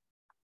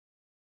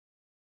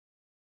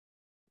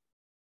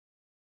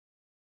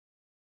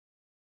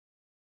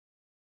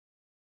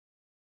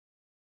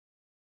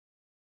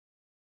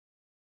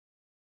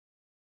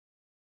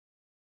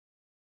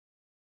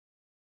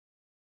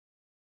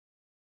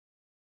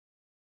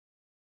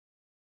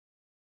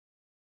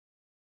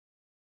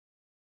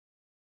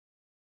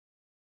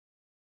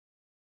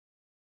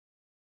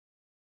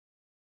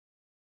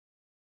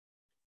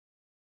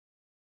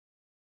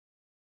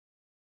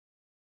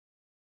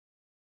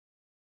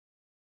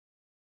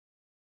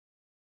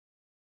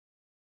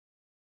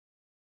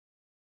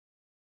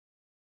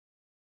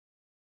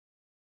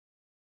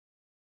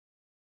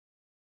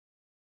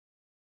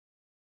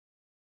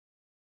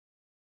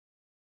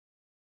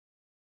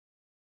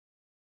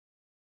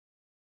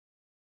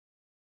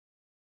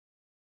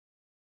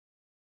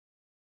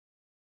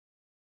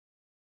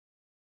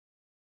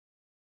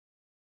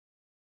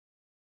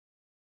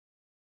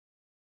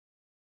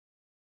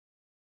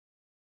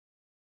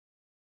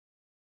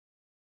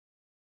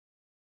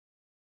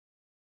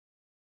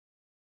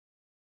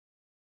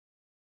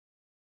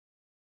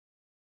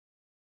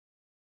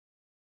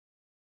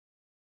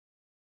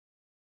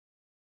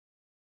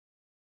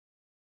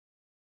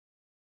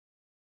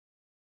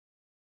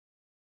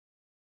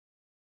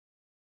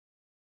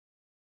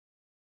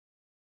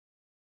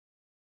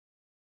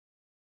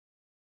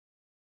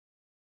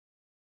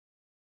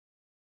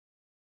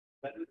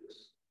 That is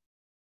this.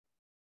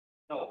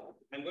 Now,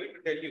 I'm going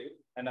to tell you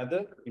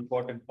another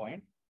important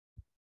point,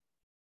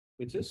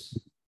 which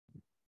is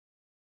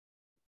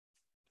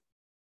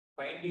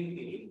finding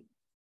the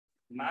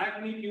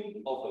magnitude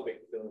of a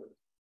vector.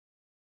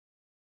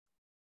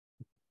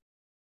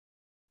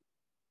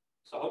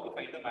 So how to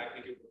find the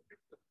magnitude of a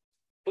vector?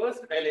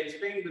 First, I'll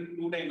explain the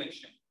two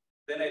dimension.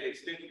 Then I'll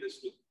explain this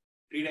to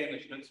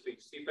three-dimensional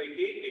space. If I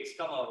take x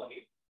comma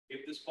y,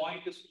 if this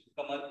point is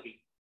 2,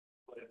 3,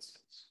 for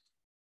instance.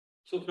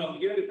 So from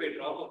here, if I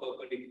draw a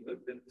perpendicular,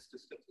 then this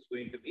distance is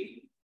going to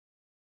be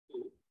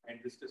 2, and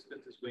this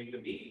distance is going to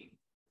be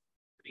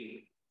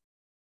 3.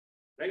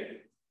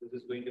 Right? This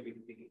is going to be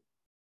 3.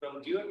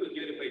 From here to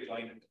here, if I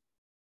join it,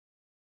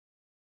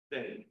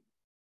 then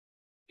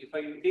if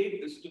I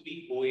take this to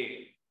be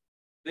OA,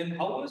 then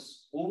how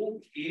is OA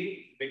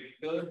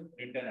vector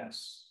written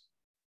as?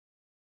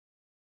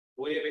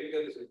 OA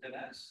vector is written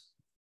as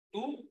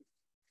 2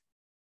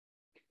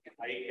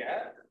 I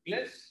cap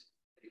plus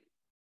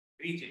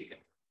 3 j cap.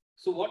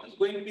 So what is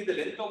going to be the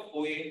length of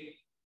OA?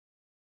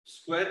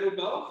 Square root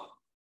of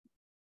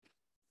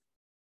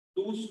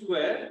 2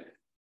 square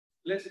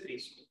plus 3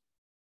 square.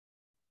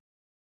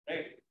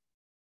 Right?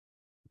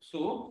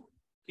 So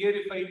here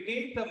if I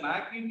take the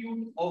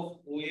magnitude of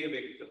OA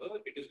vector,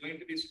 it is going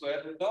to be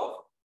square root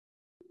of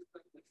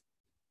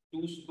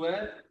 2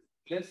 square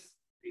plus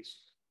 3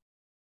 square.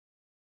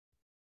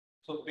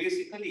 So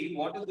basically,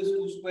 what is this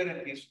 2 square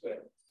and 3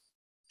 square?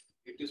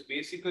 It is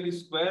basically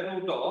square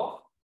root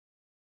of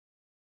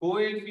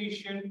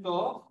coefficient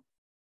of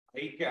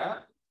I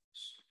cap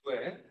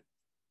square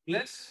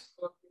plus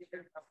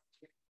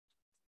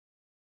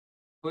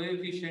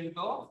coefficient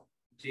of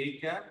j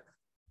cap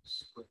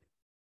square.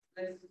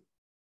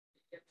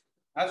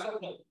 As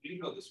of now, we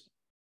know this one.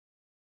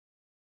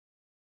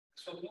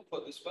 So for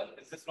this one,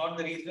 is this not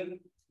the reason?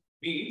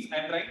 Means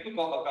I'm trying to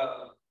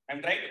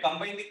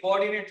combine the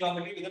coordinate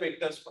geometry with the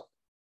vector square.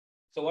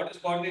 So what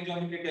does coordinate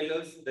geometry tell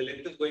us? The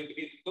length is going to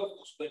be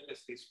 2 square plus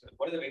 3 square.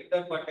 What is the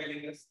vector part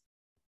telling us?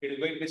 It is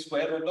going to be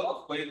square root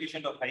of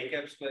coefficient of I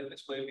cap square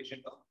plus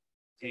coefficient of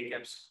j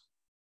cap square.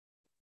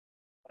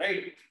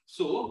 Right?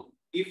 So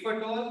if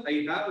at all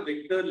I have a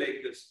vector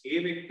like this,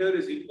 A vector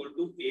is equal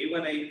to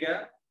A1 I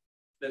cap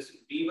plus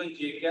B1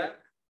 j cap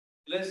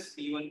plus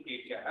C1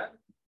 k cap,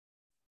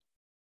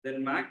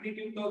 then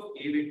magnitude of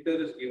A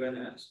vector is given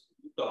as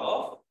root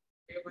of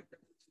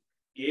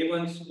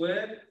A1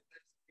 square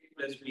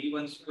plus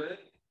B1 square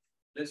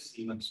plus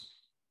C1 square.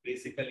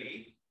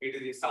 Basically, it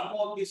is the sum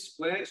of the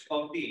squares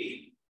of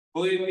the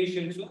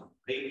coefficients of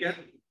I cap,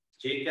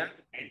 j cap,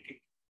 and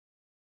k.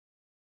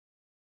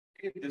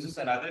 Okay, this is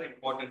another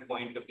important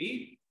point to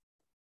be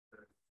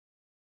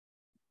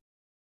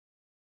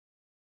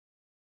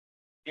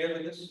clear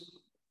with this.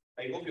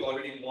 I hope you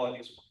already know all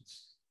these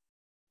points.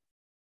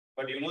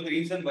 But you know the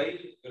reason why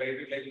you write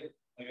it like that?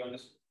 Are you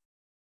understand?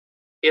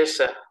 Yes,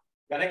 sir.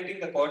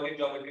 Connecting the coordinate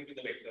geometry to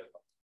the vector.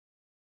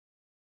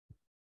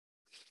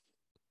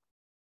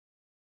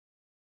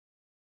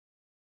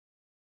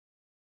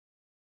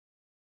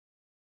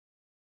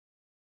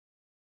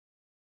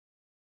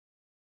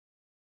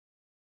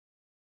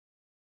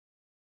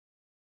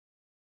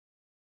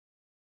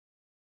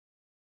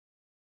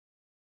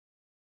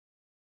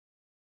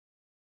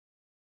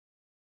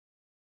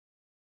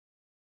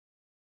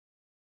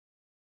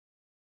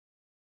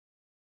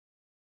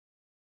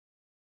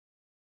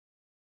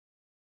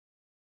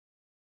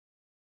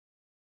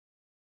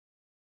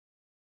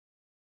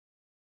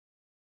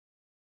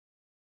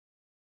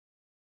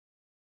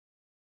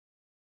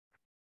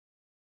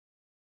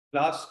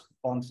 Last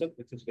concept,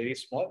 which is very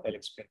small, I'll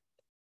explain.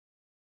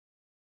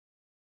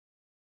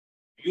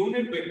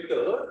 Unit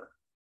vector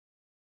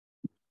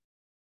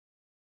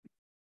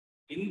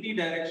in the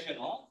direction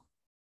of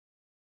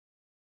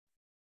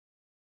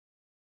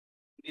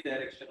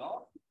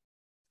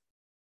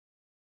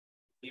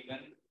given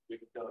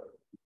vector.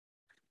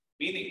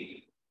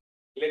 Meaning,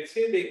 let's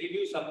say they give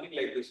you something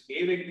like this.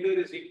 A vector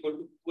is equal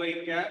to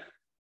 2i cap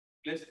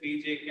plus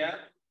 3j cap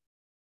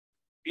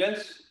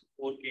plus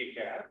 4k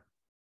cap.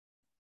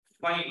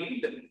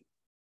 Find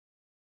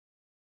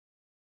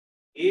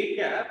A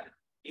cap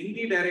in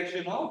the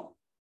direction of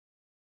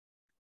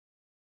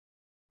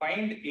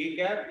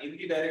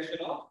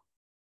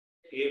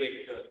A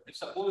vector. If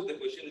suppose the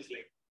question is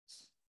like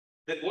this,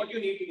 then what you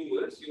need to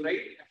do is you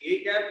write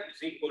A cap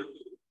is equal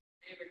to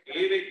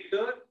A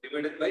vector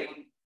divided by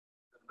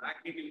the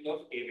magnitude of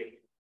A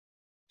vector.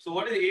 So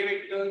what is A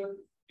vector?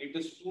 It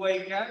is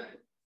 2i cap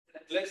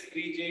plus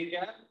 3j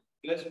cap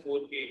plus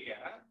 4k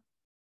cap,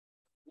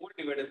 4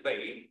 divided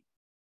by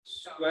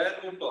square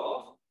root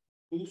of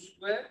 2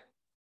 square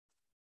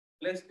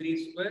plus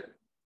 3 square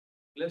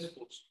plus 4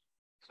 square.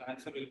 So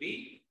answer will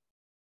be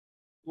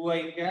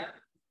 2i cap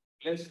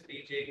plus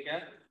 3j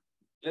cap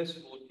plus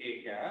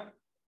 4k cap,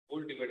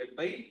 whole divided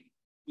by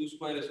 2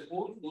 square is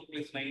 4, 4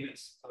 plus 9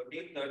 is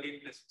 13, 13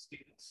 plus 16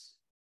 is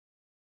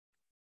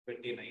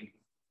 29.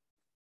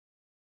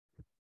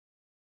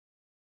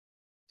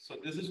 So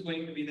this is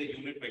going to be the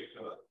unit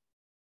vector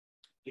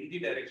in the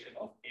direction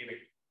of A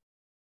vector.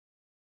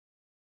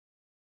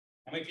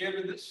 Am I clear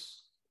with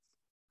this?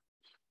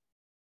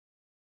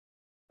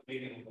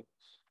 Meaning of this.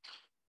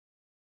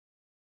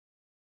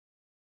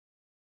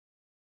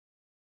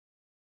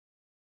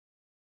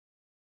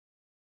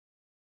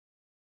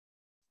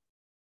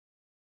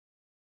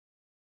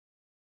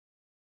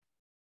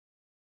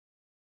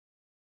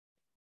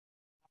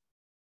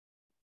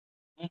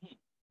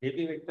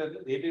 AB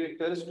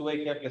vector is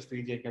 2i cap plus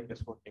 3j cap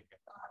plus 4j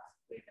cap.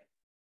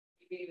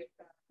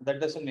 That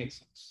doesn't make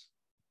sense.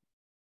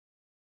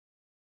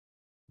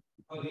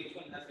 Because each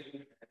one has a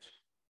unit dimension.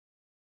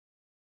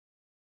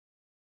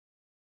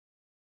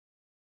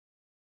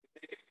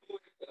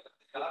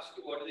 They ask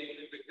you what is the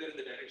unit vector in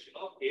the direction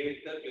of A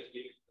vector plus B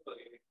vector or A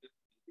vector.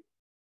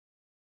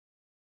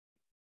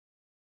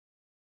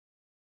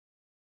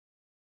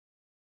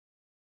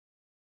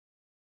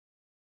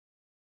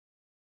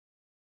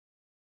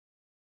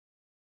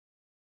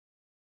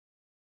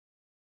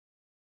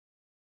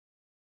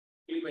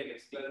 By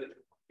next class, it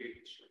will complete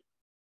it.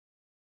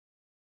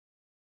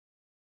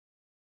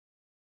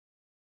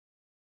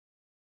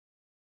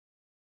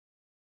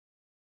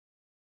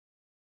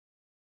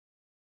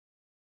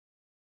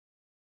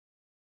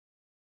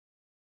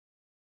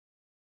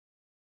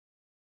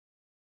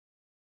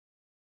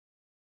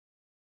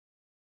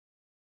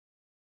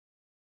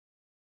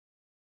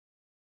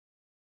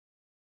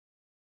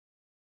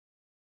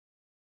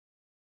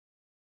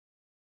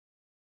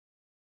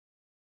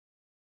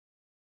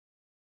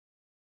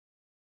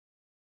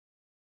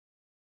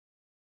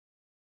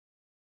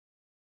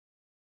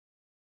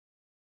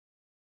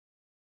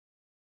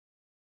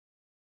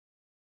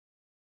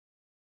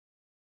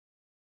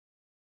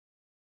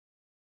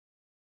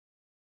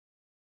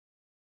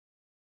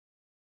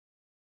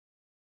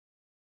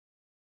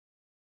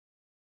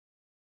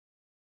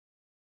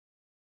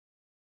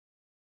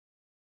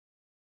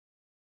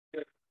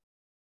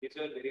 These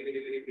are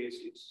very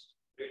basics.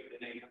 Right?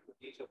 Then I have to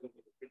teach about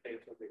the different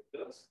types of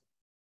vectors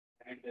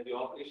and the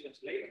operations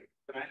like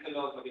triangle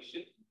law of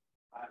addition,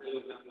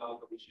 parallelogram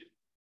law of addition,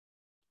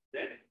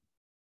 then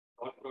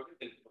dot product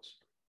and cross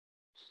product.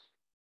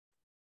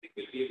 I think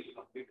we'll be able to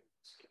complete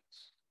this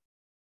class.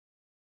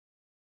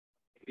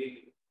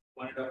 Maybe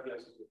 1.5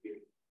 classes will be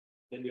able.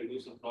 Then we'll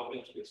do some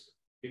problems based.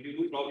 If you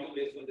do problem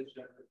based on this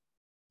chapter,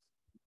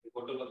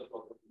 what are the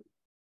problem?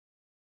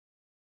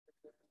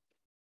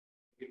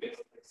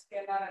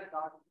 Scalar and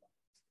dot.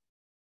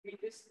 We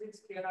just did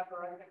scalar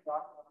product and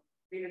dot.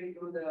 We didn't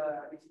do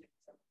the distance.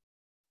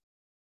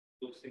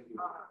 Those things.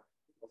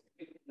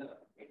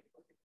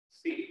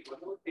 See, one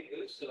more thing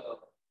is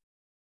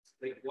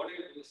like what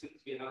I do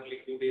since we have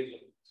like 2 days on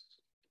this.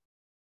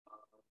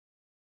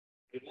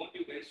 I want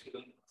you guys to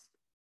learn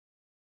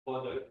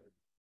further.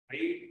 I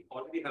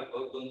already have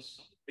worked on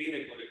some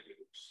pre-recorded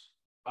videos.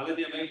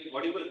 Already, am I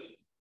audible?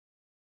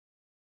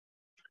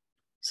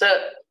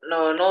 Sir,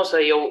 no, sir.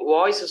 Your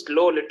voice is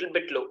low, little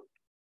bit low.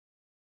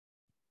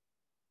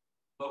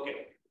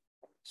 Okay.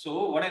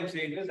 So what I'm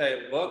saying is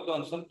I worked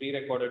on some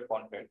pre-recorded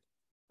content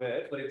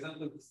where, for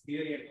example, this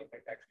theory and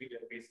effect actually we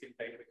are wasting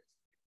time with.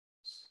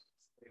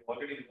 We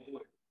already know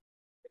it.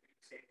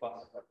 Same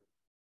concept.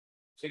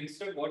 So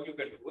instead, what you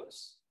can do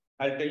is,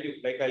 I'll tell you,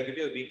 like I'll give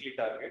you a weekly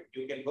target.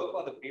 You can work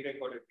on the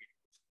pre-recorded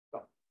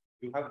videos.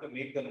 You have to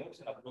make the notes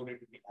and upload it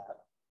to the app.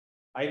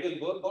 I will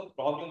work on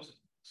problems.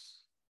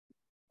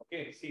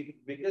 Okay, see, the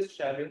biggest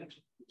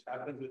challenge which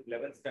happens with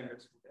 11th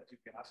standard students, you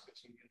can ask your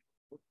senior.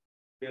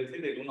 They'll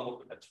say they don't know how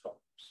to touch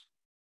problems.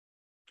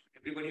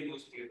 Everybody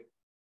knows theory.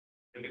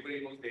 Everybody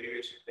knows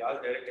derivation. They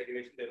are direct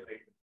derivation, they're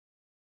right.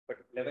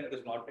 But 11th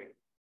is not right.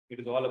 It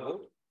is all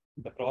about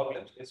the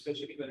problems,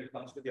 especially when it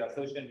comes to the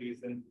assertion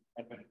reason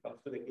and when it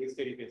comes to the case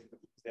study based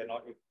questions, they're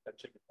not able to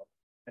touch it.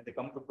 And they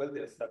come to 12,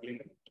 they're struggling.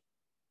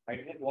 I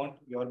don't want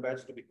your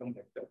batch to become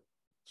better.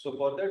 So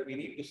for that, we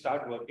need to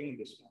start working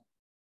this one.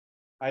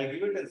 I'll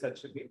give it in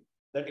such a way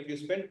that if you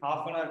spend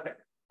half an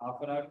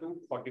hour to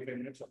 45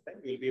 minutes of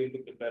time, you'll be able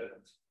to prepare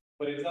it.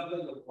 For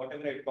example,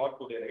 whatever I taught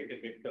today, right, in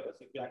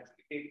vectors, if you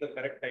actually take the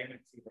correct time and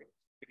see, right,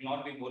 it will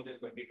not be more than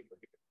 20 to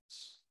 30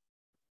 minutes.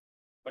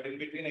 But in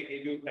between, I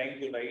gave you time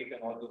to write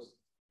and all those.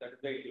 That is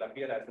why it will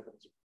appear as a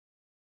question.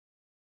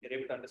 You're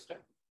able to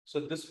understand?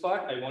 So this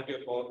part, I want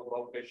your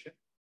cooperation,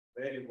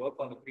 where you work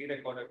on the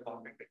pre-recorded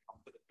content that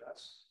comes to the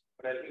class.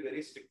 But I'll be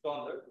very strict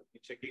on that in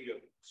checking your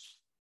notes.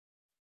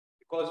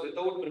 Because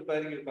without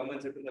preparing, you come and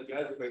sit in the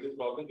class, if I do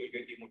problem, you'll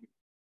get demotivated.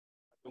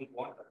 I don't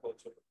want that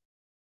also.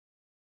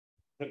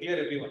 So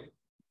clear everyone,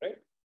 right?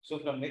 So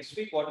from next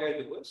week, what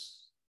I do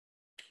is,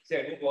 say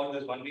I don't want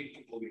this 1 week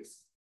to 2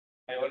 weeks.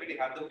 I already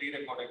have the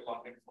pre-recorded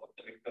content for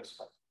the vector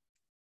stuff.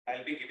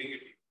 I'll be giving it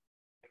to you.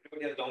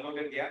 Everybody has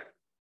downloaded the app,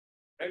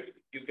 right?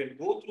 You can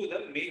go through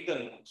them, make the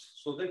notes,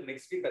 so that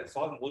next week I'll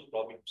solve more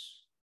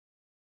problems.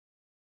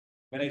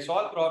 When I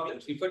solve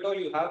problems, if at all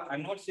you have,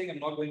 I'm not saying I'm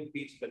not going to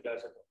teach the class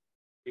at all.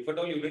 If at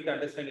all you didn't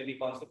understand any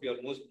concept, you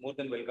are more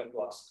than welcome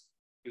to ask.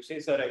 You say,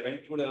 sir, I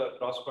went through the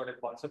cross-product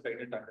concept, I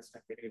didn't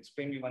understand. Can you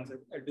explain me once?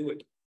 I'll do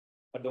it.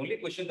 But the only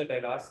question that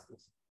I'll ask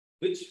is,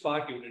 which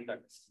part you didn't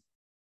understand?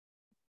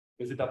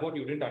 Is it about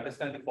you didn't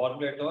understand the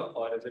formula at all,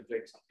 or is it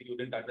like something you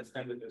didn't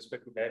understand with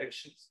respect to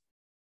directions?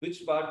 Which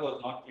part was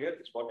not clear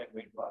is what I'm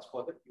going to ask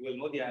for that. You will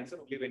know the answer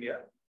only when you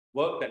are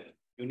work done.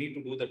 You need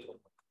to do that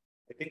homework.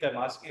 I think I'm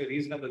asking a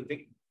reasonable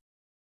thing.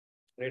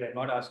 Right? I'm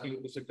not asking you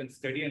to sit and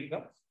study and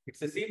come.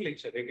 It's the same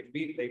lecture. Right? It'll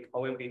be like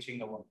how I'm teaching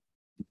now.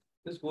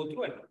 Just go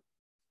through it.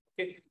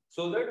 Okay.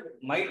 So that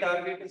my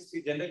target is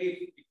generally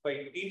if I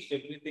teach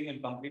everything and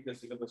complete the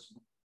syllabus.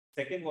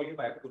 Second volume,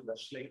 I have to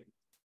rush like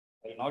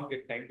I will not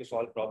get time to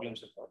solve problems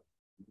at all.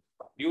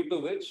 Due to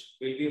which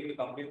we'll be able to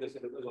complete the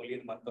syllabus only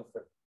in the month of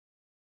February.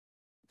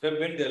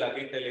 February, they'll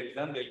again tell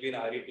exam, they'll be in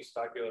a hurry to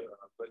start your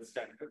 12th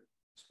standard.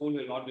 School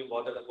will not be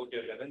bothered about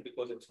your 11th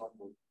because it's not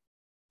good.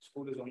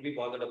 School is only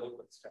bothered about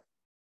 12th standard.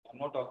 I'm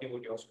not talking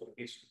about your school,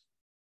 please.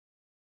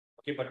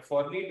 Okay, but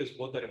for me, it is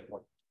both are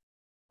important.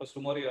 Because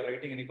tomorrow you're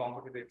writing any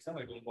competitive exam,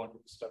 I don't want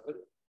you to struggle.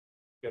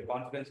 Your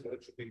confidence level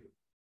should be good.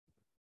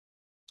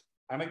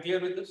 Am I clear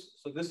with this?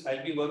 So this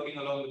I'll be working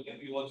along with you.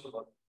 You also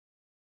work.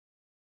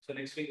 So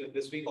next week,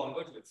 this week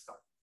onwards, let's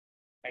start.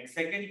 And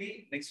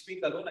secondly, next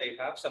week alone, I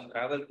have some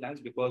travel plans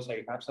because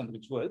I have some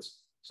rituals.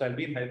 So I'll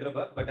be in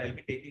Hyderabad, but I'll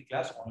be taking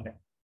class online.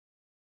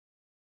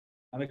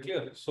 Am I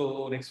clear?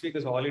 So next week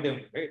is a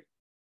holiday, right?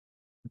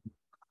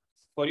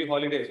 For you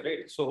holidays,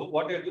 right? So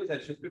what I'll do is I'll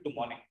shift it to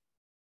morning.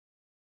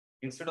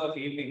 Instead of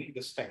evening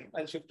this time,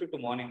 I'll shift it to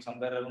morning,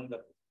 somewhere around the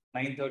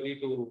 9:30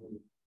 to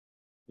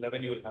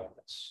 11 you will have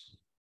class.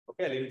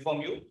 Okay, I'll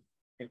inform you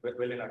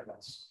well in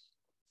advance.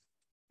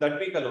 That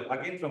week alone,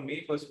 again from May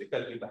first week,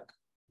 I'll be back.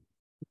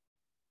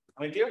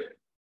 Am I clear?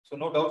 So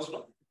no doubts, no?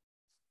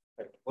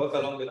 Right. Work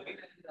along with me.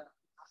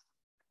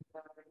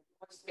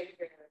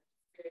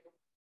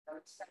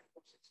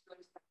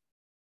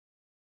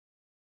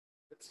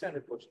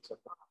 Standard portions of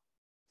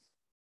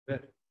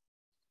where?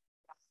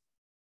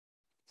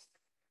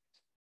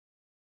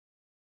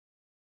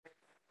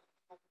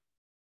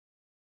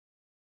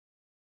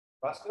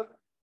 Faster?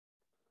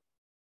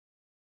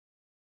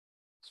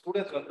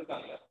 Students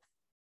வந்திருக்காங்க.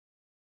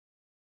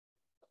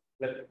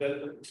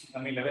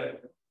 11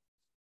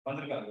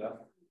 வந்திருக்காங்களா?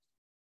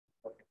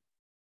 Okay.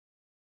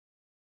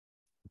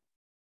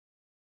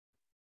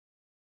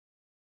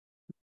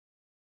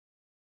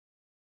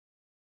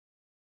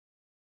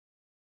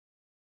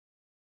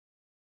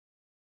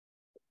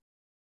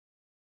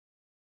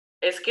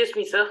 Excuse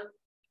me, sir.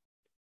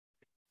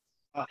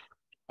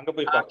 அங்க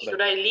போய்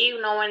Should I leave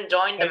now and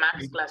join the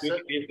maths class, sir?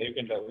 You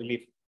can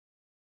leave.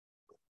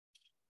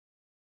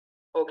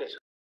 Okay, sir.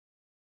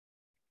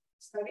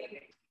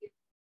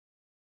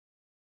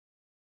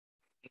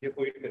 இங்க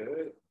போயிட்டு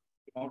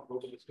not go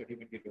to the study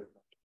material.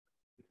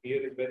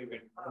 Here is where you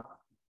went.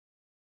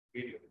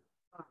 Video.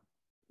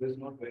 This is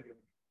not very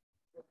good.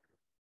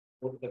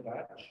 Go to the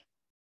batch.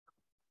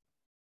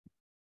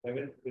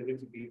 7th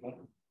physics B1.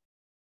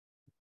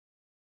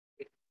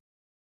 This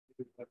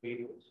is the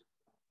videos.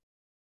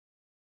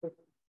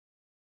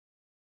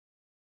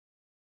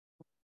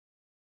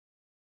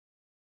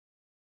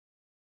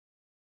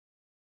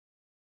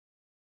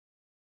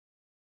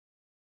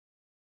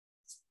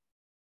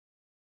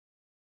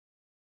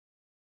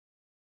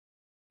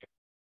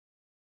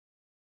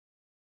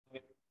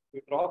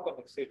 You drop a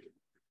message.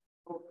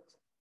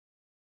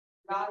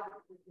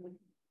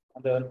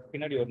 And the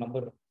pinned your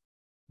number.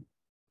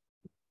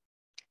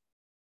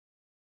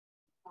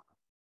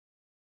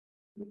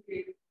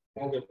 Okay.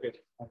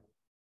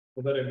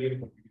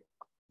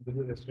 This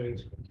is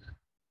yesterday's.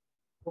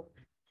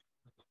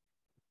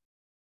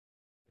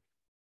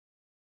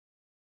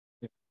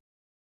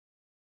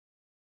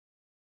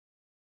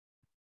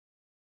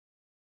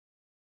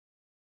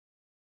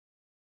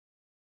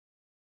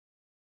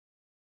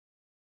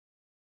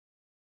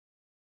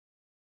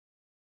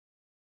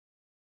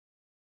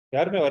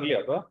 யாருமே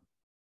வரலையாப்பா?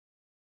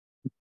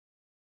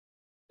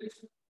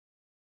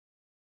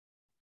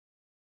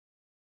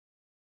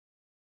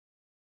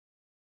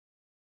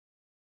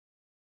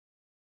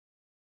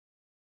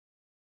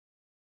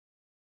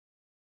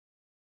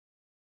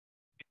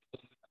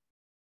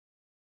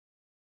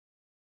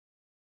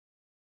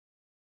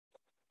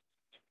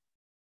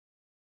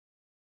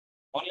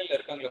 ஆன்லைன்ல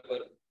இருக்காங்களா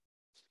பாரு.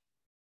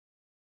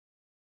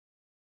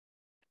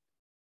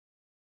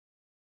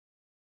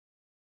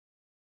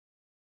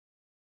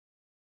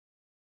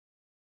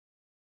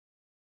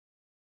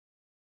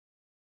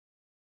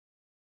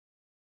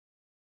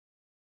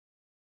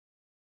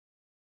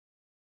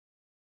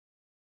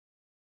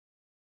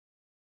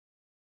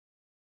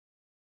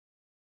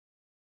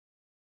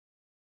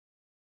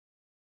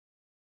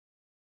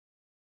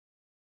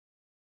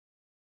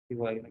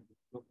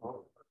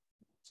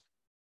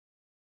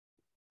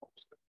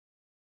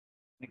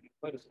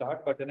 Start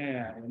button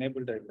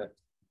enabled.